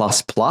Go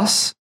Plus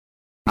Plus.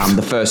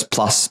 The first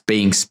plus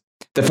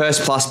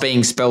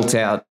being spelt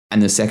out,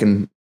 and the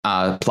second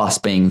plus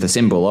being the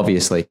symbol,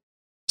 obviously.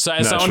 So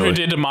as someone who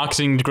did a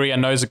marketing degree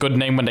and knows a good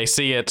name when they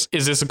see it,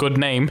 is this a good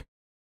name?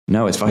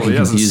 No, it's fucking he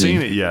hasn't confusing.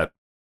 seen it yet.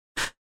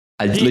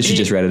 I literally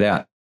just read it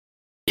out.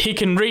 He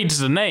can read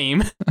the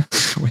name.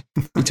 What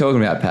are you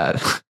talking about,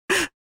 Pat?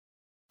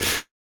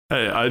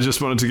 Hey, I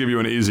just wanted to give you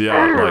an easy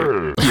out.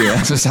 Like, Yeah,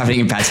 that's what's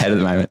happening in Pat's head at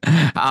the moment.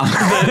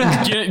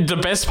 The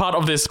best part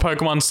of this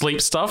Pokemon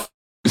Sleep stuff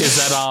is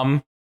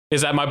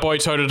that my boy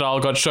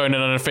Totodile got shown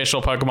in an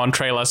official Pokemon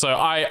trailer, so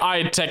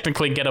I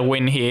technically get a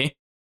win here.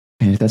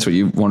 Man, if that's what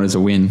you want as a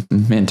win,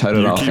 man,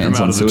 Totodile keep him fans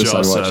out on of the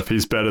Suicide jar, Watch. Seth.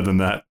 He's better than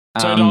that.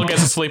 Totodile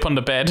gets to sleep on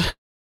the bed.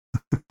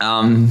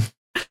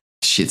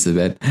 Shits the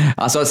bed.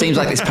 So it seems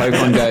like this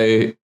Pokemon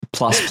Go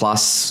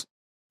Plus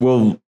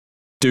will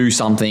do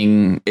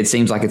something. It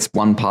seems like it's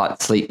one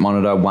part sleep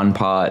monitor, one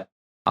part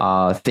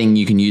thing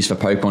you can use for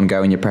Pokemon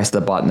Go, and you press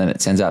the button and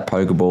it sends out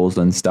Pokeballs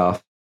and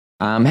stuff.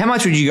 How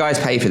much would you guys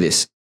pay for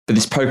this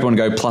Pokemon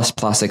Go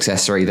Plus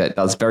accessory that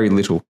does very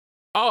little?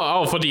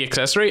 Oh, for the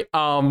accessory?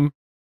 $20.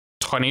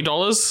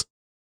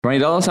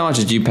 $20? How much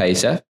did you pay,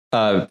 Seth?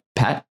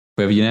 Pat,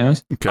 whoever your name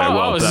is? Okay,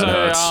 well, that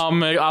hurts.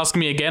 Ask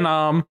me again.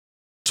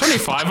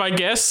 25, I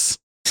guess.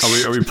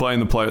 Are we playing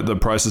the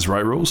Price is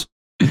Right rules?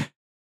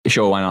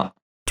 Sure, why not?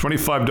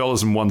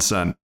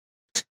 $25.01.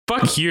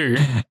 Fuck you.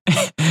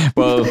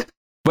 Well,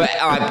 all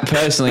right,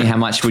 personally, how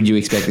much would you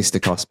expect this to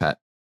cost, Pat?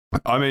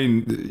 I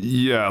mean,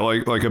 yeah,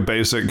 like a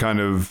basic kind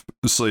of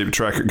sleep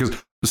tracker.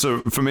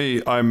 So for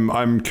me,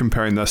 I'm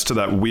comparing this to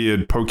that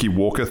weird Poke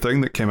Walker thing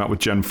that came out with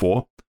Gen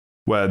 4,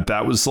 where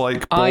that was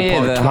like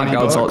ballpark the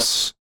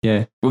 $20.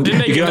 Yeah. Well, Didn't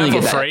they get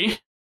that for free?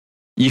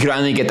 You could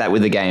only get that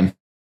with the game.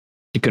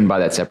 You couldn't buy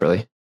that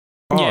separately.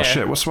 Oh Yeah.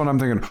 shit! What's the one I'm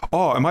thinking?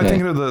 Oh, am I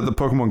thinking of the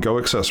Pokemon Go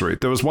accessory?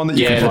 There was one that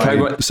you could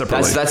buy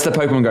separately. That's the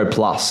Pokemon Go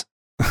Plus.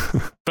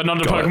 But not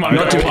the God, Pokemon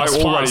Go Plus.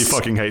 I already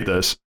fucking hate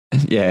this.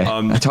 Yeah,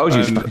 I told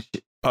you.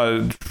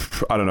 I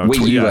don't know.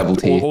 Wii U level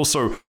tier.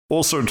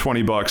 Also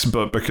 $20,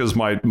 but because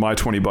my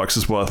 $20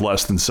 is worth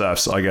less than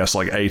Seth's, I guess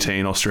like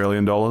 18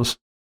 Australian dollars.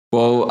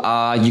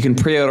 Well, you can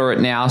pre-order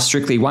it now,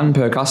 strictly one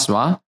per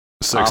customer,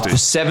 60 for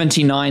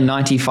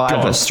 $79.95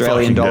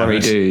 Australian dollar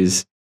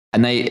dues,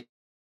 and they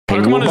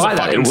Pokemon is a buy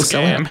that. fucking It will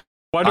sell out. scam.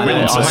 Why do we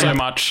ask so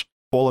much?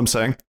 All I'm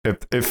saying,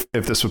 if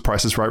this was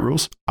Price is Right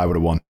rules, I would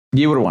have won.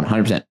 You would have won,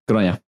 100%. Good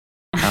on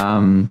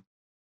you.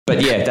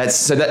 But yeah, that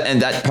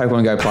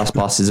Pokemon Go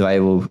Plus is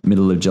available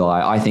middle of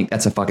July. I think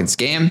that's a fucking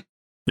scam.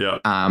 Yeah.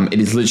 It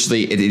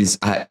is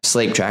a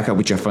sleep tracker,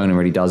 which your phone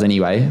already does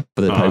anyway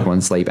for the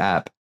Pokemon Sleep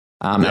app.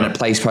 And it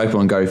plays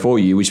Pokemon Go for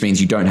you, which means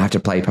you don't have to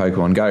play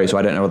Pokemon Go. So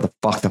I don't know what the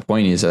fuck the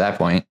point is at that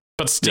point.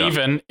 But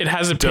Steven, it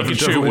has a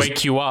Pikachu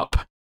wake you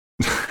up.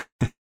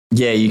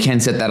 Yeah, you can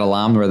set that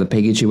alarm where the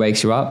Pikachu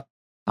wakes you up.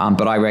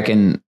 But I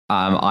reckon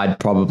I'd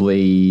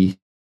probably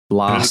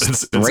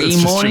last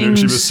three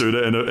mornings. It's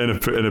Masuda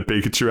in a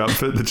Pikachu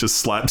outfit that just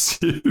slaps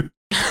you.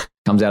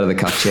 Comes out of the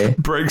cup chair.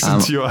 Breaks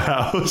into your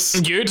house.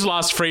 You'd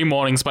last 3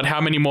 mornings, but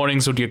how many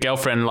mornings would your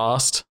girlfriend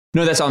last?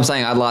 No, that's what I'm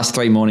saying. I'd last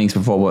 3 mornings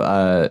before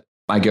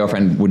my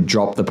girlfriend would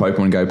drop the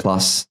Pokemon Go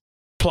Plus.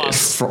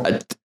 Sorry,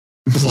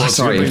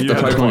 the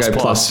Pokemon Go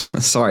Plus.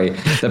 Sorry,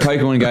 the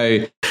Pokemon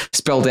Go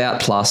spelled out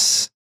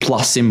plus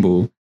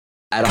symbol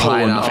at a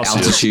high enough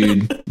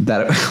altitude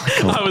that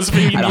I was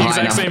thinking the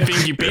exact same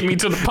thing. You beat me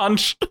to the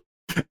punch.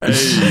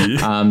 Hey.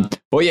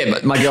 Well, yeah,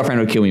 but my girlfriend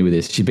would kill me with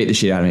this. She'd beat the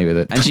shit out of me with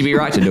it, and she'd be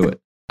right to do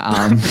it.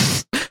 Yeah,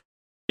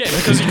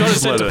 because you got to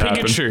set to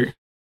Pikachu.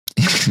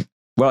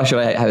 What should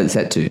I have it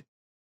set to?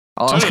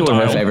 I'll ask her what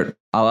her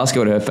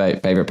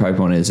favorite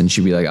Pokemon is, and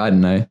she'd be like, I don't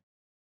know.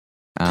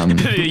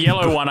 The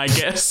yellow one, I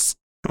guess.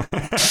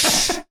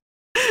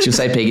 She'll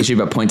say Pikachu,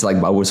 but point to like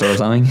Bulbasaur or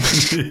something.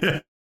 Yeah.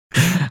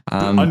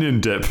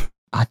 Onion dip.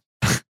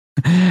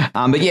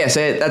 But yeah,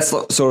 so that's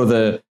sort of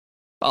the.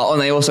 Oh,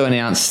 and they also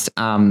announced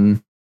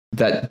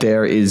that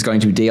there is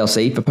going to be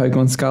DLC for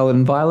Pokemon Scarlet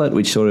and Violet,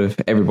 which sort of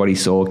everybody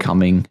saw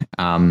coming.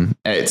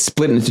 It's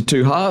split into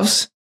 2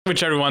 halves,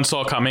 which everyone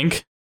saw coming.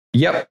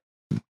 Yep,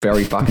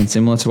 very fucking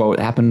similar to what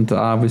happened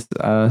with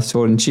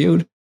Sword and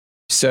Shield.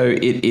 So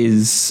it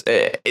is.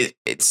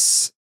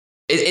 It's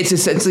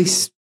essentially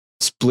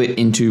split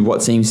into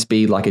what seems to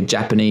be like a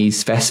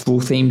Japanese festival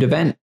themed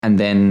event, and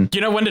then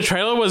when the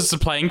trailer was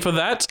playing for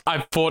that,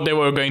 I thought they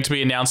were going to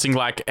be announcing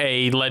like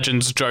a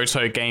Legends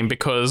Johto game,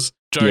 because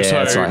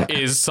Johto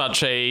is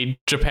such a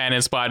Japan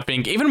inspired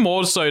thing, even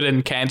more so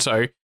than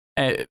Kanto.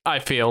 I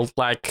feel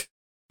like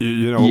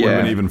what would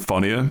have been even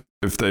funnier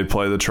if they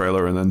play the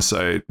trailer and then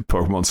say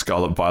Pokemon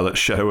Scarlet Violet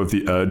Shadow of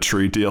the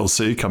Erdtree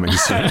DLC coming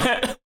soon.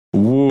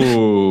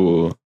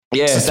 Ooh.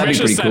 Yeah, that'd be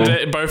pretty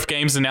cool. Both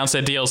games announced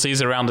their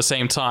DLCs around the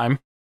same time.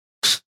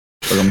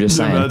 Look, I'm just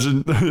saying.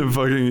 Imagine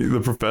fucking the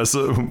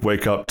professor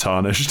wake up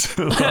tarnished.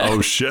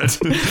 Oh shit.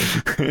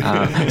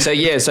 So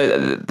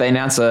they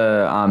announced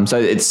so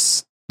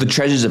it's the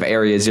Treasures of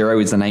Area Zero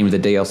is the name of the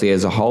DLC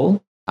as a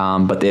whole.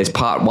 But there's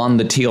part 1,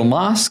 the Teal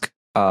Mask,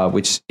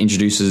 which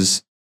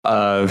introduces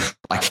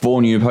like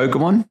 4 new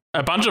Pokemon.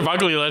 A bunch of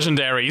ugly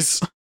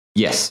legendaries.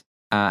 Yes.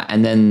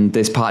 And then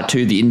there's part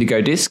 2, the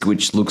Indigo Disc,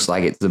 which looks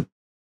like it's a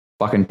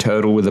fucking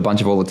turtle with a bunch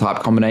of all the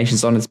type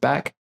combinations on its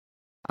back.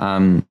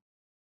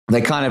 They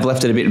kind of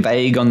left it a bit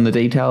vague on the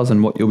details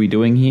and what you'll be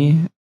doing here.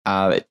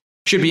 It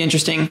should be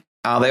interesting.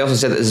 They also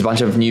said that there's a bunch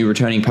of new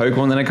returning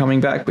Pokemon that are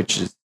coming back, which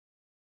is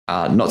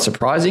not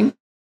surprising.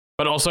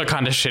 But also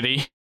kind of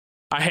shitty.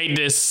 I hate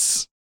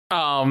this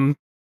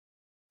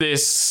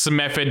this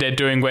method they're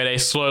doing where they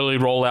slowly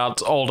roll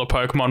out older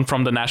Pokemon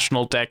from the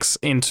national decks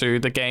into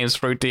the games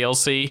through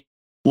DLC.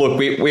 Look,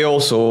 we all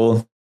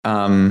saw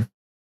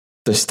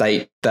the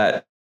state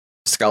that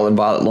Scarlet and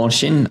Violet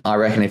launched in. I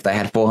reckon if they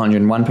had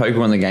 401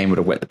 Pokemon, the game would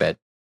have wet the bed.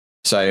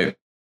 So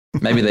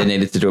maybe they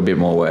needed to do a bit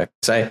more work.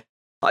 So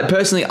I don't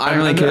really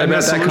care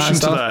about that kind of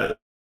stuff.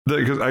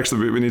 Because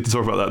actually, we need to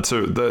talk about that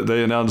too.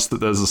 They announced that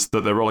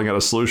that they're rolling out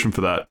a solution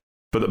for that,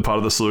 but that part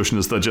of the solution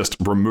is they're just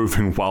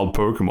removing wild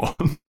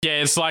Pokemon.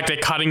 Yeah, it's like they're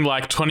cutting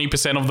like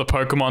 20% of the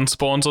Pokemon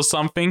spawns or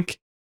something.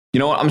 You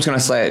know what? I'm just going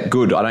to say it.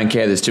 Good. I don't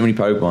care. There's too many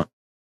Pokemon.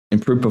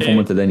 Improve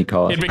performance at any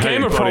cost. It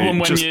became a problem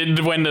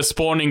when the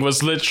spawning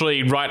was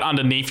literally right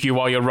underneath you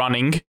while you're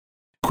running.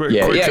 Quick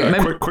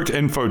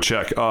info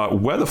check.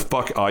 Where the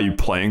fuck are you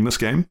playing this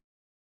game?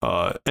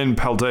 In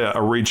Paldea,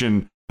 a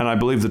region, and I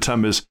believe the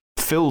term is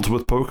filled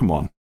with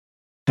Pokemon.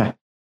 All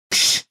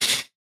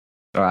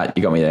right,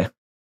 you got me there.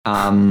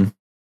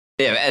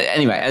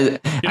 Anyway,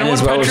 you know what,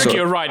 Patrick?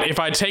 You're right. If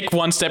I take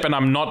one step and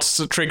I'm not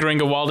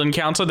triggering a wild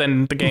encounter,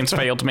 then the game's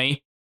failed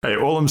me. Hey,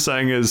 all I'm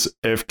saying is,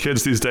 if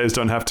kids these days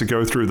don't have to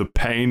go through the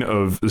pain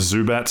of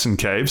Zubats and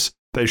caves,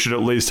 they should at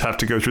least have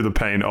to go through the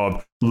pain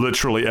of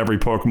literally every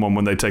Pokemon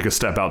when they take a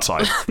step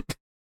outside.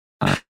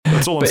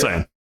 That's all I'm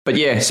saying. But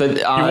yeah, so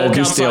you walk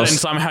outside and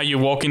somehow you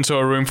walk into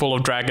a room full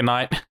of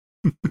Dragonite.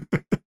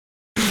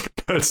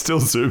 It's still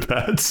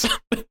Zubats.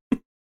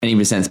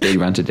 20% speed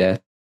run to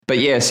death. But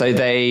yeah, so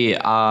they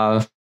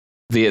are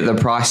the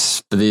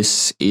price for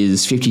this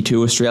is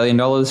 $52 Australian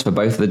for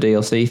both of the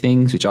DLC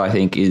things, which I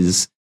think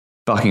is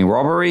fucking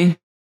robbery.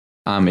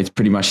 It's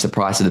pretty much the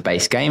price of the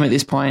base game at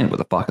this point. What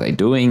the fuck are they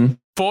doing?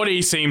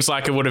 40 seems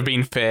like it would have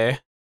been fair.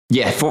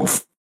 Yeah,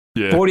 40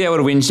 I would have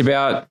whinged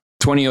about.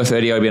 20 or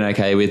 30 I would have been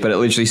okay with, but it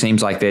literally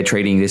seems like they're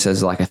treating this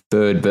as like a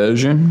third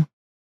version,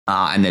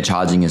 and they're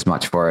charging as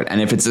much for it. And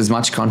if it's as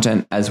much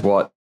content as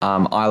what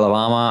Isle of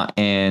Armor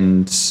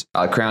and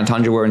Crown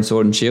Tundra were in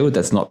Sword and Shield,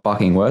 that's not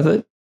fucking worth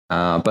it.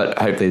 But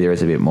hopefully there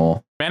is a bit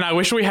more. Man, I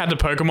wish we had the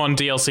Pokemon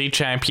DLC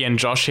champion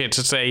Josh here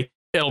to say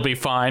it'll be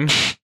fine.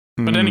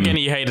 But then again,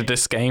 he hated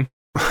this game.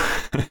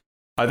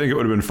 I think it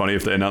would have been funny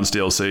if they announced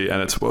DLC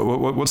and it's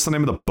what's the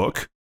name of the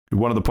book?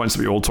 One of the points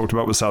that we all talked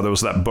about was how there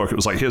was that book. It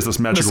was like, here's this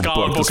magical book. The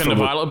Scarlet book and the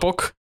Violet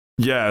book?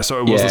 Yeah,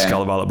 so it was the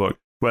Scarlet Violet book,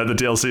 where the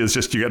DLC is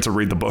just you get to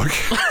read the book.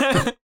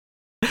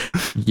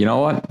 You know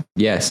what?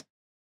 Yes.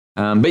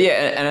 But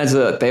yeah, and as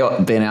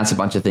they announced a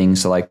bunch of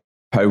things, so like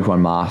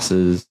Pokemon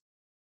Masters,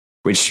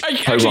 which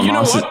Actually, you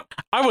know what?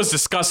 I was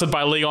disgusted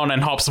by Leon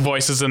and Hop's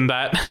voices in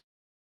that.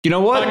 You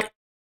know what? Like,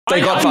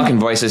 They got fucking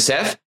voices,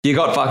 Seth. You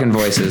got fucking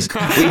voices.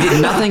 We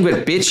did nothing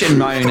but bitch and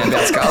moan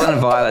about Scarlet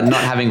and Violet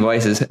not having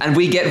voices. And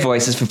we get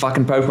voices for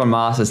fucking Pokemon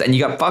Masters. And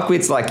you got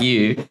fuckwits like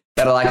you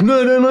that are like,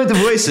 no, I don't like the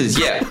voices.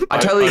 Yeah, I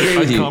totally agree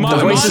with you. The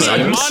voices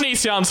Marnie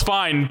sounds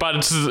fine,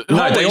 but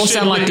no, they all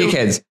sound like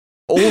dickheads.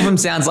 All of them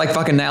sounds like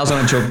fucking nails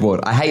on a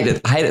chalkboard. I hate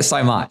it. I hate it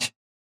so much.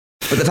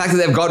 But the fact that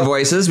they've got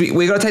voices,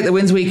 we got to take the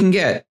wins we can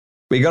get.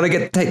 We got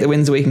to take the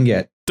wins we can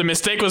get. The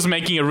mistake was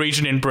making a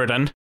region in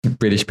Britain.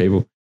 British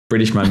people.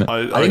 British moment.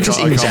 I think just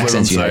English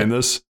accents. Saying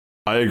this,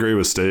 I agree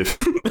with Steve.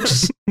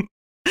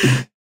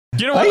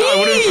 You know what?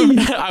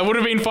 I would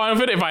have been fine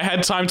with it if I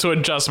had time to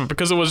adjust, but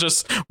because it was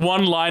just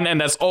one line and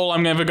that's all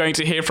I'm ever going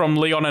to hear from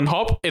Leon and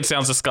Hop, it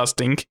sounds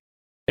disgusting.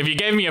 If you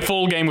gave me a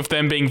full game with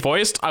them being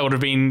voiced, I would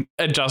have been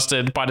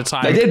adjusted by the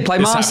time they did play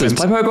Masters.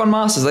 Play Pokemon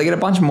Masters. They get a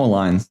bunch more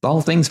lines. The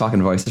whole thing's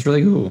fucking voiced. It's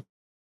really cool.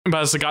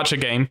 But it's a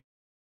gacha game.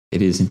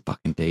 It is in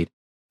fucking deed.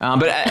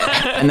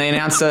 And they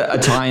announced a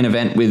tie-in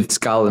event with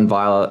Scarlet and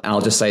Violet, and I'll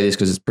just say this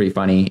because it's pretty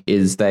funny,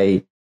 is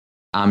they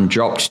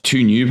dropped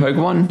 2 new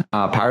Pokemon,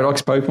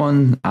 Paradox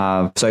Pokemon.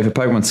 So for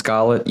Pokemon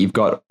Scarlet, you've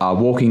got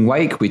Walking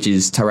Wake, which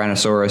is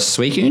Tyrannosaurus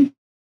Suicune,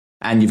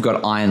 and you've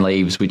got Iron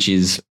Leaves, which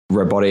is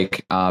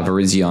robotic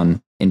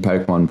Virizion in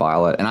Pokemon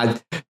Violet. And I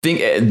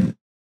think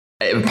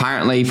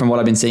apparently from what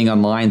I've been seeing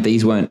online,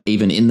 these weren't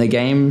even in the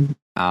game,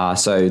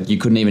 so you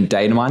couldn't even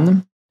data mine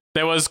them.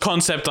 There was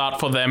concept art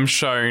for them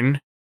shown.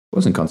 It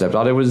wasn't concept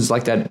art. It was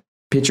like that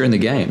picture in the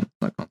game.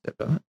 Not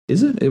concept art.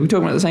 Is it? Are we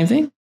talking about the same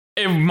thing?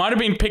 It might have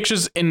been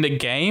pictures in the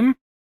game,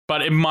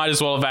 but it might as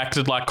well have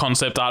acted like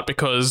concept art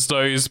because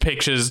those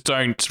pictures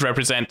don't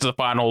represent the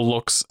final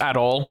looks at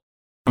all.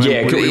 I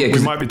mean, we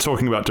might be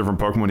talking about different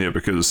Pokemon here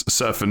because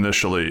Seth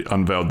initially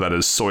unveiled that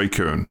as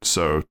Suicune,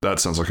 so that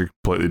sounds like a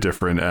completely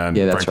different and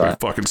frankly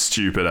fucking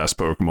stupid ass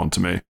Pokemon to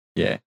me.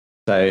 Yeah.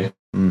 So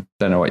don't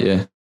know what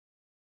you.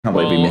 Can't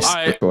believe we missed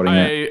recording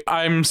it.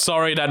 I'm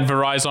sorry that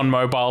Verizon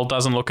Mobile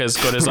doesn't look as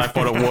good as I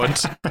thought it would.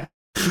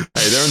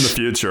 Hey, they're in the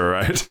future,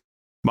 right?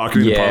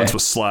 Marketing departments were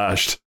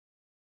slashed.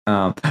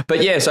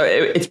 But yeah, so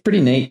it's pretty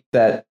neat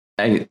that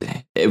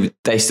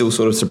they still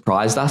sort of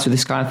surprised us with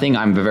this kind of thing.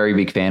 I'm a very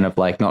big fan of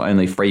like not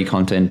only free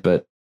content,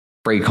 but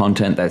free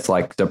content that's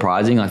like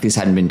surprising. Like this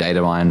hadn't been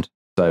data mined,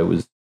 so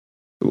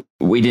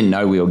we didn't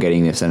know we were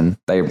getting this, and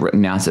they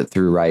announced it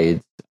through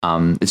raids.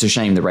 It's a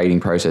shame the raiding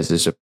process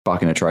is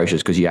fucking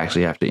atrocious because you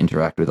actually have to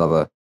interact with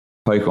other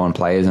Pokemon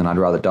players, and I'd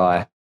rather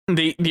die.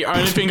 The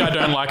only thing I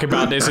don't like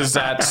about this is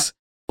that,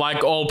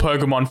 like all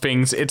Pokemon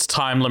things, it's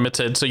time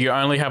limited, so you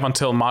only have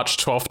until March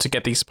 12th to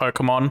get these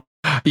Pokemon.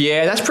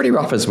 Yeah, that's pretty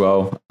rough as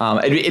well.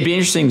 It'd be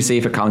interesting to see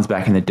if it comes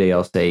back in the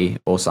DLC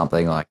or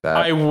something like that.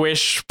 I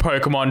wish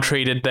Pokemon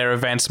treated their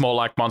events more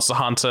like Monster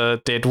Hunter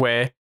did,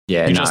 where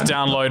you just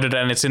download it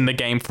and it's in the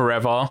game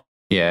forever.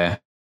 Yeah.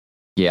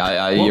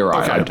 Yeah, you're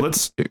right. Okay,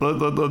 let's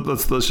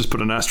just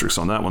put an asterisk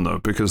on that one though,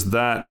 because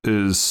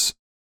that's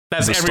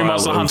every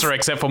Monster Hunter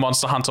except for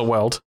Monster Hunter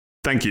World.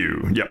 Thank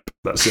you. Yep,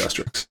 that's the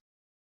asterisk.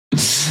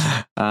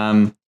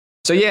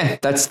 So yeah,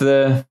 that's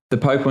the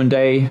Pokemon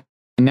Day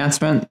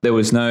announcement. There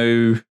was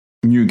no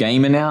new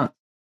game announced,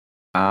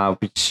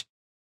 which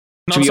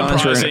not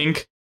surprising.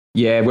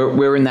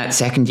 We're in that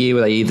second year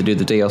where they either do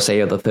the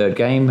DLC or the third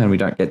game, and we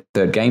don't get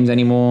third games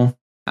anymore.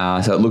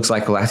 So it looks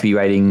like we'll have to be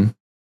waiting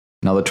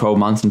another 12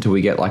 months until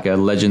we get like a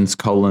Legends :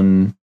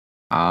 whatever.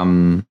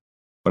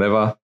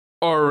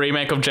 Or a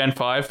remake of Gen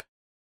 5.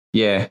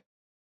 Yeah.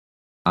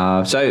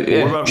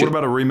 What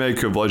about a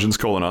remake of Legends :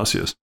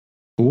 Arceus?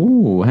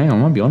 Ooh, hang on,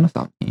 I might be onto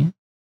something here.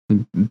 A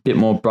bit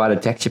more brighter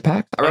texture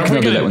packs. I reckon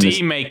they'll do that with a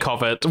remake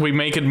of it. We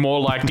make it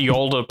more like the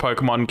older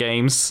Pokemon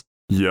games.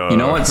 Yeah. You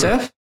know what,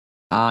 Seth?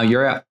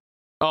 You're out.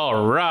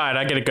 All right,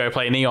 I get to go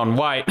play Neon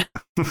White.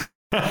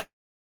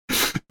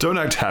 Don't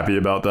act happy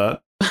about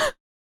that.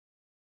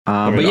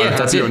 But yeah, I'm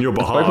that's happy it. on your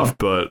behalf,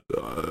 but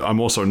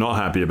I'm also not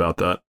happy about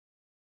that.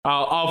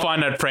 I'll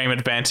find that frame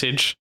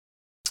advantage.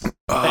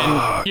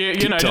 And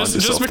you know,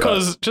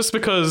 just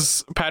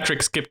because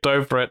Patrick skipped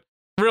over it.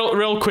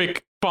 Real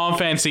quick, Final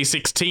Fantasy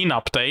 16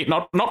 update,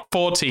 not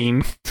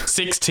 14,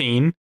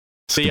 16.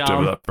 Skipped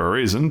over that for a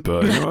reason,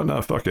 but you know what?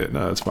 No, fuck it.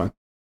 No, it's fine.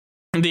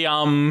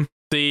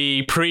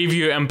 The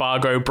preview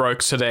embargo broke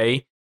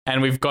today,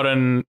 and we've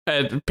gotten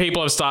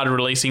people have started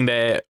releasing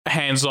their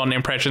hands-on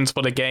impressions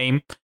for the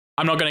game.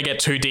 I'm not going to get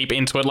too deep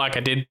into it like I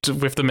did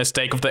with the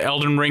mistake of the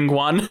Elden Ring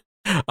one.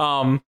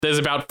 There's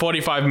about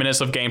 45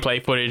 minutes of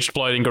gameplay footage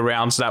floating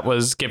around that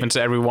was given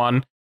to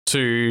everyone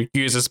to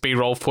use as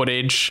B-roll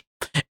footage.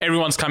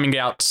 Everyone's coming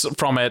out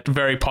from it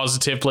very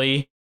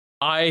positively.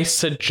 I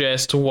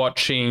suggest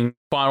watching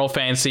Final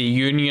Fantasy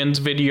Union's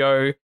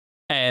video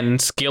and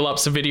Skill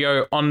Up's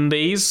video on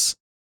these.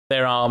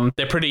 They're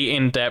pretty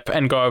in-depth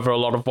and go over a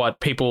lot of what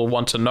people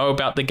want to know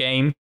about the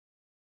game.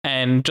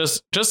 And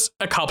just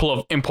a couple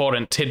of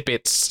important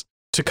tidbits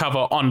to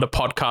cover on the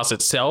podcast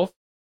itself.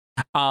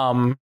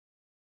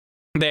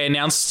 they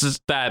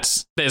announced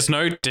that there's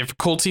no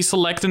difficulty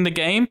select in the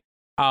game.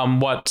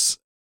 What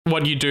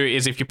you do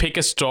is if you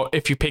pick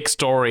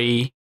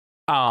story,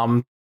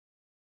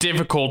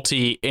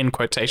 difficulty in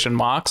quotation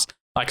marks,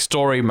 like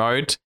story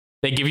mode,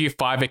 they give you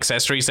 5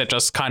 accessories that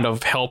just kind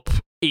of help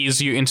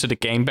ease you into the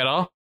game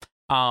better.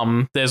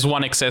 There's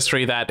one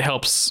accessory that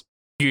helps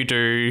you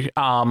do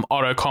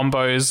auto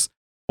combos,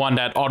 one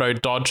that auto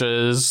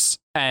dodges,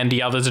 and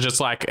the others are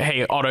just like,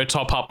 hey, auto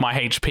top up my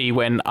HP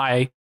when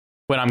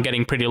I'm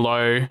getting pretty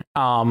low,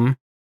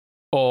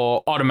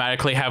 or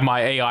automatically have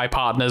my AI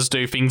partners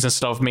do things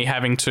instead of me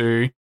having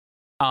to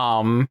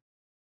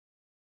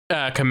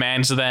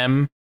command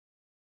them.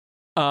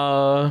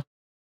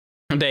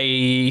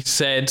 They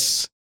said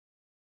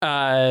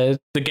the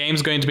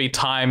game's going to be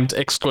timed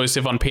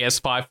exclusive on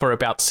PS5 for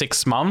about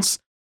 6 months,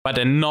 but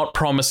they're not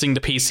promising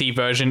the PC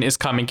version is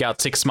coming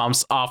out 6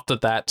 months after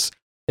that.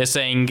 They're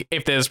saying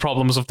if there's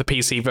problems with the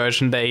PC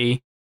version,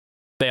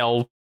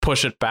 they'll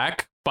push it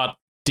back, but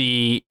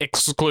the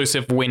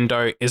exclusive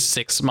window is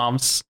 6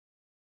 months.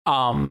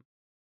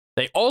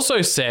 They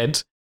also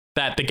said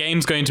that the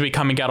game's going to be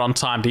coming out on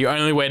time. The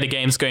only way the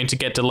game's going to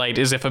get delayed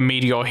is if a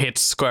meteor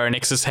hits Square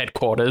Enix's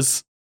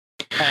headquarters.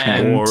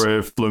 Or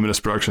if Luminous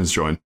Productions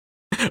join.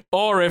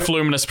 Or if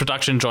Luminous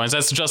Production joins.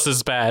 That's just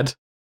as bad.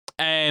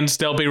 And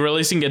they'll be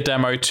releasing a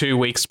demo 2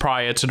 weeks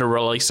prior to the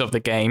release of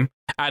the game.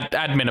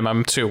 At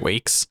minimum 2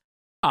 weeks.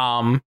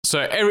 So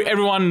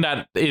everyone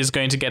that is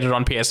going to get it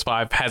on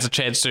PS5 has a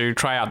chance to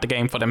try out the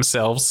game for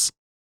themselves.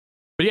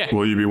 But yeah.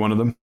 Will you be one of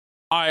them?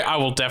 I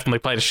will definitely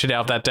play the shit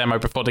out of that demo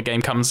before the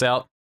game comes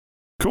out.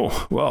 Cool.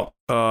 Well,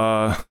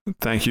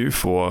 thank you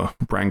for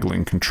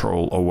wrangling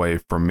control away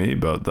from me,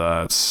 but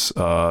that's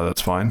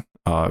fine.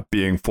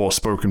 Being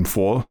forspoken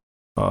for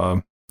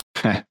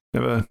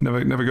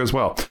never goes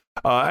well.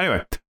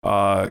 Anyway,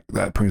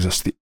 that brings us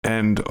to the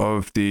end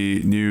of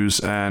the news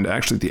and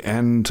actually the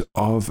end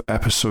of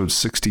episode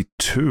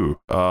 62.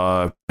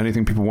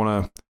 Anything people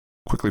want to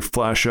quickly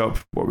flash up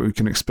what we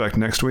can expect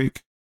next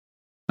week?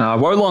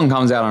 Wo Long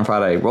comes out on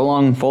Friday. Wo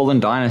Long Fallen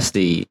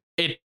Dynasty.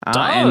 It does.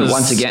 And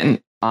once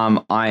again,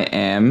 I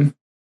am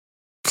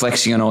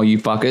flexing on all you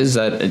fuckers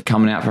that it's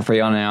coming out for free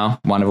on our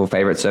wonderful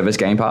favorite service,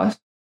 Game Pass.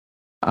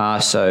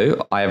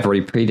 So I have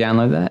already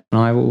pre-downloaded that,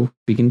 and I will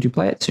begin to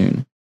play it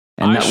soon.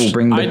 And that will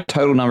bring the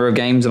total number of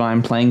games that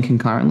I'm playing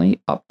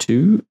concurrently up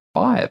to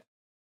 5.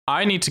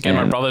 I need to get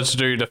my brother to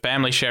do the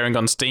family sharing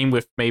on Steam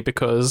with me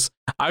because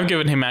I've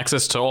given him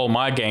access to all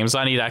my games.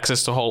 I need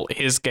access to all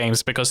his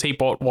games because he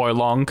bought Wo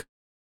Long.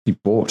 He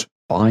bought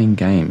buying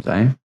games,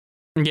 eh?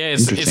 Yeah,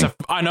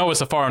 I know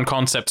it's a foreign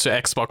concept to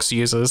Xbox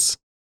users.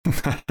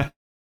 But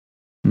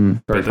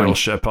they'll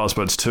share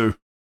passwords too.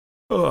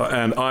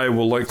 And I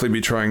will likely be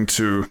trying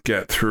to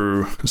get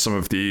through some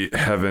of the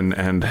heaven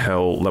and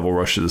hell level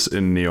rushes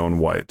in Neon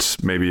White.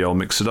 Maybe I'll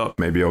mix it up.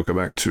 Maybe I'll go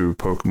back to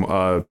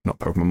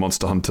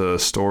Monster Hunter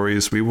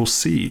stories. We will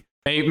see.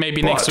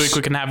 Maybe next week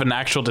we can have an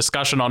actual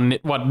discussion on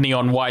what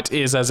Neon White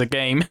is as a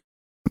game.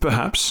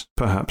 Perhaps.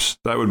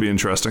 That would be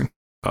interesting.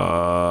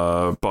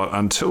 But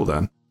until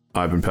then,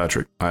 I've been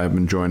Patrick. I have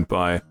been joined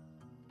by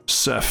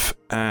Seth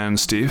and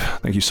Steve.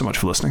 Thank you so much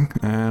for listening,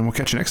 and we'll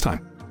catch you next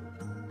time.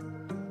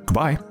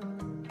 Goodbye.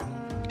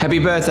 Happy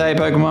birthday,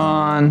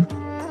 Pokemon!